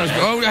that was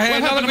good. Oh, hey,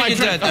 what happened to my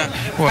drink?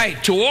 Hey,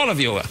 to all of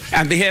you,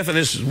 on behalf of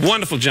this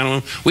wonderful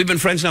gentleman, we've been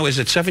friends now, is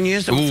it 7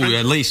 years? Ooh,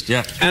 at least,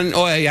 yeah. And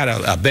he had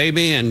a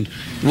baby, and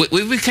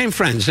we became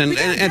friends, and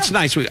it's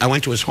nice. I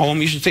went to his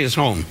home. You should see his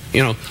home.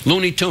 You know,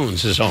 Looney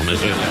Tunes, his home is.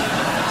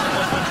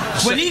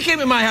 When he came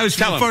to my house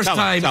for the first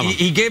time,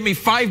 he gave me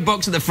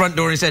 $5 at the front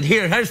door and said,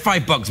 here's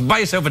 $5, buy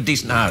yourself a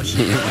decent house.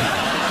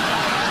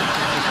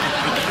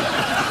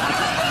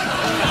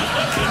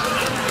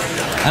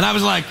 And I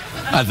was like,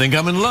 I think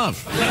I'm in love.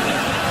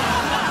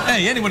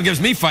 Hey, anyone gives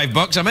me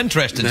 $5, I'm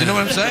interested. You know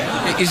what I'm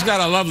saying? He's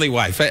got a lovely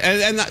wife.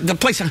 And the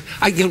place,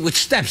 I get with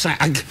steps.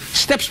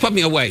 Steps put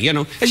me away, you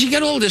know. As you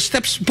get older,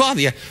 steps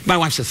bother you. My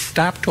wife says,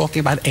 stop talking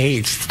about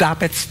age.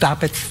 Stop it.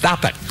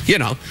 You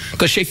know,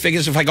 because she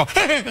figures if I go,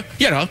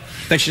 you know,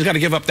 then she's got to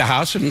give up the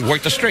house and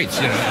work the streets,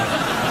 you know.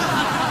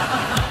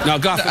 No,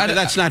 God,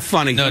 that's not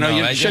funny. No, you know,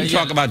 no, you shouldn't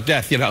talk about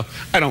death, you know.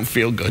 I don't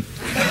feel good.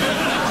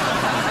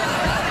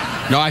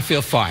 No, I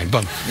feel fine.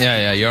 But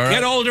Yeah, you're all right.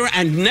 get older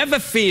and never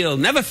feel,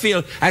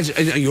 as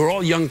you're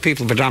all young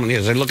people predominantly,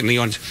 as I look in the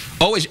audience,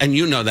 always, and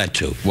you know that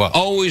too. What?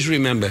 Always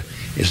remember,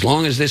 as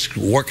long as this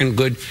working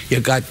good, you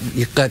got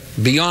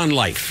beyond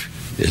life,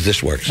 as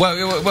this works. Well,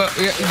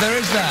 yeah, there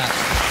is that.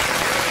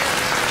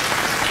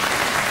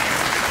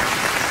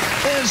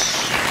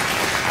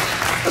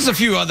 There's a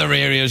few other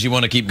areas you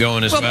want to keep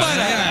going as well.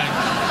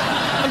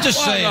 I'm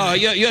just saying. No,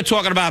 you're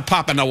talking about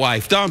popping the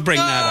wife. Don't bring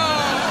that up.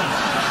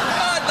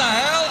 What the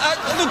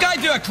hell? Look, I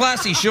do a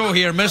classy show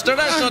here, mister.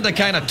 That's not the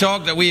kind of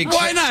talk that we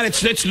expect. Why not?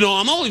 It's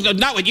normal.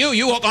 Not with you.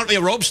 You walk onto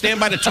your robe, stand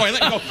by the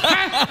toilet, and go,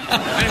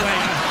 Anyway.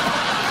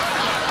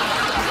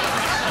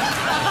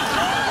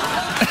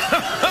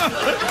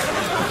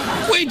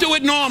 We do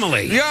it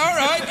normally. Yeah, all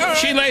right.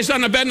 She lays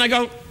on the bed, and I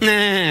go,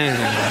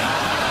 nah.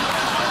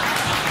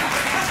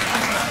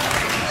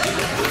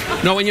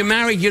 No, when you're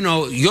married, you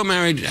know, you're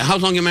married. How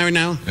long you married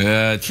now?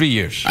 3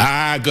 years.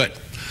 Ah, good.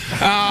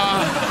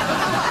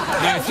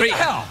 3.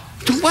 Hell.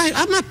 Why?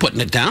 I'm not putting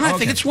it down. I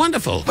think it's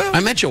wonderful. Well, I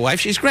met your wife.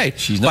 She's great.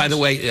 She's By nice. the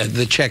way,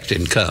 the check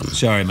didn't come.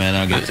 Sorry, man.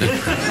 I'll get to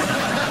it.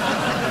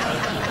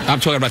 I'm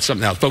talking about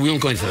something else, but we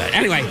won't go into that.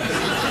 Anyway,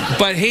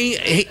 but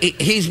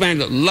he's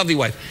married a lovely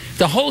wife.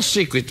 The whole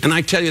secret, and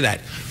I tell you that,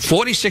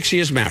 46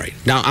 years married.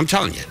 Now, I'm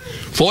telling you,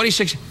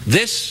 46,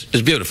 this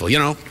is beautiful, you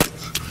know.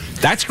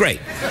 That's great.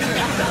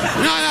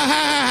 No,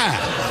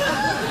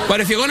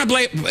 but if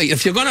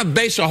you're gonna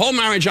base a whole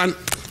marriage on,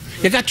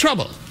 you got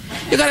trouble.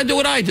 You got to do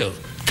what I do.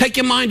 Take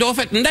your mind off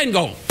it and then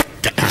go. We'll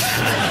be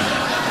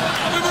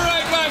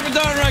right back with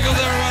Don Rickles,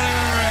 everybody.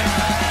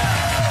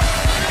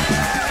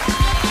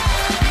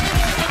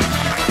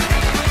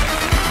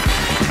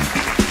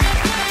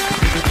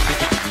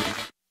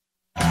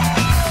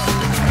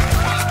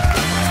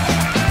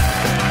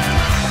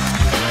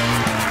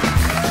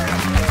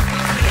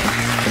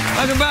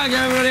 Welcome back,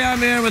 everybody. I'm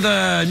here with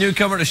a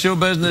newcomer to show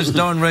business,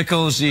 Don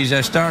Rickles. He's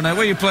starting out.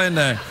 Where are you playing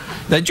there?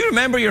 Do you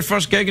remember your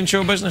first gig in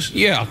show business?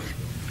 Yeah.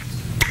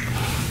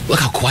 Look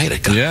how quiet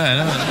it got.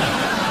 Yeah,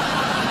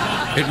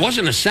 I know. It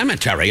wasn't a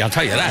cemetery, I'll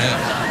tell you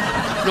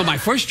that. Yeah. No, my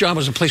first job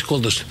was a place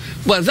called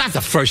well, it's not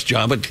the first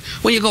job, but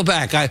when you go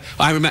back, I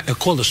remember,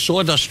 called the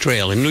Sawdust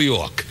Trail in New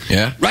York.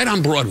 Yeah. Right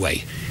on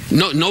Broadway.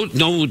 No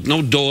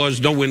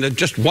doors, no window,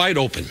 just wide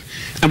open.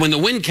 And when the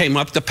wind came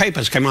up, the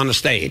papers came on the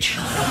stage.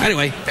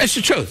 Anyway, that's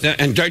the truth.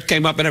 And dirt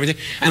came up and everything.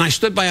 And I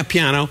stood by a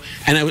piano,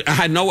 and I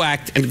had no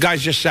act, and the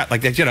guys just sat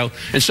like that, you know.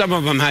 And some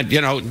of them had,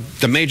 you know,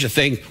 the major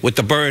thing with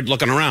the bird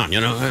looking around,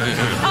 you know.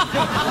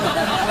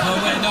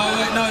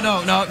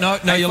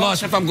 No, you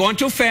lost. If I'm going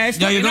too fast,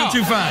 No, you're going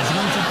too fast.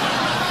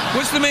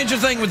 What's the major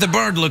thing with the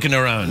bird looking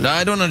around?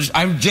 I don't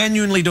understand. I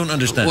genuinely don't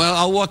understand. Well,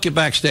 I'll walk you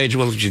backstage.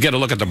 Well, you get a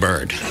look at the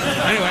bird.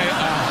 Anyway.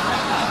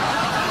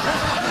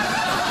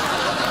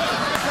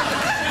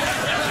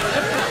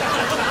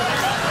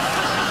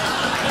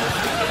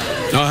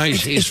 No,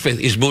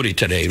 he's moody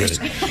today. Really.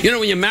 You know,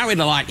 when you're married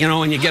a lot, you know,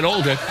 when you get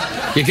older,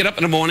 you get up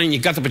in the morning, you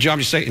got the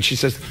pajamas, and she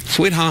says,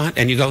 "Sweetheart,"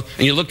 and you go,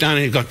 and you look down,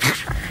 and you go,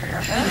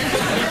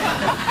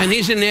 and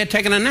he's in there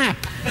taking a nap.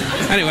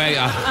 Anyway,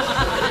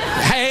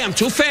 hey, I'm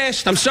too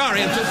fast. I'm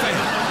sorry, I'm too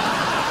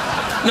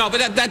fast. No,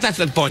 but that's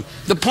the point.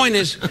 The point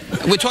is,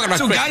 we're talking about.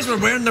 So guys were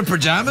wearing their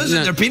pajamas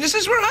and their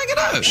penises were hanging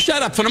out.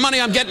 Shut up! For the money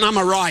I'm getting, I'm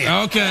a riot.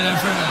 Okay, then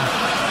fair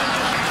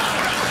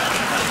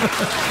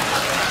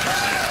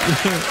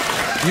enough.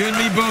 You and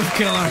me both,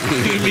 killer.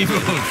 You and me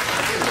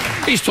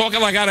both. He's talking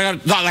like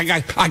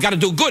I got to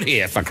do good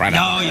here, for crying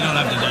out. No, you don't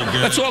have to do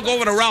good. Let's all go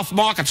over to Ralph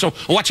Market so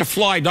watch a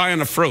fly die on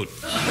the fruit.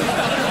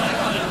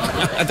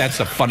 That's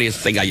the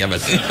funniest thing I ever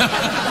seen.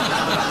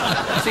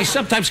 See,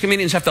 sometimes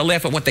comedians have to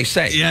laugh at what they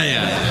say.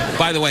 Yeah.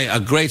 By the way, a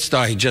great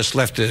star. He just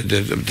left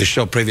the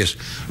show previous.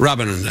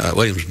 Robin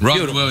Williams.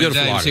 Robin Williams.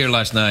 Beautiful He was here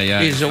last night.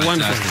 Yeah. He's a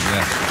wonderful.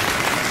 Yeah.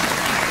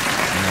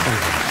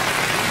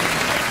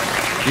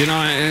 You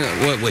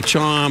know, with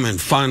charm and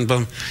fun,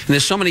 and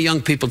there's so many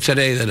young people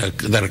today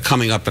that are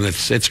coming up, and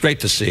it's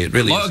great to see. It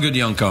really A lot of good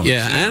young comics.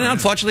 Yeah, and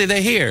unfortunately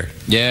they're here.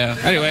 Yeah.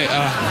 Anyway,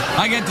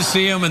 I get to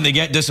see them, and they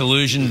get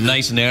disillusioned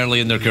nice and early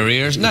in their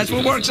careers, and that's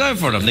what works out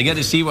for them. They get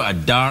to see what a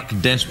dark,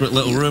 desperate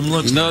little room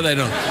looks like. No, they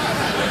don't.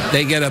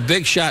 They get a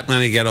big shot when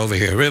they get over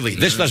here. Really,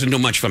 this doesn't do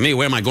much for me.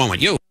 Where am I going with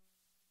you?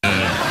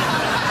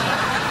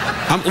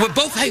 We're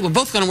both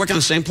going to work in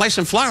the same place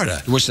in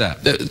Florida. What's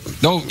that?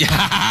 No.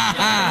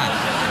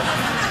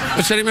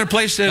 What's the name of the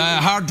place?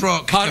 Hard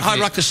Rock. Hard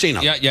Rock Casino.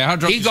 Yeah,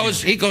 Hard Rock Casino.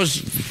 He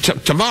goes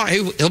tomorrow.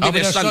 He'll be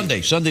there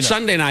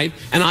Sunday night,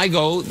 and I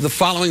go the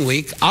following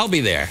week. I'll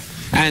be there,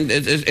 and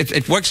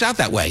it works out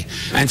that way.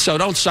 And so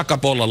don't suck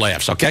up all the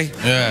laughs, okay?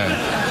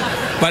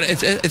 Yeah. But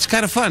it's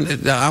kind of fun.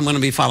 I'm going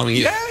to be following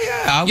you. Yeah.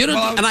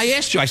 And I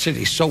asked you. I said,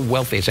 he's so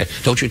wealthy. I said,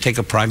 don't you take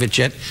a private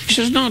jet? He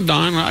says, no,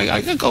 Don.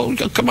 I can go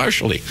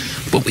commercially.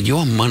 But with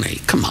your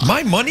money, come on.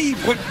 My money?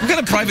 What kind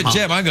of private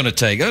jet am I going to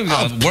take?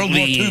 World War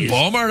II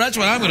bomber? That's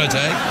what I'm going to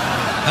take.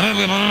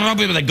 I'll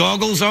be with the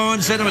goggles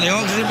on, sitting with the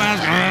oxygen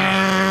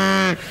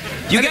mask.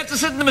 You get to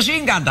sit in the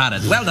machine gun,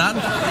 Darren. Well done.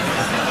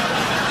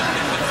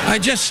 I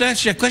just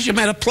asked you a question.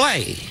 You made a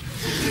play.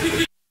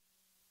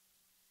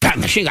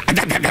 machine gun.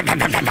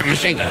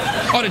 Machine gun.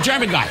 Oh, the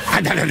German guy.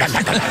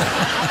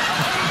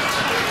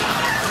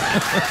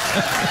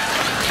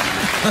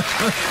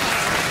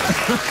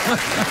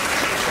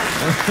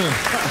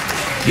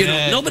 You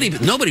know,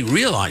 nobody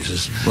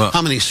realizes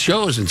how many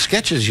shows and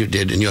sketches you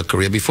did in your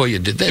career before you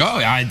did this. Oh,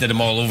 I did them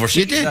all overseas.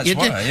 You did. You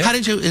did. How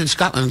did you in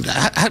Scotland?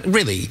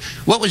 Really?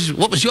 What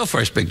was your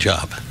first big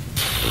job?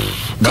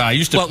 I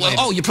used to.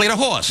 Oh, you played a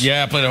horse.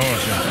 Yeah, I played a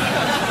horse.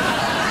 Yeah.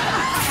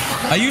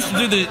 I used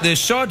to do the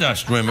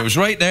sawdust room. It was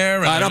right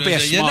there. Don't be a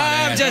smart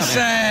ass. I'm just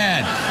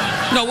saying.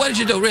 No, what did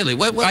you do, really?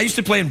 What? I used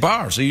to play in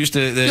bars. I used to...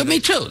 Yeah,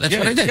 me too. That's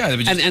what I did.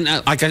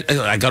 Yeah,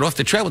 I got off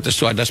the trail with the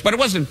sawdust, but it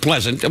wasn't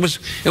pleasant. It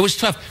was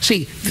tough.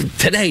 See,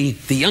 today,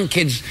 the young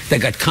kids, they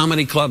got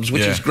comedy clubs,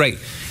 which is great.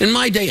 In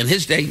my day, in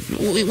his day,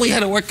 we had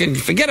to work and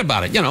forget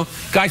about it. You know,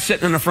 guy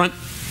sitting in the front,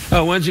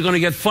 oh, when's he going to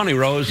get funny,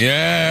 Rose?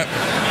 Yeah.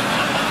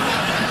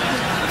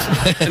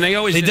 And they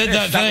always did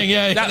that thing,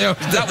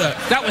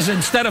 that was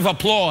instead of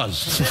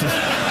applause.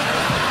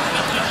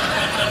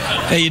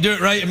 Hey, you do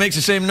it right, it makes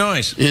the same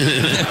noise.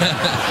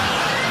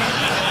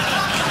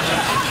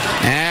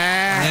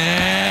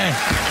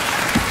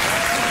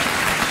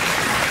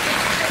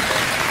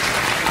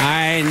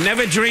 I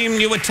never dreamed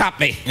you would top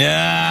me.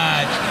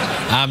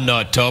 Yeah, I'm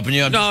not topping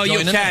you. No, you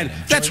can.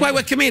 That's why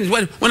we're comedians.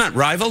 We're not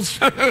rivals.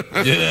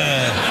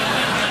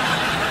 Yeah.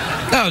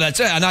 No, that's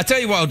it. And I'll tell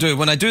you what I'll do.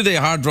 When I do the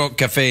Hard Rock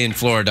Cafe in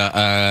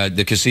Florida,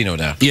 the casino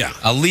there,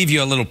 I'll leave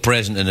you a little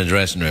present in the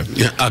dressing room.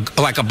 Yeah,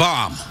 like a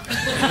bomb.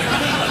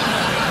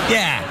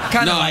 Yeah,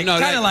 kind of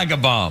like a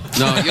bomb.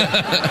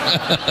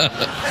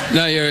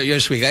 No, you're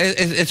sweet.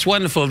 It's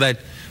wonderful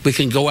that we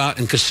can go out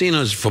in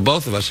casinos for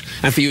both of us,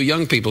 and for you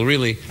young people,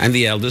 really, and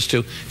the elders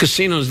too.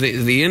 Casinos,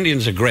 the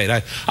Indians are great.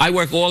 I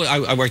worked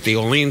the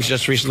Orleans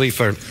just recently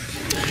for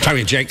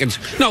Terry Jenkins.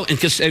 No, in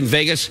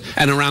Vegas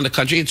and around the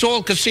country, it's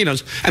all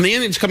casinos, and the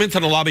Indians come into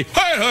the lobby.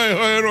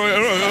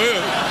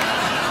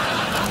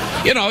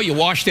 You know, you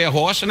wash their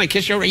horse and they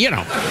kiss your. You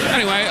know.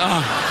 Anyway.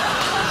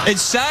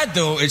 It's sad,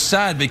 though. It's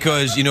sad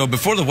because, you know,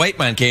 before the white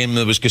man came,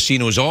 there was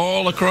casinos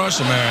all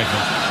across America.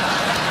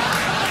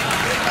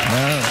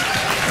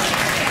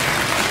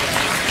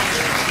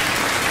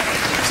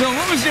 So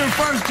what was your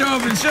first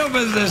job in show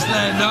business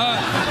then, Doc?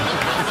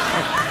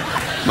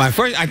 My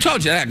first, I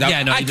told you that.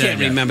 Yeah, no, I can't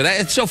remember that.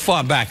 It's so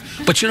far back.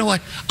 But you know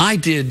what? I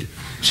did,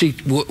 see,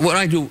 what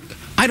I do,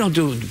 I don't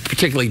do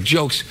particularly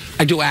jokes.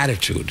 I do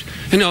attitude.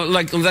 You know,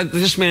 like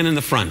this man in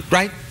the front,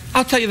 right?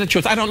 I'll tell you the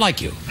truth. I don't like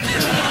you.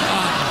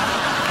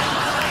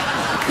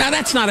 Now,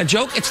 that's not a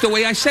joke. It's the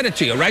way I said it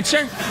to you, right,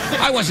 sir?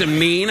 I wasn't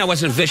mean. I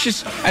wasn't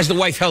vicious. As the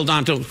wife held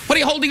on to him. What are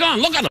you holding on?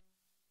 Look at him.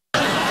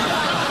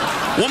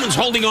 Woman's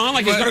holding on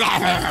like he's going to go.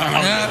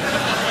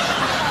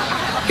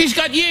 He's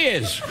got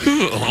years.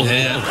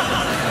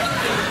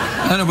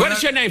 What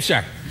is your name,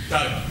 sir?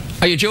 Doug.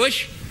 Are you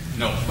Jewish?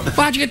 No. Well,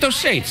 how'd you get those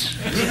seats?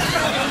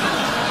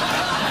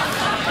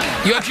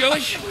 You're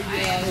Jewish?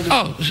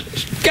 Oh,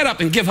 get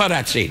up and give her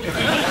that seat.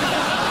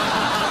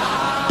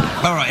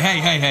 All right,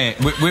 hey.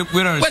 We're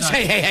out of What's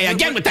time. hey?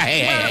 Again with the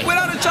hey. We're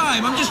out of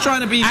time. I'm just trying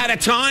to be... Out of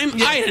time?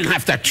 Yeah. I didn't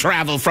have to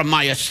travel from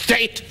my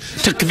estate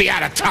to be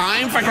out of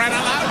time, for crying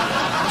out loud.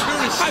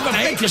 I have a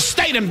big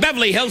estate in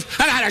Beverly Hills,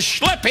 and I had to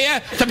schlep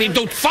here to be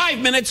do 5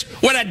 minutes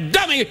with a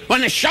dummy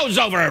when the show's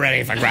over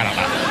already, for crying out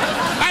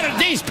loud.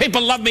 These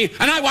people love me,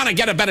 and I want to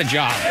get a better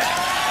job.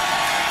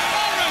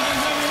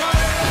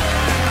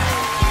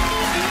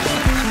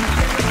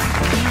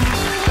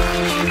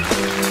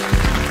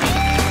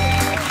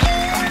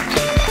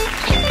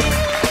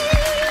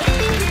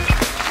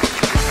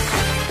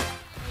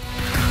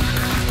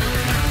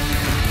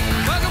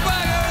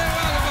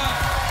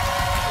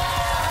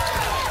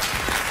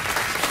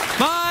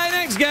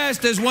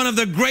 Guest is one of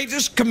the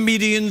greatest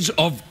comedians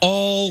of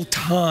all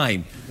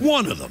time.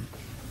 One of them.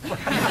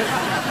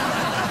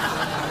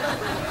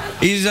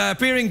 He's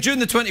appearing June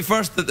the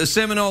 21st at the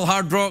Seminole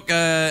Hard Rock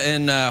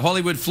in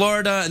Hollywood,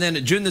 Florida, and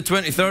then June the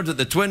 23rd at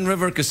the Twin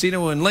River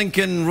Casino in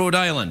Lincoln, Rhode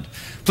Island.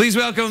 Please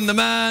welcome the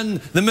man,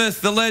 the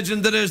myth, the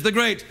legend that is the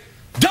great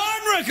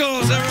Don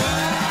Rickles,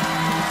 everyone!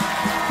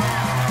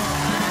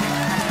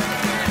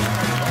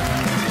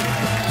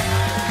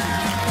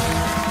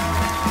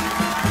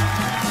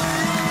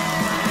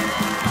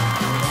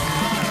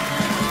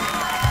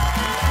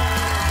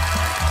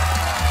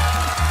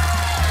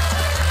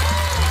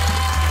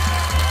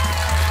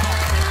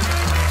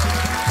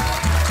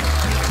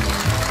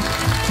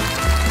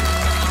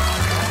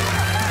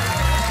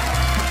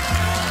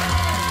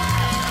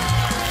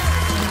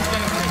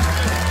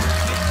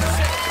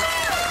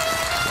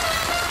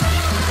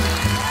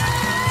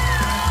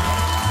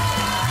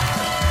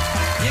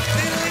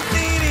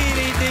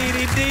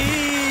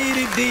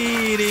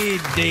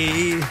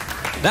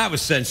 That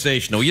was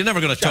sensational. You're never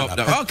going to top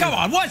that. Oh, come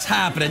on. What's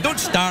happening? Don't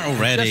start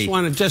already.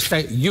 Just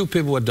say, you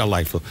people were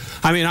delightful.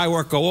 I mean, I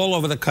work all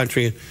over the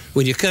country.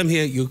 When you come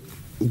here,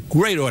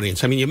 great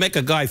audience. I mean, you make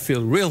a guy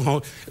feel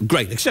real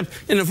great. Except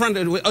in the front,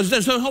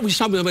 there's always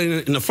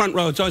somebody in the front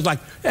row. It's always like,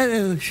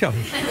 show.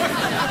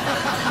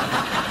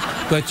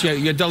 But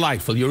you're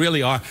delightful. You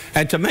really are.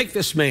 And to make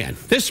this man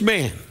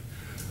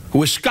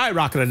who is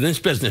skyrocketed in this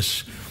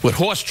business with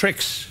horse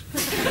tricks.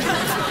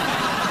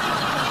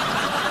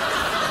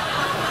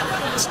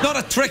 It's not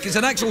a trick, it's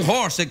an actual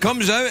horse. It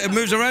comes out, it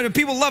moves around, and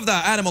people love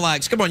that. Animal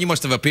acts. Come on, you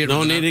must have appeared.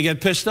 No need to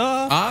get pissed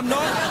off. I'm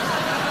not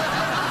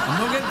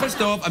getting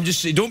pissed off. I'm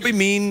just saying, don't be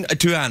mean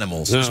to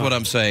animals. That's what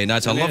I'm saying.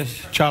 That's a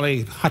love.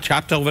 Charlie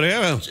Hotshot over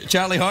there.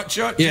 Charlie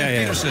Hotshot?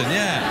 Yeah. Peterson,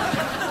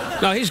 yeah.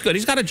 No, he's good.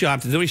 He's got a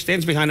job to do. He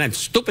stands behind that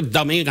stupid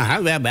dummy.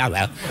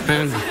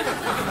 And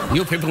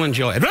you people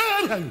enjoy it.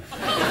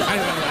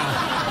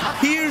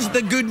 Here's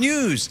the good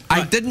news.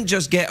 I didn't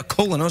just get a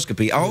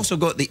colonoscopy. I also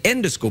got the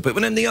endoscope. It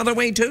went in the other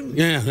way too.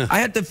 Yeah. I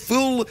had the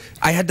full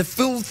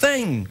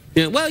thing.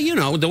 Yeah, well, you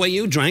know, the way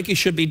you drank, you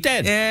should be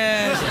dead.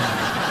 Yes.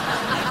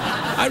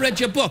 I read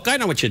your book. I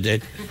know what you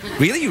did.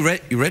 Really? You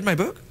read my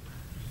book?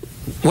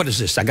 What is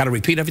this? I got to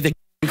repeat everything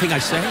I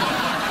say?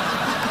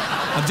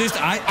 I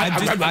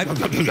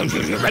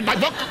read my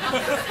book.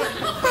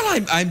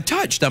 Well, I'm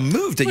touched. I'm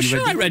moved that you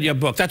read. I read your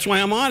book. That's why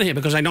I'm on here,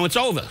 because I know it's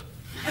over.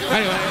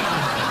 Anyway.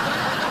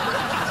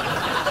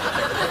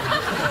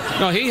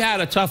 No, he had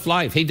a tough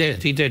life. He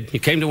did. He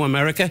came to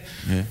America,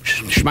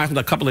 schmackled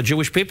a couple of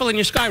Jewish people, and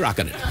you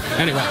skyrocketed.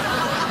 Anyway.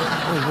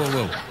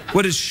 Whoa.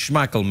 What does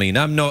schmackel mean?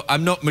 I'm not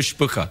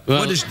mishpucha. Well,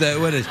 what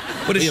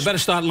is? You better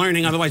start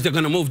learning, otherwise they're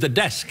going to move the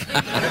desk.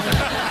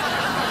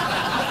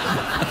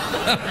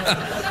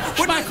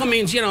 Schmackel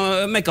means, you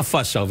know, make a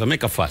fuss over,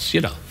 make a fuss,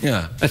 you know.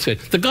 Yeah. That's it.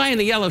 The guy in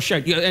the yellow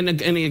shirt and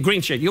the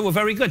green shirt, you were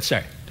very good,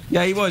 sir.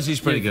 Yeah, he was. He's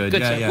pretty good.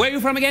 Good, sir. Yeah. Where are you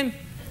from again?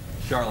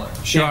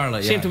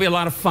 Charlotte. Seemed to be a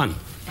lot of fun.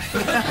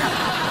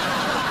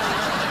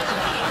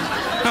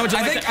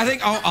 I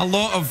think a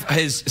lot of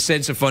his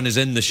sense of fun is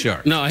in the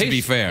shirt. No, to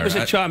be fair, he's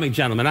a charming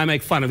gentleman. I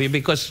make fun of you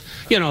because,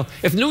 you know,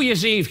 if New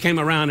Year's Eve came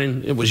around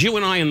and it was you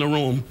and I in the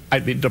room,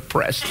 I'd be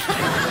depressed.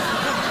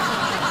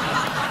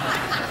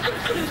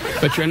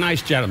 But you're a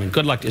nice gentleman.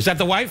 Good luck. Is that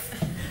the wife?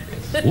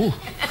 Ooh.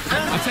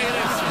 I'll tell you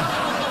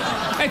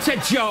this. It's a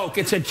joke.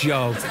 It's a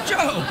joke. It's a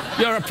joke.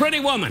 You're a pretty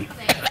woman.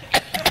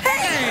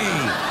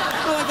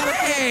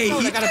 Hey,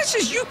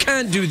 you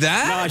can't do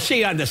that. No,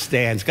 she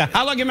understands.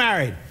 How long you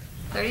married?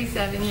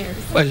 37 years.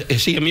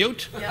 Is he a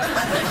mute? Yep.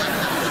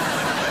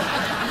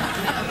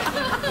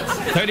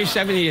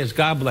 37 years.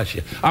 God bless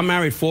you. I'm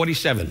married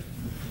 47.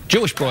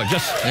 Jewish boy.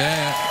 Just.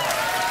 Yeah.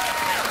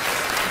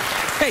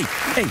 Hey.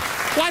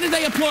 Why did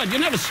they applaud? You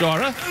never saw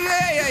her.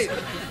 Hey.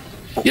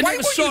 You Why never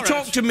won't saw you her.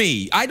 talk to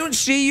me? I don't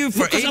see you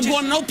for Because ages. I'm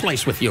going no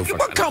place with you.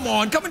 Well, come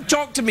on, come and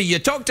talk to me. You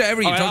talk to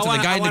every. You talk to the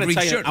guy in the green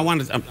shirt.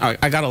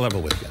 I got a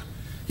level with you.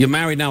 You're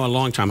married now a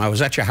long time. I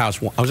was at your house.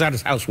 I was at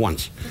his house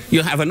once.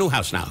 You have a new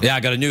house now. Yeah, I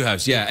got a new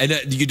house. Yeah, and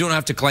you don't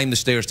have to climb the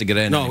stairs to get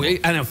in. No, anymore.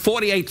 and at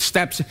 48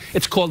 steps.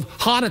 It's called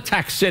Heart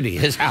Attack City.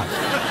 His house.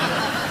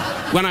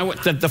 When I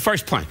went the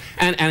first point,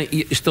 and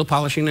you still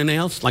polishing the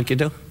nails like you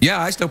do? Yeah,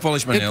 I still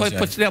polish my nails.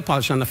 Put nail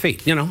polish on the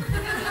feet. You know.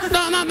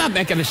 No, I'm not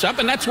making this up,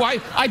 and that's why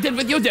I did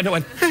what you did. I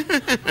went.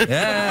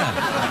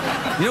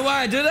 Yeah. You know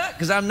why I do that?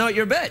 Because I'm not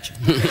your bitch.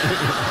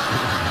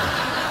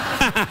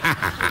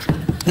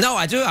 No,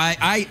 I do.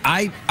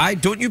 I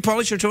don't you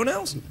polish your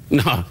toenails?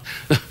 No.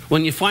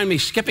 When you find me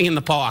skipping in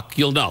the park,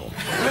 you'll know.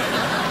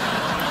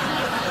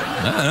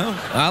 I don't know.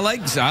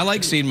 I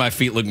like seeing my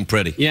feet looking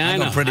pretty. Yeah, I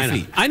know. Got pretty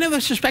feet. I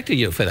never suspected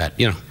you for that,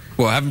 you know.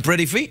 Well, having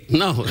pretty feet?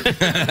 No.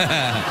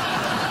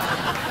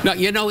 No,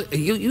 you know,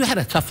 you had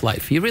a tough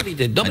life. You really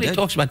did. Nobody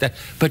talks about that.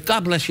 But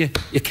God bless you,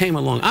 you came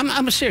along.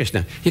 I'm serious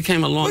now. You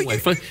came a long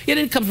way. You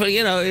didn't come for,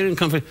 you know,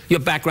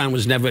 your background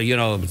was never, you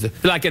know,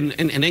 like in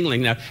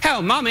England now.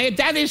 Hell, Mommy,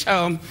 Daddy's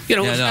home. You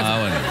know, no,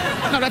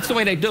 that's the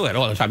way they do it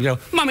all the time. You know,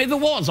 Mommy, the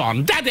war's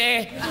on.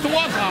 Daddy, the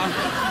war's on.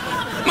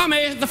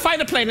 Mommy, the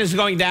fighter plane is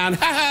going down.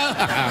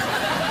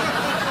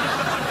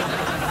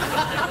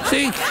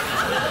 See?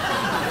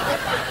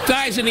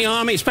 Guys in the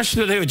army,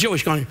 especially if they were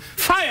Jewish, going,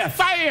 fire,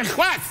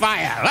 what,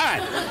 fire?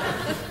 Right.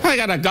 I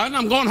got a gun,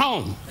 I'm going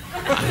home.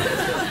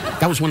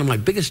 That was one of my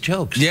biggest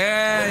jokes.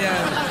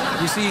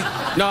 Yeah. You see...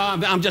 No,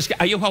 I'm just...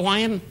 Are you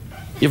Hawaiian?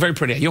 You're very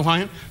pretty. Are you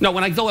Hawaiian? No,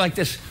 when I go like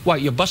this,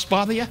 what, your bus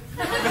bother you?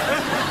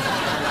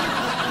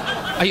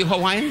 Are you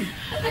Hawaiian?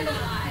 I'm not.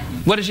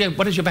 What is your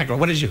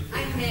background? What is you?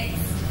 I'm mixed.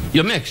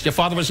 You're mixed. Your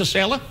father was a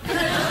sailor?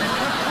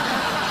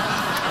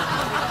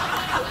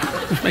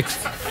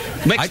 Mixed.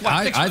 Mixed.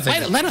 I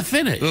think let her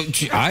finish.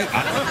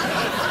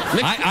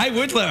 I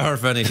would let her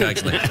finish,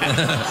 actually.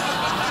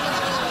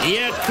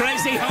 You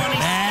crazy horny.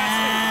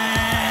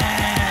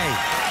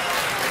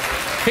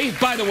 Hey.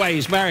 By the way,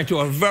 he's married to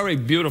a very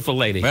beautiful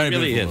lady. He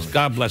really is.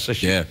 God bless her.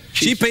 Yeah.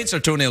 She paints her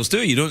toenails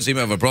too. You don't seem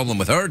to have a problem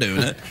with her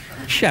doing it.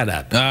 Shut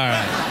up. All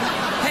right.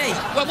 Hey,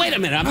 well, wait a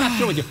minute. I'm not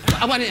through with you.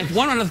 I want to,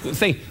 one other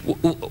thing.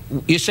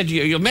 You said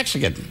you're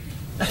Mexican.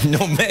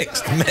 No,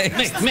 mixed.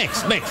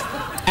 Mixed.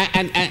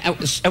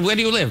 And where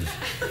do you live?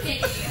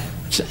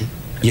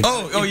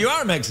 Oh, you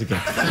are Mexican.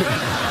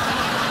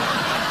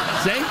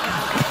 See?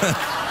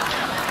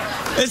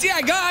 See,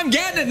 I'm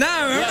getting it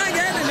now. I'm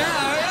getting it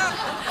now.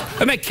 Yeah.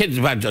 I make kids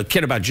about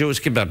kid about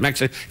Jews, kid about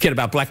Mexican, kid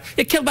about black.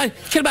 You kid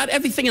about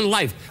everything in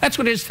life. That's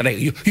what it is today.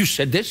 You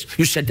said this,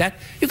 you said that.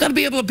 You got to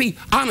be able to be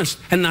honest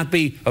and not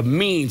be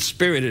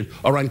mean-spirited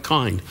or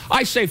unkind.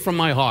 I say from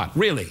my heart,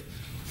 really,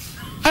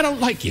 I don't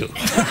like you. We'll be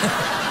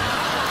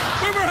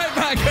right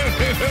back. We'll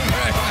be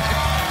right back.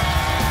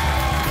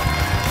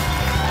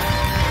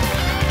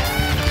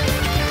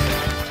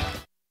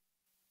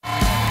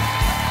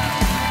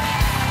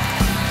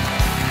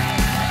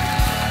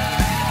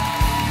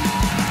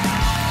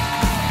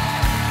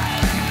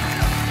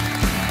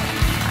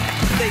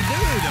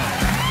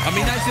 I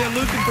mean, that's they're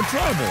looking for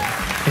trouble.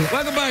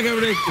 Welcome back,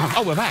 everybody.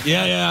 Oh, we're back.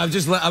 Yeah. I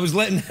was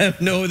letting them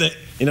know that,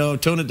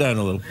 tone it down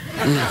a little.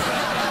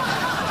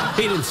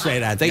 He didn't say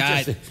that.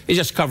 He's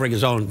just covering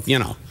his own,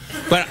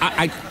 But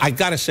I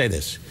got to say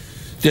this.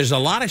 There's a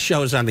lot of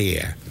shows on the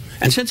air.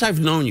 And since I've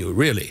known you,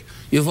 really,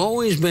 you've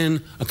always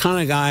been a kind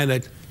of guy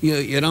that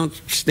you don't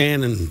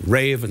stand and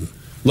rave and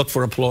look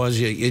for applause.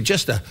 You're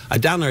just a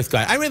down-to-earth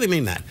guy. I really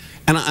mean that.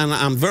 And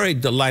I'm very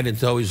delighted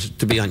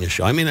to be on your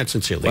show. I mean that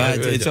sincerely. Well,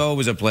 it's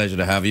always a pleasure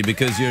to have you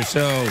because you're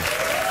so...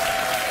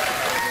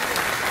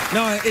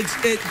 No,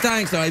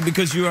 thanks, Larry,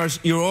 because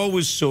you're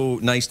always so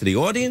nice to the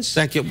audience.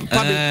 Thank you.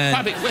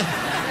 Pardon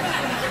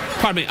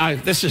me.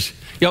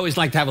 You always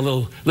like to have a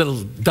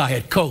little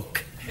Diet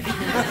Coke.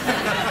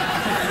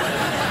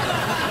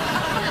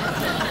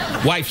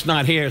 Wife's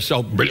not here,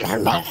 so...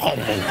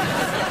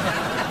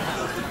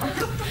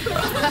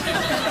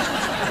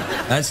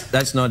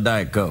 That's not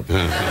Diet Coke.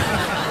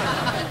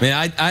 I mean,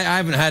 I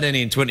haven't had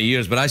any in 20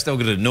 years, but I still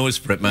got a nose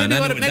for it, man.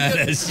 Maybe I know what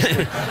that is.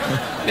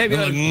 Maybe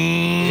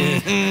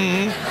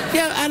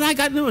Yeah, and I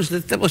got news.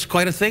 That was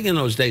quite a thing in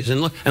those days. And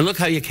look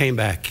how you came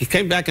back. You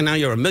came back, and now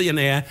you're a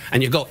millionaire,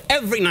 and you go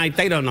every night.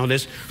 They don't know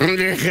this. No,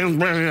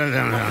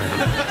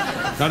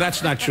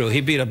 that's not true. He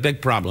beat a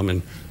big problem,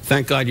 and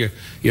thank God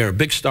you're a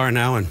big star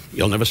now, and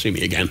you'll never see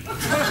me again.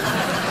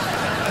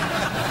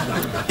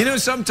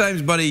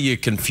 Sometimes, buddy, you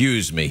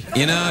confuse me.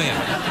 You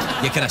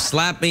kind of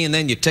slap me, and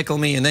then you tickle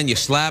me, and then you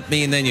slap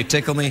me, and then you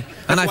tickle me.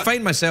 And I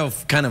find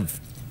myself kind of...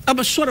 I'm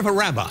a sort of a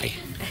rabbi.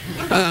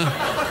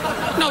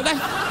 No,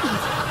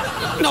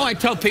 I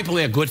tell people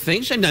they're good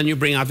things, and then you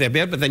bring out their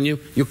bad, but then you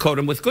coat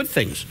them with good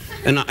things.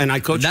 And I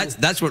coach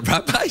That's what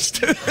rabbis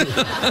do.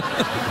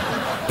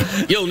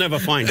 You'll never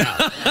find out.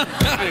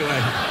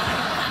 Anyway,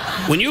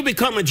 when you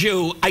become a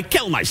Jew, I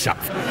kill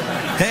myself.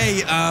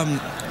 Hey,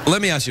 let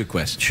me ask you a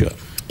question. Sure.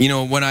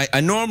 When I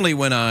normally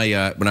when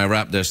I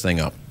wrap this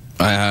thing up,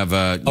 I have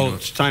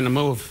it's time to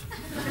move.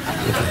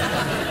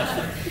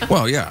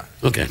 Well, yeah.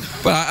 Okay.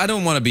 But I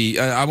don't want to be.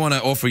 I want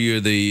to offer you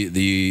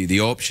the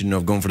option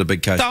of going for the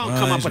big cash. Don't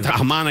come up with the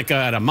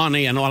harmonica, the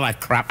money, and all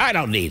that crap. I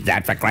don't need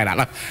that for crying out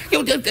loud.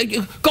 You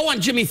go on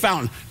Jimmy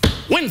Fallon.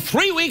 Win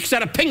 3 weeks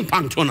at a ping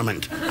pong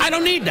tournament. I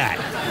don't need that.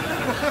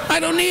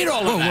 I don't need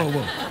all of that.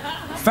 Whoa.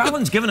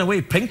 Fallon's giving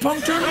away ping pong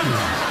tournaments?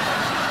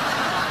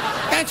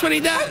 That's what he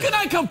does. How can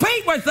I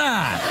compete with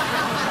that?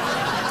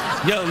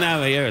 You'll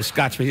never hear a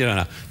Scotsman. You don't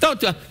know. Don't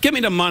give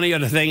me the money or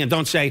the thing, and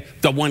don't say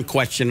the one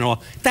question or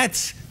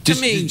that's to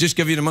me. Just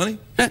give you the money?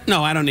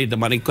 No, I don't need the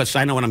money because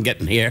I know what I'm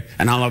getting here,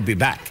 and I'll be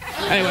back.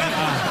 Anyway,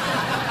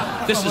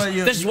 this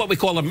is what we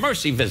call a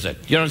mercy visit.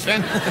 You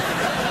understand?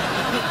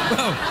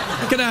 Well,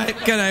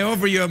 can I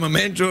offer you a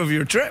memento of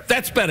your trip?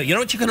 That's better. You know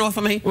what you can offer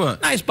me?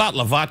 What? Nice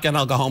bottle of vodka, and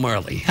I'll go home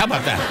early. How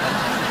about that?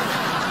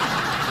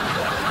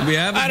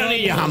 I don't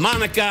need your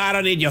harmonica. I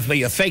don't need your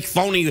fake,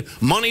 phony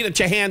money that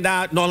you hand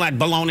out and all that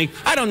baloney.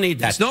 I don't need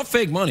that. It's not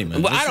fake money,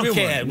 man. Well, I don't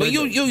care. Well,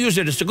 you use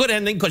it as a good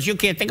ending because you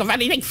can't think of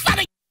anything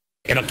funny.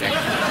 You don't care.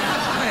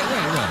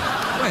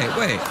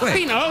 Wait.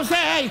 He knows.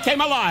 Hey, he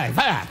came alive.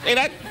 See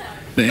that?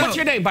 What's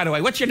your name, by the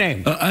way? What's your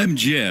name? I'm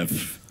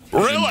Jeff.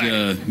 Really?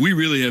 And, we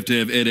really have to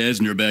have Ed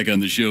Asner back on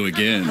the show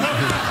again.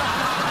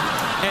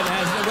 Ed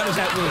Asner, what does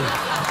that mean?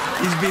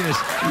 He's been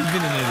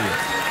an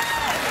idiot.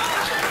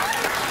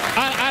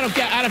 I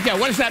don't care.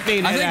 What does that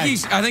mean?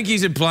 I think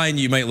he's implying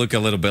you might look a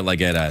little bit like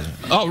Ed Asner.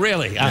 Oh,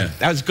 really? Yeah.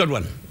 That was a good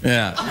one.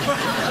 Yeah.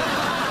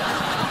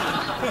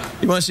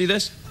 You want to see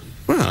this?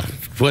 Well,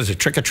 what is it,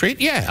 trick or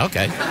treat? Yeah,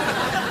 okay.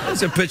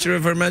 It's a picture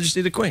of Her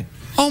Majesty the Queen.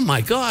 Oh,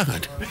 my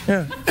God.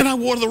 Yeah. And I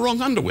wore the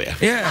wrong underwear.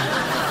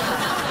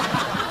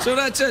 Yeah. So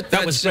that's it.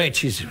 That was great.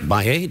 She's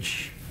my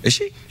age. Is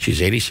she?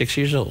 She's 86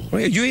 years old.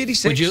 Wait, are you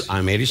 86? Would you?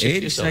 I'm 86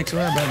 years old. 86,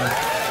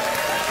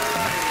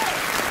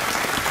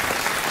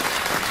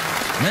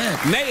 Man.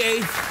 May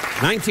 8th,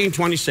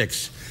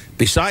 1926.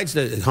 Besides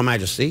Her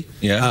Majesty,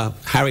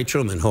 Harry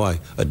Truman, who I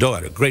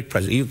adored, a great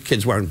president. You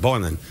kids weren't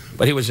born then,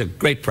 but he was a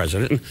great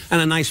president and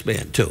a nice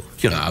man, too.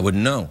 You know. I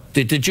wouldn't know.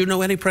 Did you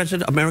know any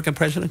president, American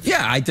president?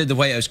 Yeah, I did the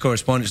White House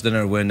Correspondents'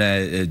 Dinner when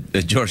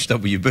George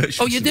W. Bush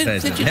was you did?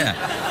 president. Did you? Yeah.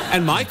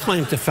 And my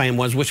claim to fame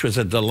was, which was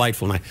a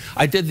delightful night,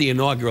 I did the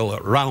inaugural,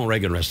 Ronald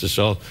Reagan, rest his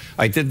soul.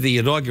 I did the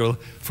inaugural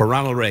for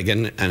Ronald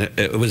Reagan, and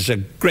it was a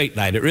great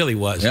night. It really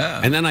was.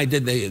 Yeah. And then I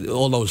did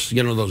all those,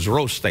 those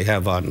roasts they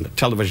have on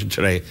television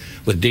today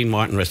with Dean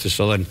Martin, rest his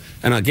soul, and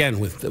again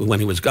when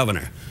he was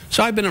governor.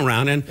 So I've been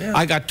around, and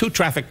I got 2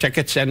 traffic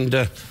tickets and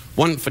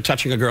one for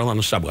touching a girl on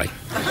the subway.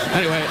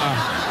 Anyway,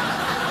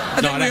 I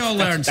think we all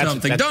learned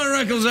something. Don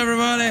Rickles,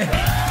 everybody.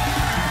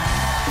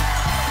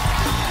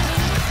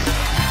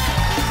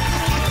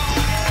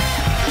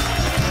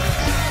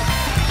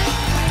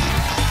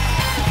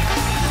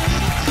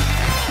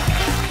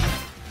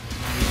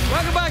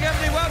 Welcome back,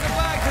 everybody. Welcome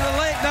back to the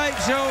late night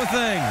show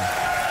thing.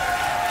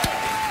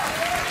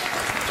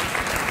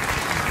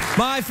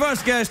 My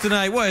first guest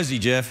tonight, what is he,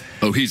 Jeff?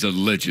 Oh, he's a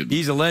legend.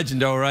 He's a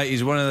legend, all right.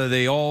 He's one of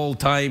the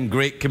all-time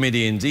great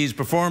comedians. He's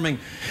performing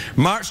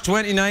March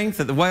 29th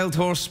at the Wild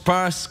Horse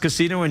Pass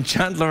Casino in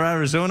Chandler,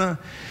 Arizona.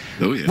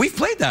 Oh, yeah. We've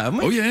played that, haven't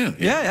we? Oh, yeah.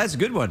 Yeah, that's a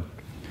good one.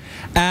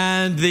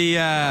 And the...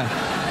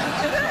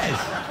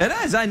 It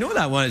is. I know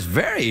that one. It's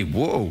very...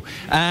 Whoa.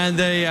 And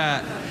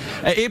the...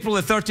 April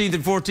the 13th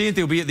and 14th,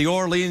 he'll be at the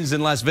Orleans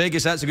in Las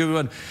Vegas. That's a good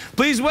one.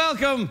 Please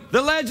welcome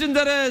the legend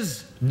that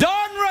is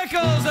Don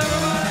Rickles,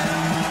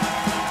 everybody!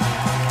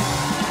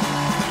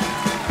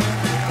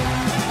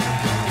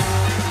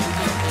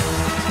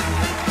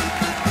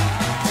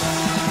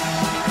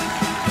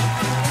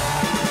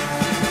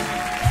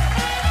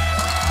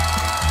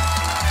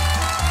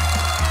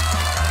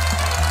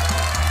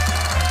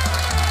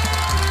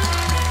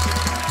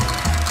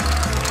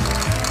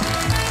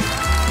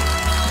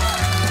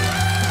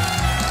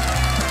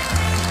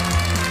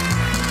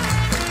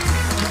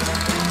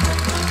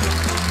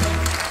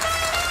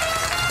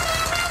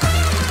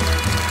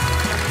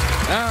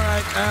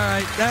 All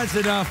right, that's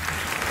enough.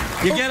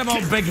 You get them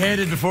all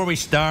big-headed before we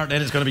start,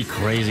 then it's going to be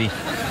crazy.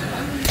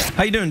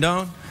 How you doing,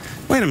 Don?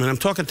 Wait a minute, I'm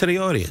talking to the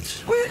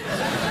audience. What?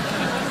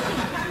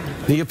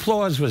 The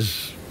applause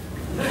was...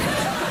 I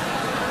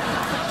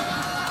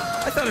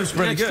thought it was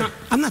pretty good.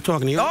 I'm not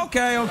talking to you.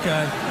 Okay.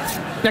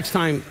 Next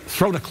time,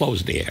 throw the clothes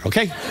in the air,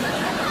 okay?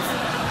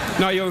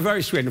 No, you were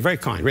very sweet and very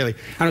kind, really.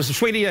 And I said,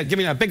 sweetie, give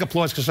me a big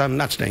applause because I'm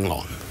not staying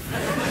long.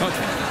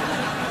 Okay.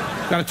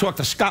 Got to talk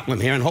to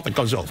Scotland here and hope it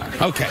goes over.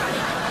 Okay.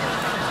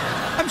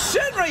 I'm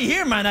sitting right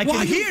here, man. I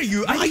can hear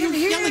you. Why are you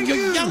yelling?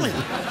 You're yelling.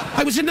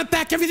 I was in the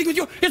back, everything with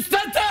you. It's the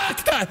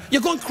doctor!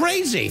 You're going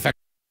crazy.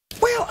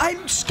 Well,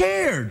 I'm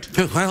scared.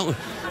 Well,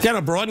 get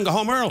abroad and go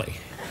home early.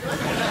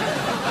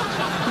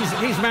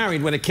 He's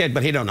married with a kid,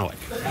 but he don't know it.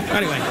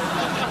 Anyway.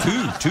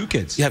 Two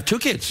kids. You have two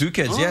kids? Two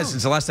kids, yeah.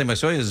 Since the last time I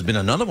saw you, there's been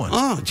another one.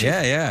 Oh, geez.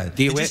 Yeah.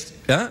 Do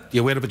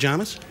you wear the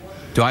pajamas?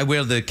 Do I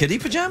wear the kiddie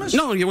pajamas?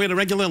 No, you wear the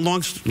regular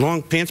long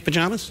pants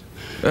pajamas?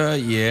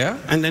 Yeah.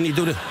 And then you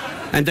do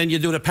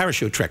the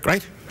parachute trick,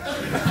 right?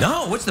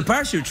 No, what's the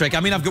parachute trick? I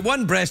mean, I've got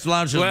one breast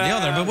larger than the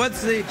other, but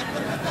what's the...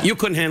 You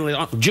couldn't handle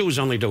it. Jews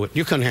only do it.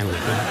 You couldn't handle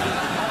it.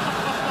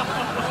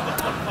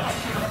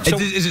 So,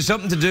 is it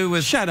something to do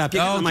with... Shut up.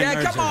 You're getting on my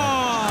nerves. Come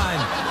on.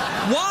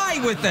 Why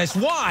with this?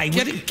 Why?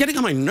 Getting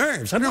on my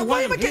nerves. I don't know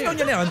why am I getting on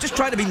your nerves? I'm just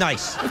trying to be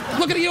nice.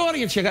 Look at the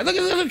audience you got. Look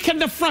at the kid in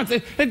the front.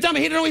 The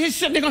dummy, he don't know he's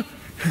sitting there going...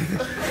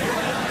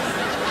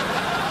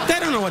 They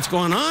don't know what's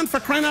going on, for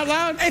crying out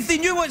loud. If they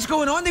knew what's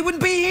going on, they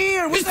wouldn't be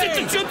here, would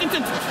they?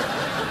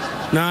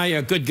 Nah, you're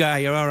a good guy.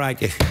 You're all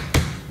right.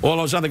 All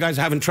those other guys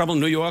are having trouble in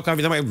New York,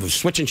 everything,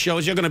 switching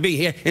shows. You're going to be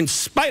here in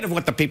spite of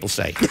what the people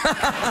say.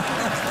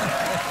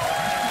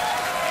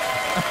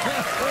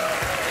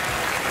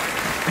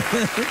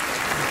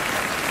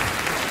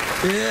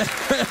 Yeah.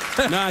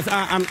 No,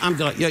 I'm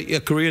your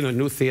career in a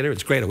new theater.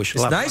 It's great. I wish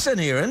you luck. It's nice in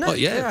here, isn't it? Oh,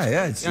 yeah.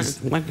 Yeah. It's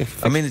just,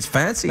 I mean, it's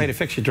fancy. Made to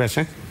fix your dress,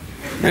 huh?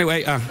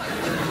 Anyway,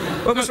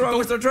 what's wrong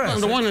with her dress?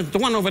 The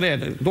one over there,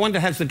 the one that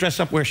has the dress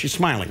up where she's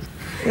smiling.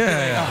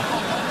 Yeah.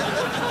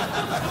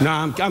 No,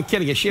 I'm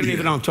kidding you. She didn't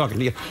even know I'm talking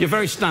to you. You're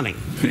very stunning.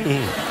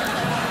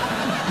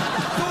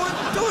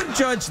 Don't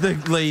judge the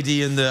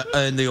lady in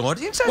the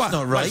audience. That's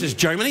not right. This is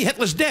Germany.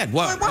 Hitler's dead.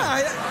 What?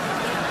 Why?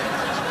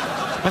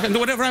 I can do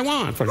whatever I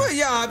want. Well,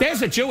 yeah.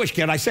 There's a Jewish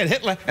kid. I said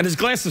Hitler, and his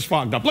glasses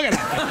fogged up. Look at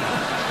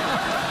that.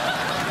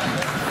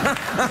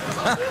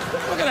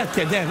 Look at that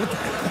kid there.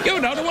 You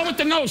know, the one with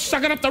the nose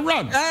sucking up the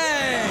rug.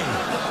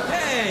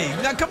 Hey,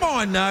 now come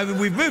on now.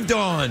 We've moved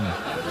on.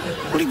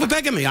 What are you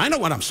begging me? I know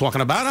what I'm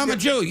talking about. I'm a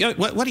Jew.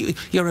 What are you?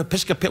 You're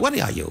Episcopal. What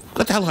are you?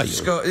 What the hell are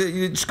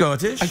you?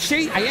 Scottish.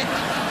 See, I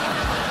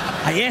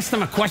asked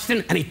him a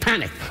question, and he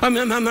panicked.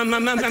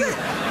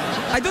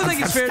 I don't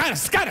think it's fair.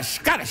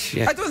 Scottish.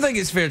 Yeah. I don't think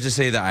it's fair to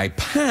say that I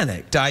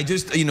panicked. I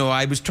just,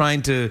 I was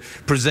trying to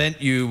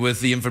present you with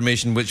the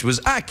information which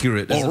was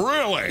accurate. Oh,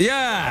 really?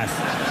 Yes.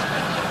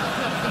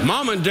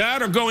 Mom and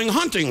Dad are going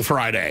hunting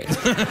Friday.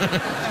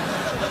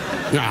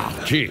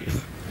 Oh, gee.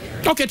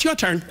 Okay, it's your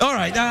turn. All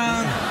right.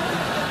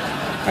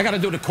 I got to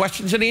do the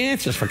questions and the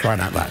answers, for crying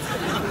out loud.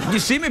 You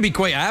seem to be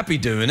quite happy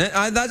doing it.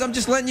 I'm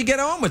just letting you get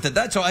on with it.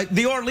 That's all.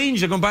 The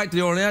Orleans, you're going back to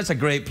the Orleans. That's a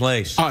great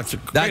place. Oh, it's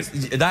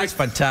that's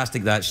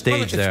fantastic. That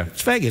stage there.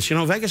 It's Vegas. You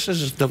know, Vegas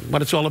is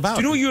what it's all about.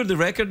 Do you know you're the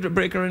record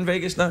breaker in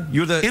Vegas now?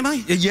 You're the. Am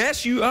I?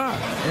 Yes, you are.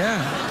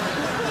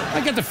 Yeah.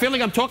 I get the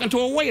feeling I'm talking to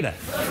a waiter.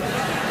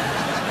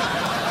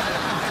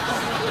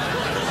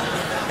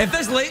 If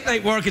this late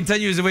night work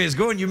continues the way it's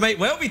going, you might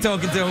well be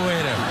talking to a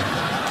waiter.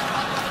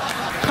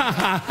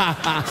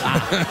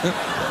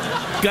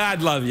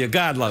 God love you.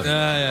 God love you.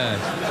 Yeah.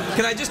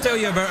 Can I just tell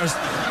you about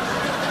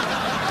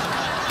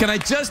Can I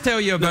just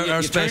tell you about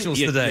our specials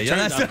today?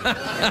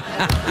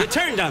 You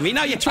turned on me.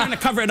 Now you're trying to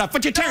cover it up,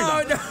 but you turned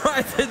on me. No,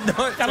 I did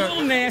not. Got a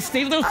little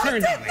nasty, a little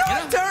turned on me.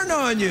 I did not turn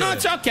on you. No,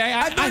 it's okay.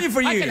 I've done it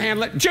for you. I can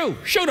handle it. Jew,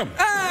 shoot him.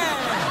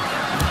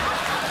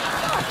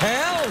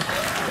 Hell.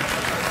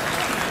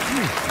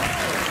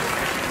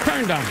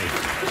 Turned on me.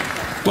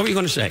 What were you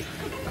going to say?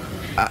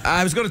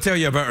 I was going to tell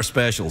you about our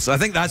specials. I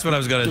think that's what I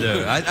was going to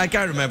do. I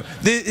can't remember.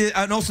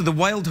 And also the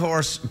Wild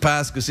Horse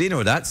Pass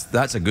Casino.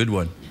 That's a good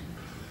one.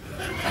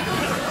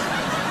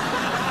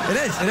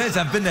 It is.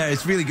 I've been there.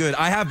 It's really good.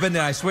 I have been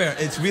there, I swear.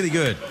 It's really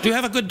good. Do you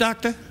have a good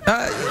doctor?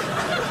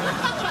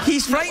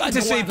 He's frightened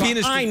to say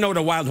penis. I know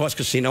the Wild Horse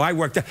Casino. I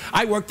worked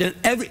in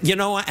every, you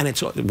know, and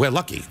we're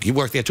lucky. You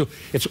work there too.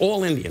 It's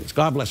all Indians.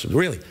 God bless them.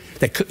 Really.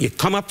 You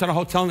come up to the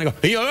hotel and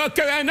they go,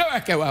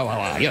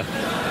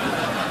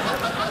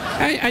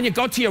 and you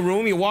go to your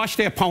room, you wash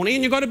their pony,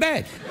 and you go to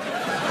bed.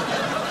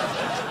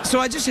 So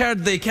I just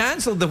heard they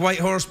cancelled the White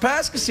Horse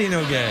Pass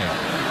Casino game.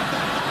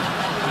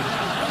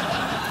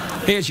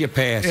 Here's your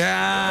pass.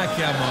 Yeah,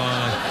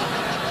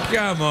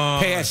 come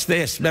on. Pass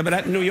this. Remember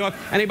that in New York?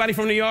 Anybody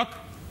from New York?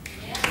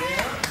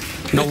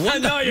 No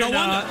wonder. No, you're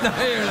not.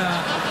 No, you're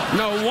not.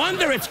 No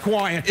wonder it's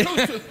quiet.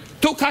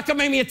 Two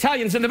cockamamie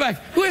Italians in the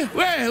back. Where?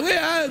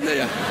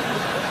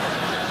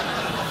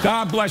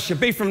 God bless you.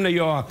 Be from New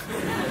York.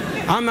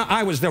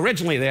 I was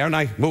originally there, and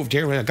I moved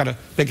here. I got a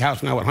big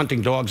house now with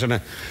hunting dogs and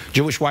a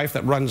Jewish wife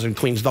that runs and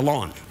cleans the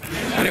lawn.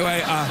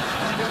 Anyway,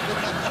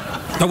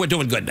 but we're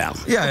doing good now.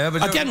 Yeah,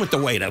 but again with the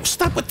weight.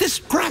 Stop with this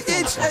crap.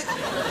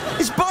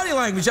 It's body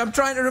language. I'm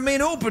trying to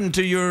remain open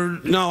to your...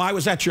 No, I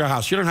was at your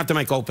house. You don't have to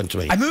make open to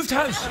me. I moved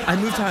house.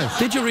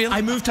 Did you really?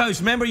 I moved house.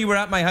 Remember you were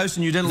at my house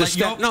and you didn't let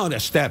you... No, the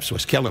steps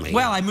was killing me.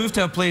 Well, I moved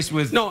to a place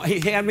with... No, he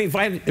had me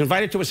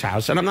invited to his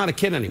house, and I'm not a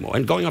kid anymore,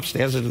 and going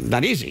upstairs is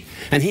not easy.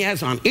 And he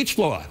has on each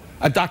floor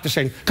a doctor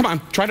saying, come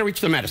on, try to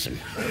reach the medicine.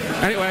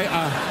 Anyway,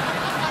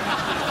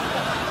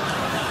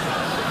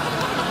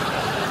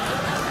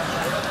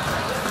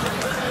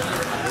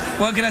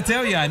 What can I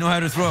tell you? I know how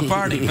to throw a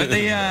party. But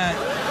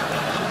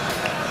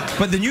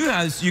the new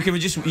house, you can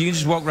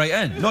just walk right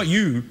in. Not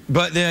you,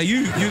 but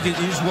you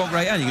just walk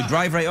right in. You can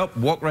drive right up,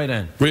 walk right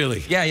in.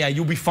 Really? Yeah,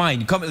 you'll be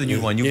fine. You come to the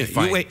new one, you'll be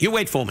fine. You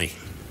wait for me.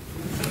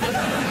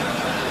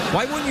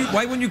 Why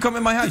wouldn't you come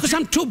to my house? Because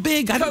I'm too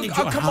big. I don't need your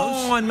house. Come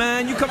on,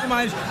 man. You come to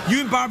my house.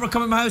 You and Barbara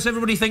come to my house.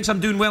 Everybody thinks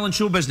I'm doing well in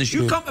show business.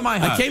 You come to my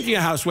house. I came to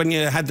your house when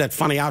you had that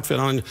funny outfit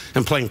on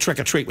and playing trick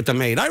or treat with the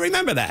maid. I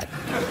remember that.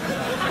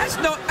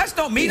 That's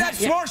not me.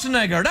 That's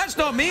Schwarzenegger. That's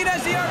not me.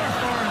 That's the other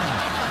foreigner.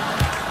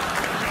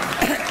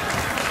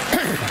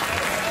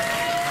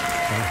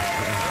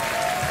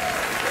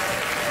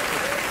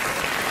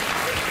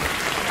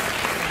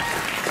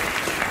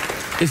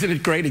 Isn't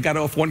it great? He got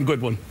off one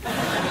good one.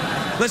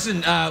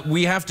 Listen,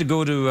 we have to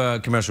go to a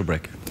commercial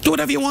break. Do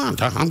whatever you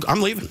want.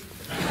 I'm leaving.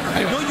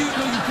 Anyway. No, you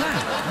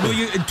can't. No,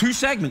 in two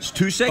segments.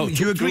 Two segments.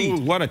 You agreed.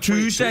 What a treat.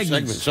 Two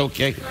segments.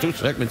 Okay, 2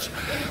 segments.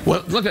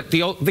 Well, look at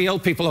the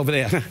old people over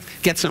there.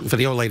 Get something for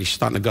the old lady. She's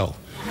starting to go.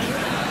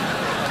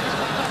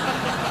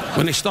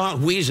 When they start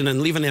wheezing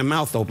and leaving their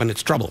mouth open,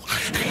 it's trouble.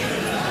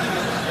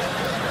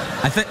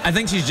 I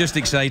think she's just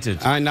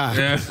excited. I know.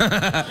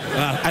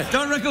 Yeah.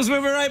 Don Rickles,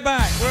 we'll be right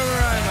back.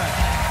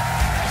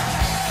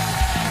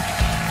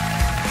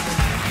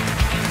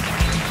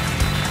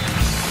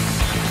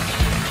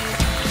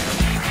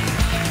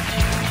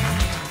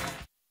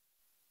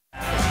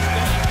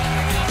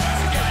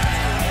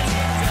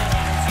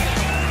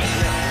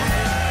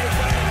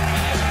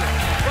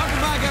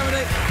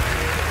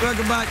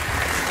 Welcome back.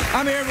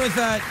 I'm here with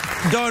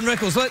Don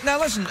Rickles. Now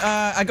listen,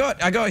 I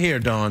got here,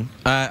 Don.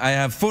 I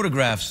have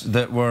photographs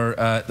that were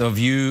of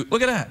you.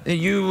 Look at that.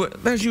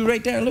 There's you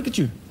right there. Look at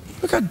you.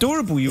 Look how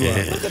adorable you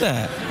are. Look at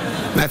that.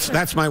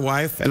 That's my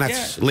wife, and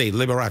that's Lee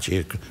Liberace,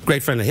 a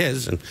great friend of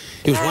his, and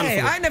he was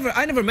wonderful.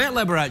 I never met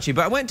Liberace,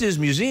 but I went to his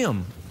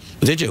museum.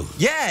 Did you?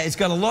 Yeah, it's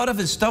got a lot of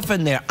his stuff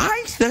in there.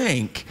 I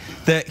think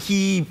that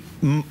he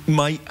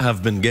might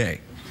have been gay.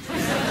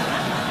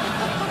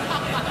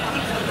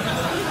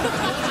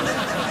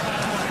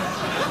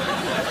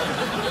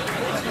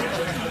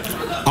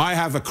 I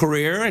have a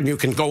career, and you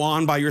can go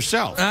on by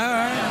yourself. All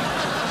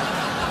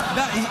right.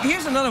 Now,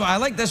 here's another one. I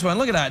like this one.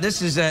 Look at that.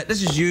 This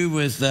is you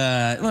with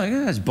look,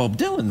 that's Bob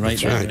Dylan right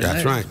there.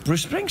 That's right.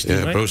 Bruce Springsteen.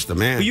 Yeah, right? Bruce the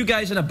man. Were you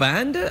guys in a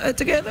band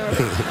together?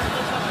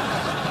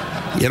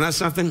 You know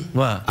something?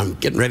 What? I'm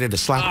getting ready to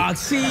slap him.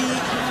 See.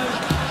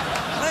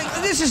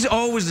 This is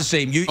always the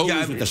same.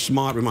 Always with the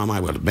smart remind my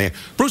man.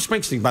 Bruce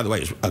Springsteen, by the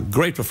way, is a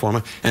great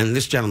performer, and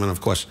this gentleman,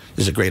 of course,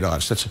 is a great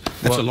artist.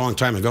 That's a long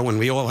time ago when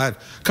we all had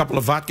a couple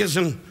of vodkas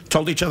and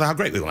told each other how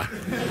great we were.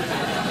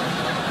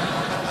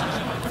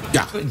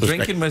 Yeah,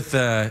 drinking with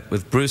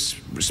Bruce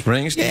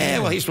Springsteen. Yeah,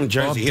 well, he's from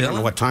Jersey. You don't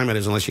know what time it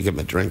is unless you give him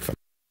a drink.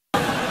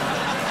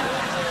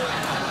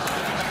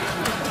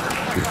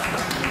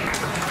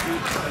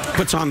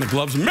 Puts on the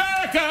gloves.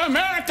 America,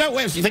 America.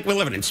 Where do you think we're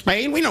living? In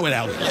Spain? We know where the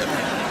hell we live.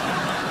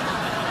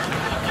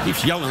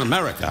 Keeps yelling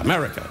America,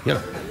 America. You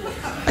know.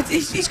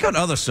 He's got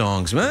other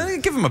songs, man.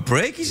 Give him a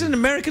break. He's an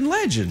American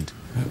legend.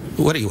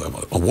 What are you,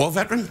 a war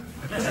veteran?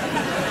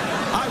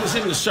 I was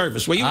in the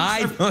service. Were you?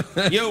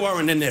 You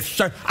weren't in this,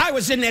 sir. I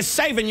was in there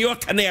saving your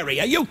canary.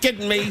 Are you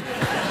kidding me?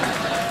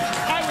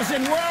 I was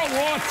in World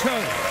War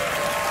II.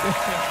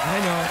 I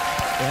know.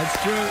 That's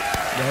true.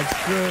 That's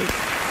true.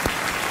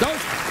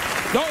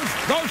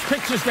 Those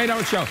pictures they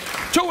don't show.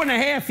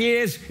 2.5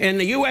 years in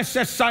the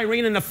USS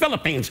Siren in the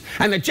Philippines,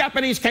 and the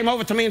Japanese came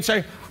over to me and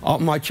said, "Oh,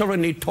 my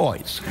children need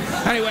toys."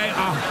 Anyway,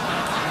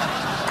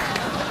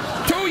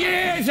 2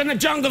 years in the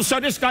jungle so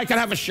this guy could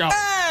have a show.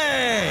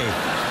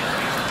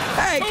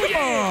 Hey, come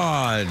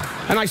on.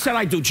 And I said,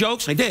 I do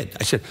jokes. I did.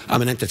 I said,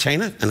 I'm an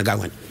entertainer. And the guy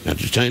went,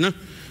 entertainer?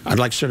 I'd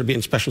like, sir, to be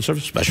in special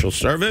service. Special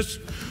service.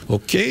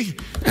 Okay.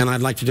 And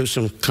I'd like to do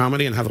some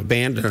comedy and have a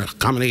band, a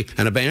comedy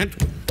and a band.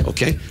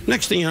 Okay.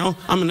 Next thing you know,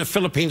 I'm in the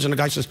Philippines, and the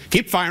guy says,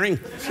 keep firing.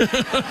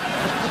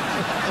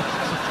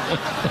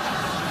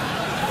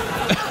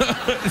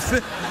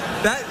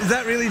 Is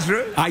that really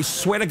true? I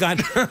swear to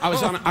God, I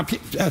was on a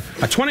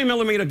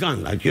 20-millimeter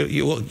gun.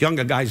 You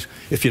younger guys,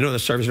 if you know the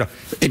service,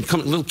 it'd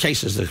come in little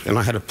cases, and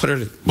I had to put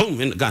it,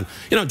 boom, in the gun.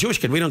 You know, Jewish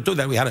kid, we don't do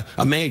that. We had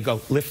a maid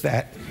go, lift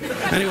that.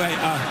 Anyway,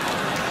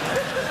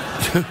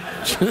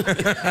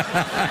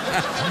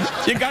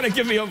 you got to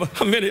give me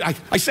a minute.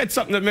 I said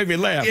something that made me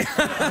laugh.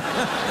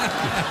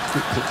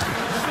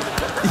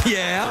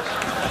 Yeah.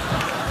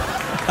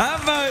 How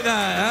about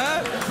that,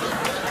 huh?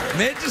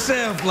 Made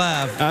yourself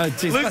laugh.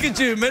 Look at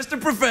you, Mr.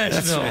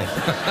 Professional. Right.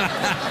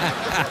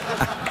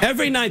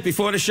 Every night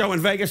before the show in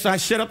Vegas, I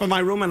sit up in my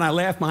room and I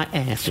laugh my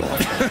ass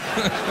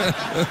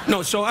off.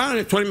 No, so I had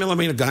a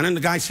 20-millimeter gun, and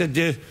the guy said,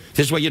 "This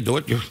is what you do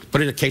it. You put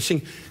it in a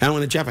casing, and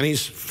when the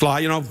Japanese fly,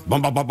 you know,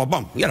 bum, bum, bum, bum,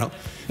 bum, you know."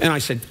 And I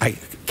said,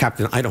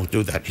 "Captain, I don't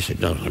do that." He said,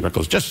 "No,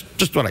 Rickles, just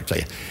what I tell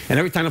you." And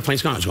every time the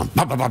plane's gone, I was going,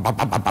 bum, bum, bum, bum,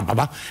 bum, bum, bum,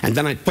 bum. And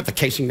then I put the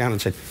casing down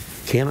and said,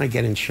 "Can I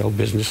get in show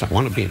business? I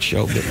want to be in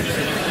show business."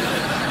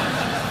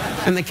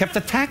 And they kept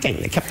attacking.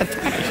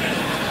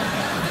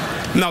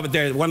 No, but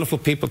they're wonderful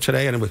people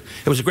today, and it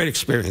was a great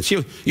experience.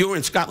 You were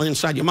in Scotland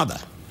inside your mother.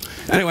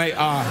 Anyway,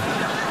 Don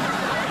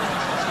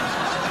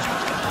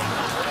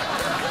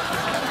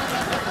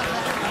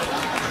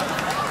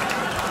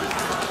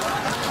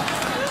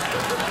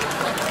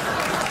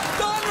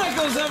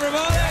Rickles,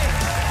 everybody!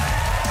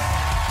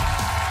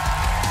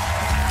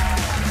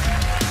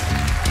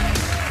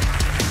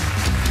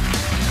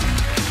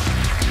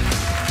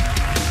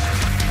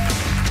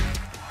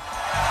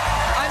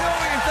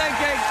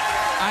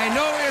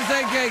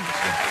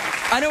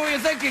 I know what you're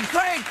thinking.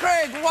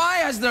 Craig, why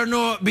has there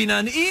not been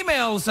an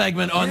email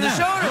segment on the show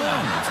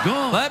tonight? It's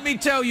gone. Let me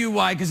tell you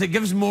why, because it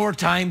gives more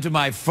time to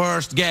my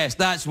first guest.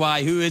 That's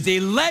why, who is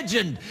a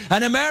legend,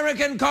 an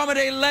American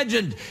comedy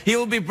legend. He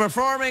will be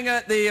performing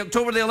at the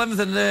October the 11th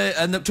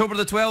and October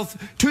the 12th,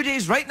 2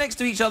 days right next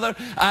to each other,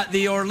 at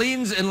the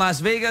Orleans in Las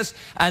Vegas,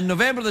 and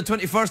November the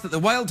 21st at the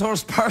Wild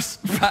Horse Pass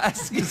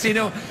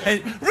Casino.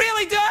 And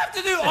really, do I have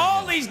to do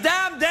all these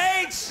damn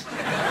dates?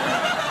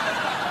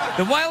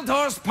 The Wild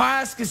Horse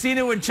Pass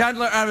Casino in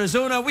Chandler,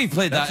 Arizona. We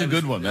played that. That's a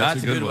good one.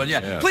 That's a good one,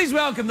 yeah. Please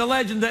welcome the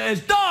legend that is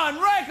Don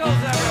Rickles,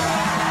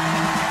 everyone.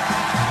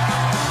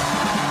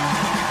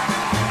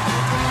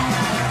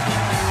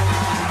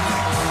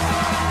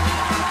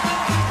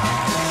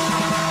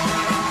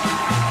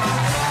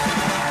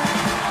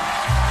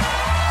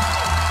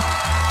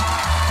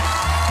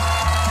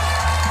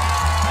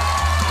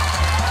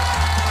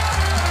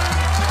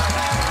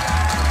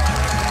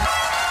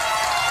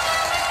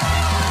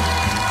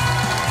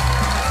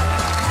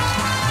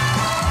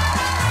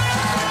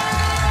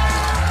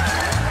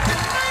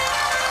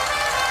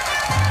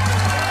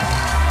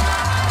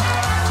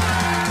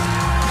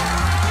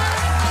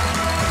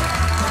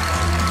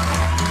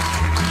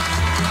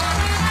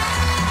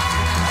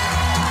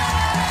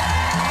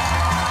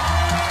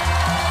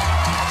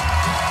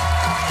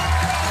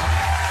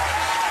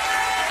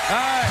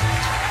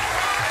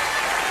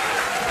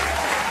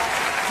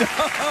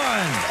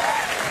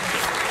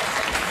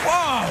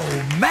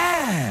 Whoa,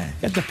 man!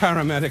 Get the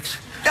paramedics.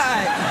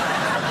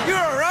 You're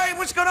all right?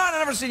 What's going on? I've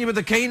never seen you with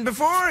a cane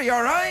before. You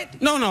all right?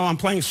 No, I'm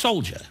playing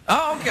soldier.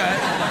 Oh, okay.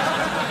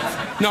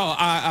 No,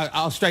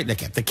 I'll straighten the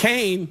cap. The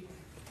cane,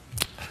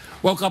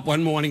 woke up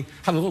one morning,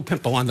 had a little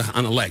pimple on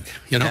the leg,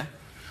 you know? Yeah.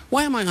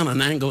 Why am I on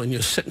an angle and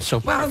you're sitting so...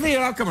 Well,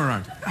 there, I'll come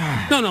around.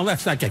 No,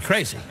 let's not get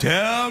crazy.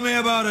 Tell me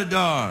about it,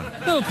 Don.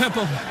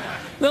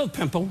 Little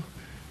pimple.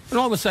 And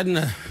all of a sudden,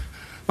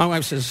 my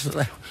wife says,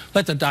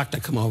 let the doctor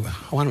come over.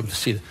 I want him to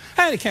see it.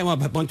 And he came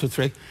up at 1, 2,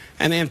 3.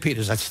 And Ann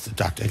Peters, that's the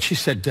doctor. And she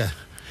said,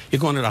 you're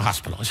going to the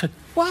hospital. I said,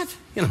 what?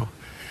 You know,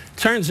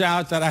 turns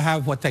out that I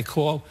have what they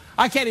call,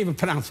 I can't even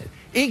pronounce it,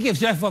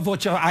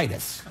 Epiphyseal.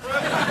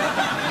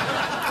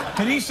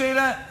 Can he say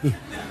that?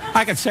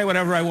 I can say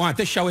whatever I want.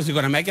 This show isn't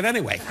going to make it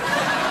anyway. You're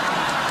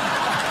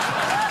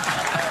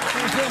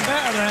feeling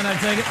better then, I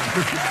take it.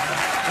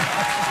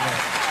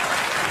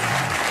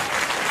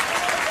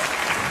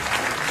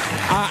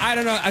 I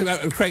don't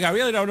know, Craig, I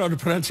really don't know the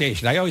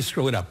pronunciation. I always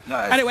screw it up. No,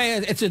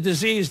 anyway, it's a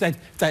disease that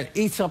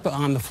eats up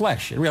on the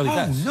flesh. It really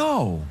does. Oh,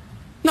 no.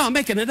 No, I'm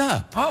making it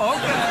up. Oh,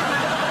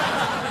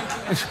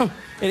 okay. So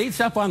it eats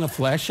up on the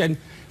flesh, and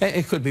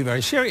it could be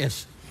very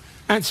serious.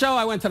 And so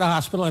I went to the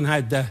hospital and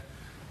had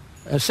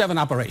 7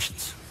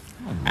 operations.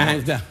 Oh,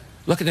 and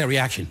look at their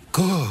reaction.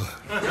 Good.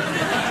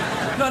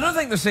 No, I don't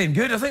think they're saying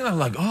good. I think they're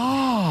like,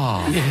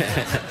 oh.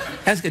 Yeah.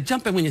 That's good.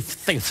 Jump in when you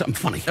think of something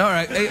funny. All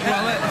right. Hey,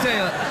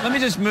 well, let me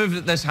just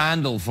move this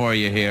handle for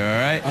you here, all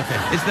right?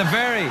 Okay. It's the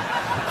very,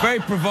 very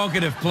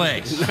provocative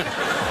place.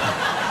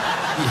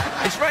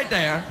 It's right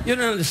there. You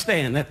don't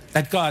understand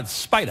that God's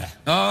Spider.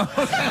 Oh.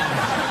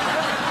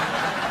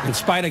 And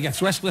Spider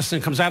gets restless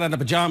and comes out of the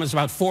pajamas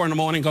about 4 in the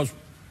morning and goes...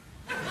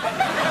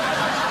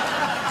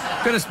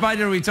 What kind of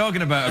spider are we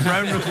talking about? A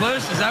brown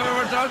recluse? Is that what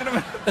we're talking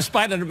about? The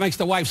spider that makes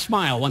the wife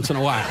smile once in a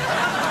while.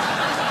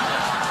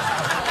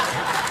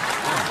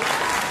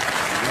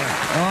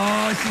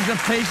 Oh, she's a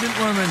patient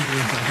woman.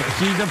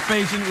 She's a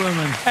patient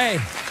woman. Hey,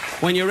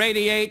 when you're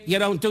 88, you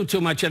don't do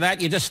too much of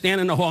that. You just stand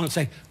in the hall and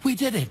say, we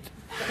did it.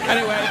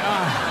 Anyway,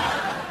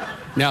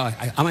 no,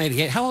 I'm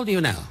 88. How old are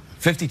you now?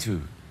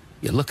 52.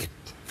 You look it.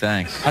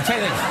 Thanks. I'll tell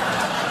you this.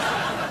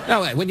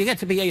 No, when you get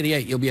to be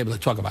 88, you'll be able to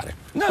talk about it.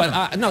 No,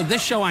 but no,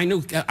 this show I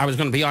knew I was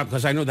going to be on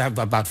because I knew they have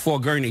about 4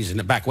 gurneys in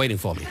the back waiting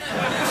for me.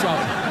 So,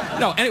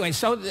 no, anyway,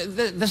 so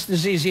this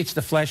disease eats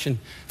the flesh, and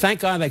thank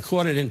God they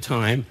caught it in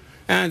time.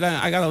 And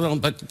I got a little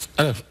bit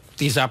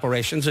these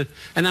operations, and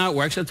now it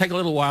works. It'll take a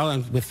little while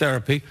and with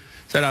therapy.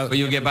 But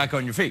you'll get back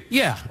on your feet.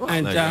 Yeah, well,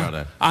 and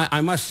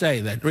I must say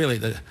that really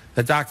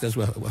the doctors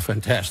were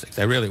fantastic.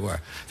 They really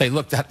were. They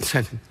looked at it and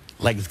said,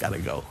 legs got to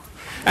go.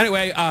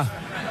 Anyway,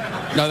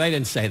 no, they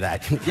didn't say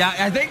that. Yeah,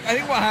 I think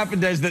what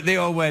happened is that they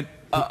all went,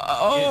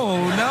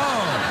 oh, no.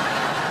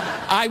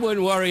 I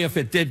wouldn't worry if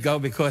it did go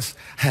because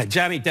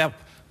Johnny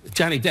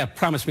Depp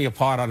promised me a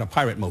part on a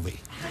pirate movie.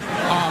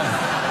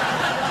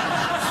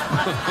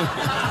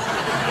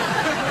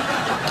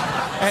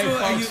 Hey,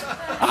 folks,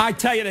 I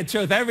tell you the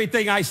truth,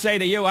 everything I say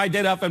to you, I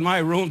did up in my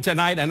room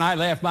tonight, and I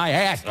laughed my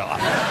ass off.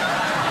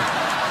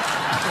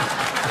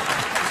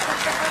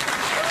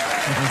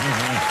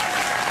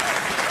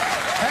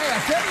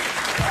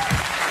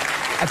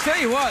 I tell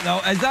you what,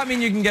 though, does that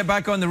mean you can get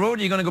back on the road?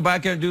 Are you going to go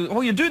back out and do... Oh,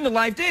 you're doing the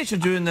live dates.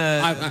 You're doing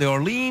the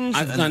Orleans.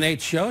 I've done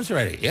 8 shows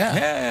already, yeah.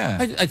 Yeah.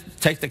 I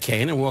take the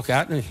cane and walk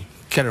out and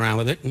kid around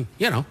with it, and,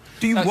 you know.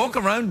 Do you walk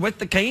around with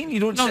the cane? You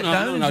don't sit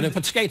down? No, they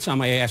put skates on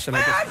my ass. And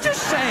I'm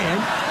just saying.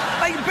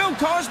 Like Bill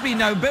Cosby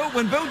now,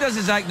 when Bill does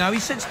his act now, he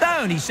sits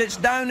down. He sits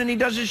down and he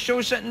does his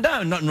show sitting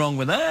down. Nothing wrong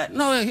with that.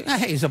 No,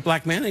 hey, he's a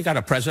black man. He got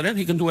a president.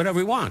 He can do whatever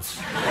he wants.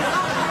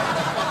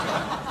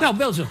 No,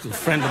 Bill's a good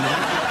friend of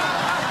mine.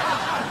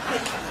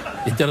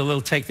 You did a little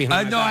take behind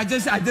my back.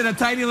 No, I did a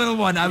tiny little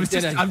one. I'm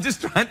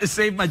just trying to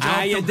save my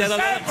job. You did a little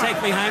take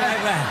behind my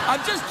back. I'm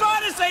just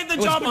trying to save the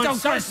job until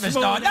Christmas,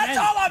 Don. That's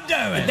all I'm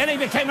doing. And then he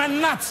became a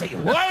Nazi.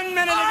 1 minute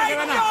he became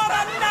a Nazi. I'm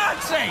not a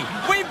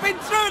Nazi. We've been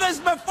through this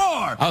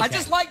before. Okay. I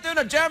just like doing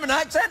a German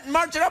accent and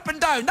marching up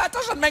and down. That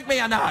doesn't make me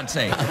a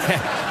Nazi. Okay.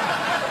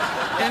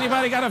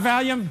 Anybody got a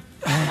Valium?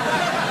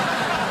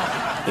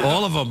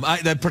 All of them.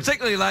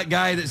 Particularly that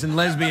guy that's in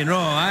Lesbian Row,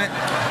 right?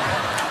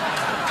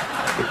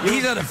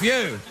 He's had a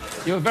few.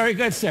 You were very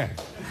good, sir.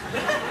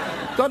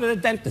 Go to the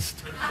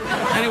dentist.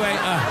 Anyway,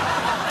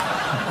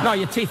 no,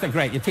 your teeth are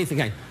great. Your teeth are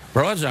great.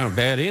 Broads aren't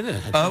bad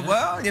either.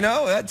 Well, you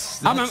know,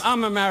 that's...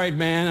 I'm a married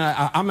man.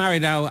 I'm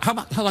married now. How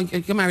long?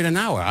 You're married an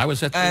hour. I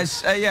was at...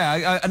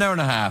 yeah, an hour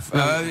and a half.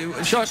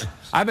 Short.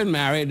 I've been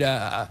married...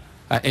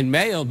 in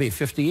May, it'll be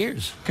 50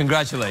 years.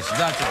 Congratulations.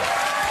 That's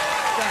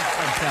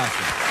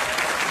fantastic.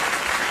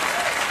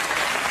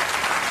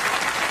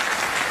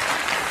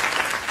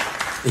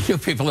 You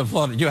people in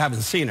Florida, you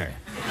haven't seen her.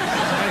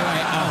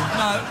 Anyway,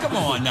 no, come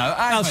on, no.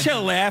 Well,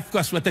 she'll laugh,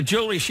 because with the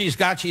jewelry she's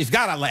got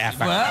to laugh.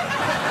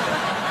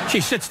 Well?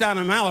 She sits down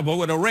in Malibu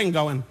with a ring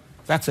going,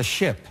 that's a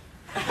ship.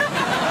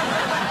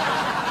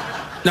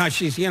 No,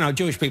 she's, you know,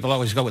 Jewish people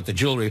always go with the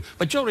jewelry.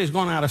 But jewelry's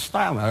going out of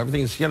style now.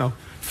 Everything's, you know,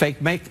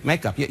 fake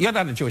makeup. You're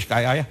not a Jewish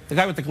guy, are you? The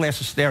guy with the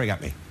glasses staring at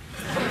me.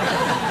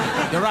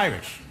 You're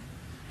Irish.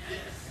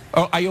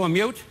 Oh, are you a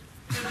mute?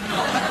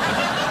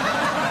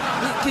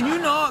 Can you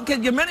not?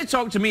 You're meant to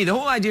talk to me. The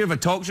whole idea of a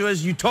talk show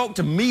is you talk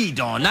to me,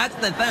 Don. That's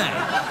the thing.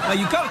 Now,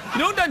 you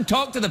don't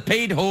talk to the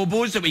paid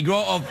hobos that we grow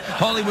off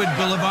Hollywood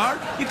Boulevard.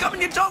 You come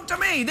and you talk to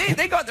me.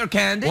 They got their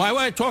candy. Why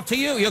would I talk to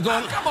you? You're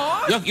going... come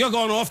on. You're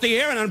going off the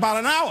air in about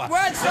an hour.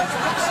 Well, that's what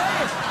I'm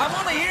saying. I'm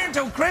only here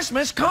until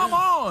Christmas. Come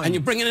on. And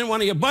you're bringing in one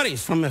of your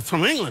buddies from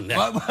England.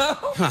 Well,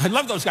 I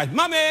love those guys.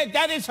 Mommy,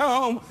 Daddy's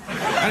home.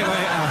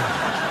 Anyway,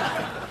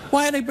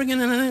 why are they bringing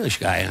in an English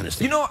guy,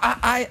 honestly? You know,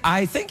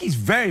 I think he's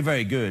very,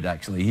 very good,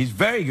 actually. He's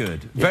very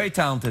good. Very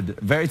talented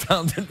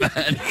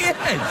man.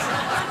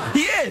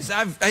 He is.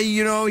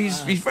 You know, he's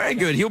very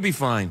good. He'll be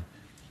fine.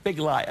 Big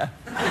liar.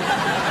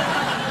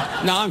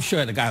 No, I'm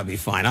sure the guy will be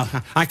fine.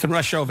 I can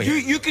rush over here.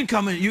 You can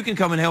come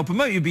and help him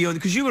out. You'll be on,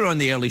 because you were on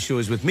the early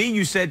shows with me.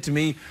 You said to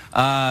me,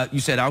 you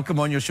said, I'll come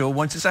on your show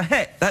once it's a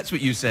hit. That's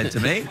what you said to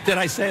me. Did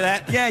I say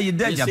that? Yeah, you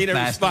did. You see the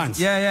response?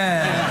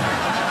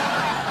 Yeah.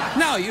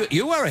 No,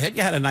 you were a hit.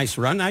 You had a nice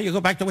run. Now you go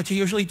back to what you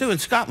usually do in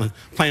Scotland,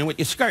 playing with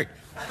your skirt.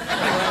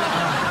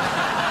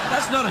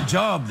 That's not a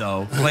job,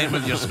 though, playing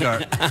with your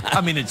skirt.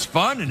 I mean, it's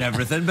fun and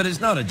everything, but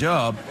it's not a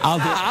job.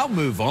 I'll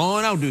move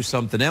on. I'll do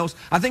something else.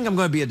 I think I'm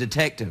going to be a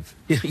detective.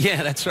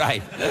 Yeah, that's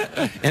right.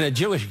 In a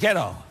Jewish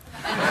ghetto.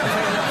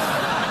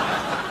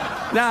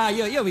 Nah,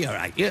 you'll be all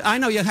right. I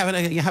know you're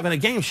having a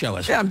game show.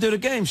 Yeah, I'm doing a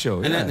game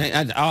show.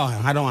 Yeah.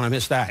 Oh, I don't want to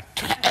miss that.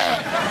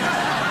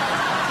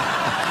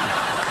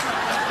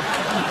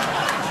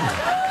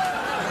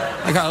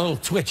 I got a little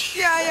twitch.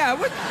 Yeah.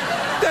 What?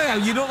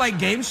 You don't like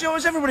game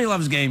shows? Everybody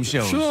loves game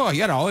shows. Sure,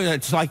 you know,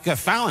 it's like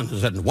Fallon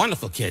is a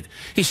wonderful kid.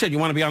 He said, you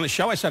want to be on the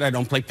show? I said, I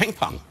don't play ping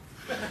pong.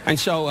 And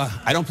so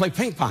I don't play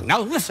ping pong.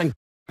 Now listen,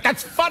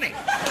 that's funny.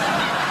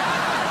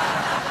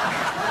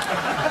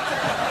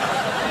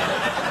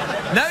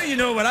 Now you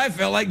know what I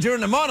felt like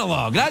during the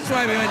monologue. That's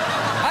why we went.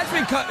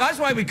 That's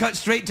why we cut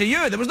straight to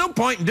you. There was no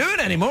point in doing it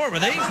anymore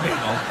with these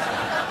people.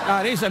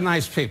 These are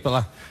nice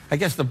people. I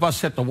guess the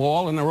bus hit the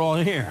wall and they're all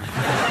here.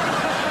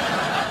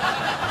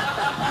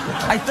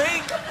 I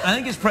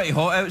think it's pretty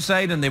hot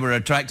outside and they were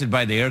attracted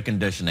by the air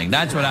conditioning.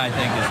 That's what I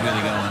think is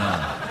really going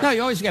on. No,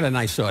 you always get a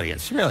nice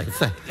audience, really.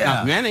 It's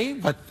not many,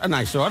 but a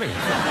nice audience.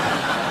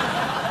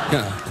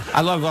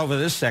 I love over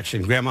this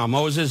section, Grandma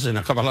Moses and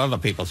a couple of other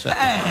people.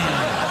 Hey.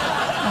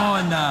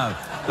 Oh, no.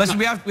 Listen,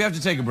 we have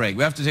to take a break.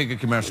 We have to take a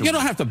commercial. You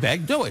don't have to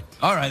beg. Do it.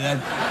 All right,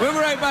 then. We'll be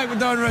right back with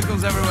Don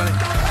Rickles, everybody.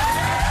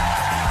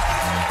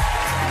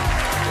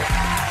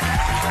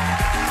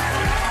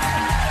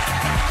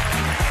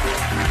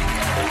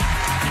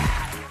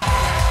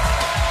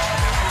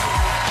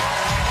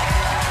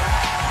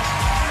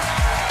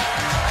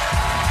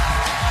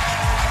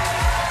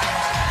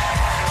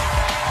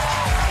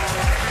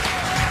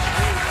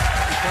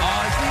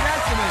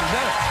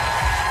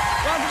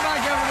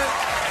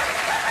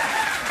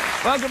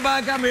 Welcome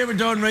back. I'm here with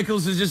Don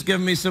Rickles, who's just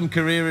giving me some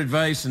career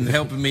advice and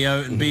helping me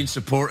out and being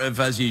supportive,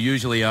 as you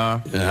usually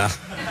are. Yeah.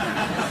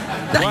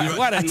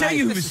 I tell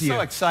you who was here.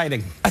 So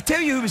exciting. I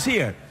tell you who was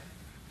here.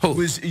 Who? It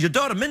was your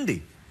daughter,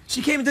 Mindy.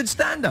 She came and did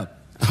stand-up.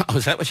 Oh,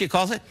 is that what she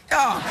calls it?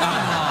 Oh, come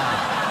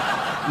on.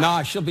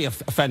 No, she'll be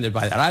offended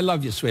by that. I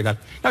love you, sweetheart.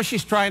 No,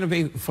 she's trying to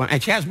be fun.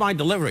 And she has my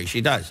delivery.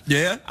 She does.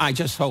 Yeah? I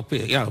just hope,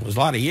 you know, it was a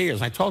lot of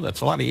years. I told her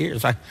it's a lot of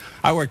years.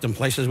 I worked in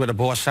places where the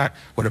boss sat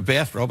with a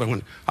bathrobe,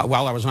 and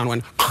while I was on,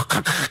 went...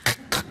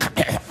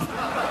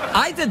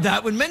 I did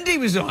that when Mindy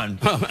was on.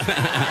 No,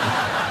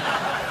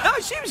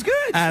 she was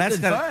good.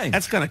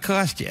 That's gonna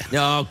cost you.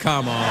 Oh,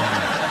 come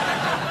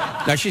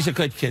on. No, she's a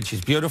good kid.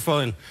 She's beautiful,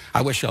 and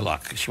I wish her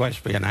luck. She wants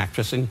to be an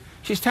actress, and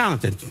she's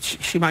talented.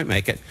 She might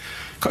make it,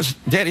 because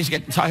Daddy's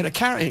getting tired of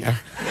carrying her.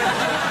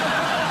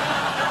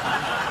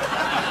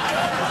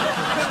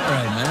 All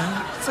right,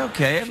 man. It's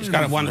okay. She's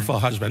got a wonderful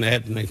husband,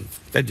 Ed, and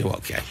they do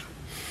okay.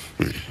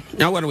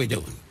 Now, what are we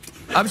doing?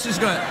 I was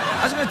going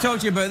to talk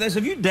to you about this.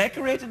 Have you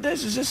decorated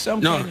this? Is this some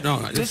kind of...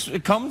 No.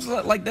 It comes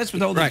like this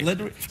with all the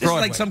glitter? This is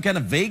like some kind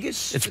of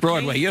Vegas? It's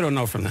Broadway. You don't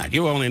know from that.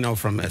 You only know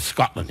from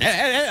Scotland.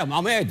 Hey,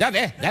 mommy,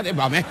 daddy,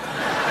 mommy.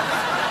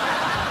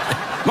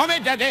 Mommy,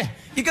 daddy.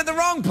 You got the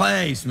wrong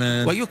place,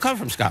 man. Well, you come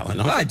from Scotland,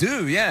 don't you? I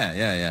do,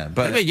 yeah.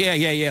 But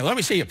yeah. Let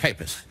me see your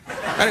papers.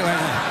 Anyway,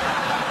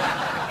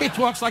 he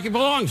talks like he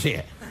belongs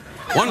here.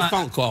 One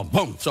phone call,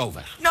 boom, it's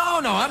over.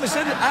 No, I'm a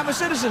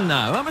citizen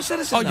now. I'm a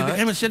citizen now. Oh, you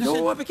became a citizen?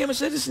 No, I became a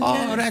citizen.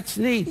 Oh, that's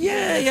neat.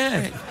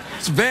 Yeah.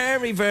 It's a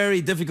very, very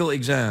difficult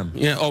exam.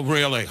 Yeah, oh,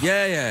 really?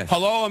 Yeah.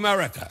 Hello,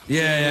 America.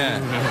 Yeah.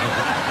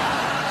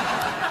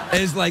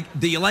 It's like,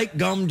 do you like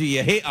gum? Do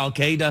you hate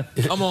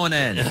Al-Qaeda? Come on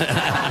in.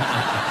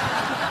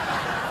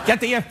 Get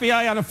the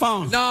FBI on the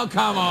phone. No,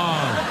 come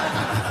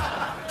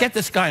on. Get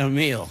this guy a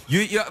meal.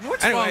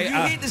 What's wrong? You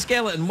hate the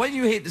skeleton. Why do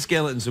you hate the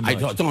skeleton so much?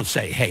 I don't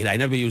say hate. I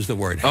never use the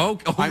word hate. Oh,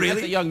 really? I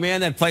met the young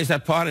man that plays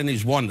that part, and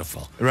he's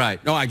wonderful.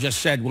 Right. No, I just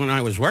said when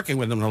I was working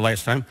with him the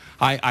last time,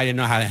 I didn't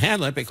know how to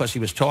handle it because he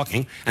was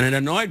talking, and it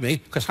annoyed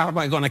me, because how am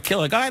I going to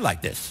kill a guy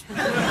like this?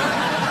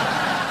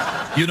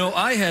 You know,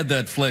 I had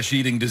that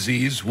flesh-eating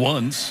disease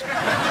once. All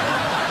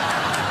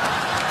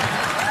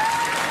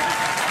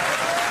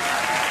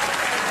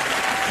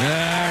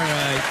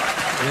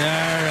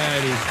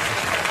righty.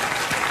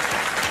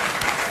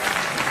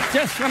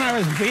 Just when I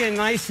was being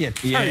nice, you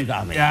turned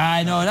on me. Yeah,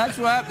 I know. That's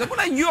what.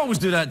 Well, you always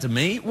do that to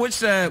me.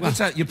 What's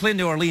that? You're playing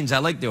New Orleans. I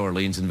like New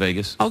Orleans in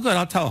Vegas. Oh, good.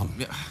 I'll tell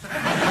him.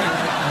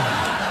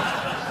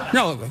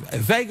 No,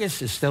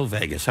 Vegas is still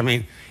Vegas. I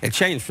mean, it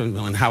changed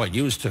from how it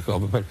used to go,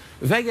 but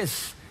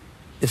Vegas,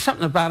 there's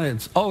something about it.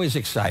 It's always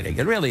exciting.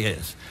 It really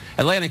is.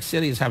 Atlantic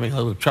City is having a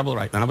little trouble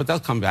right now, but they'll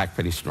come back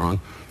pretty strong.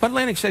 But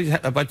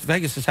but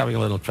Vegas is having a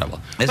little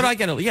trouble. I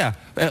get it. Yeah.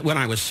 When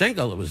I was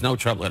single, it was no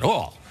trouble at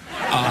all.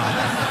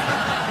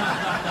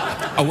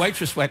 A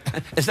waitress went,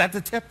 is that the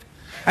tip?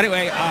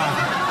 Anyway, Can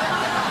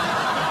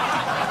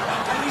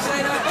you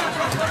say that?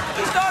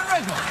 He's Don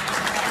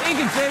Rickles. He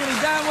can say what he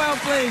damn well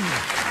pleases.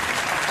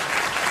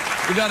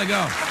 We gotta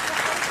go.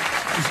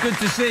 It's good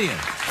to see you.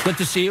 Good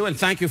to see you, and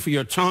thank you for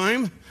your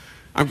time.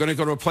 I'm going to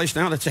go to a place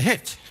now that's a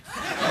hit.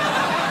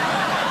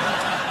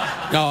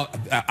 No,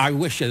 I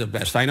wish you the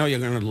best. I know you're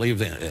going to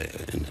leave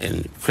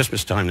in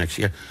Christmas time next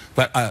year,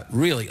 but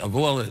really, of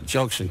all the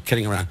jokes and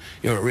kidding around,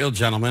 you're a real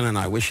gentleman, and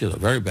I wish you the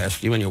very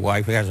best. You and your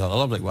wife, who has a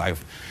lovely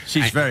wife.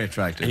 She's very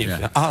attractive,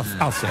 yeah.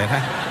 I'll say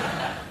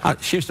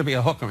it. She used to be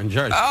a hooker in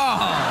Jersey.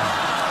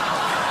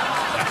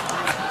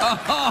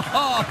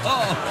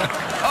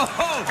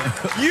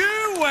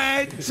 You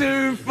went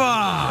too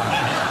far.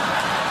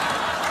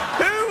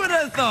 Who would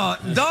have thought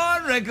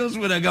Don Rickles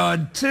would have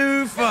gone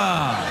too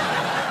far?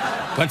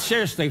 But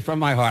seriously, from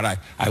my heart,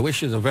 I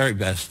wish you the very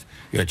best.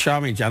 You're a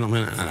charming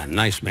gentleman and a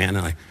nice man,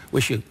 and I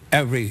wish you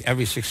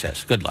every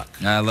success. Good luck.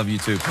 I love you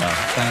too, pal.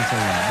 Thanks a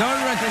lot. Don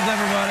Rickles,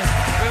 everybody.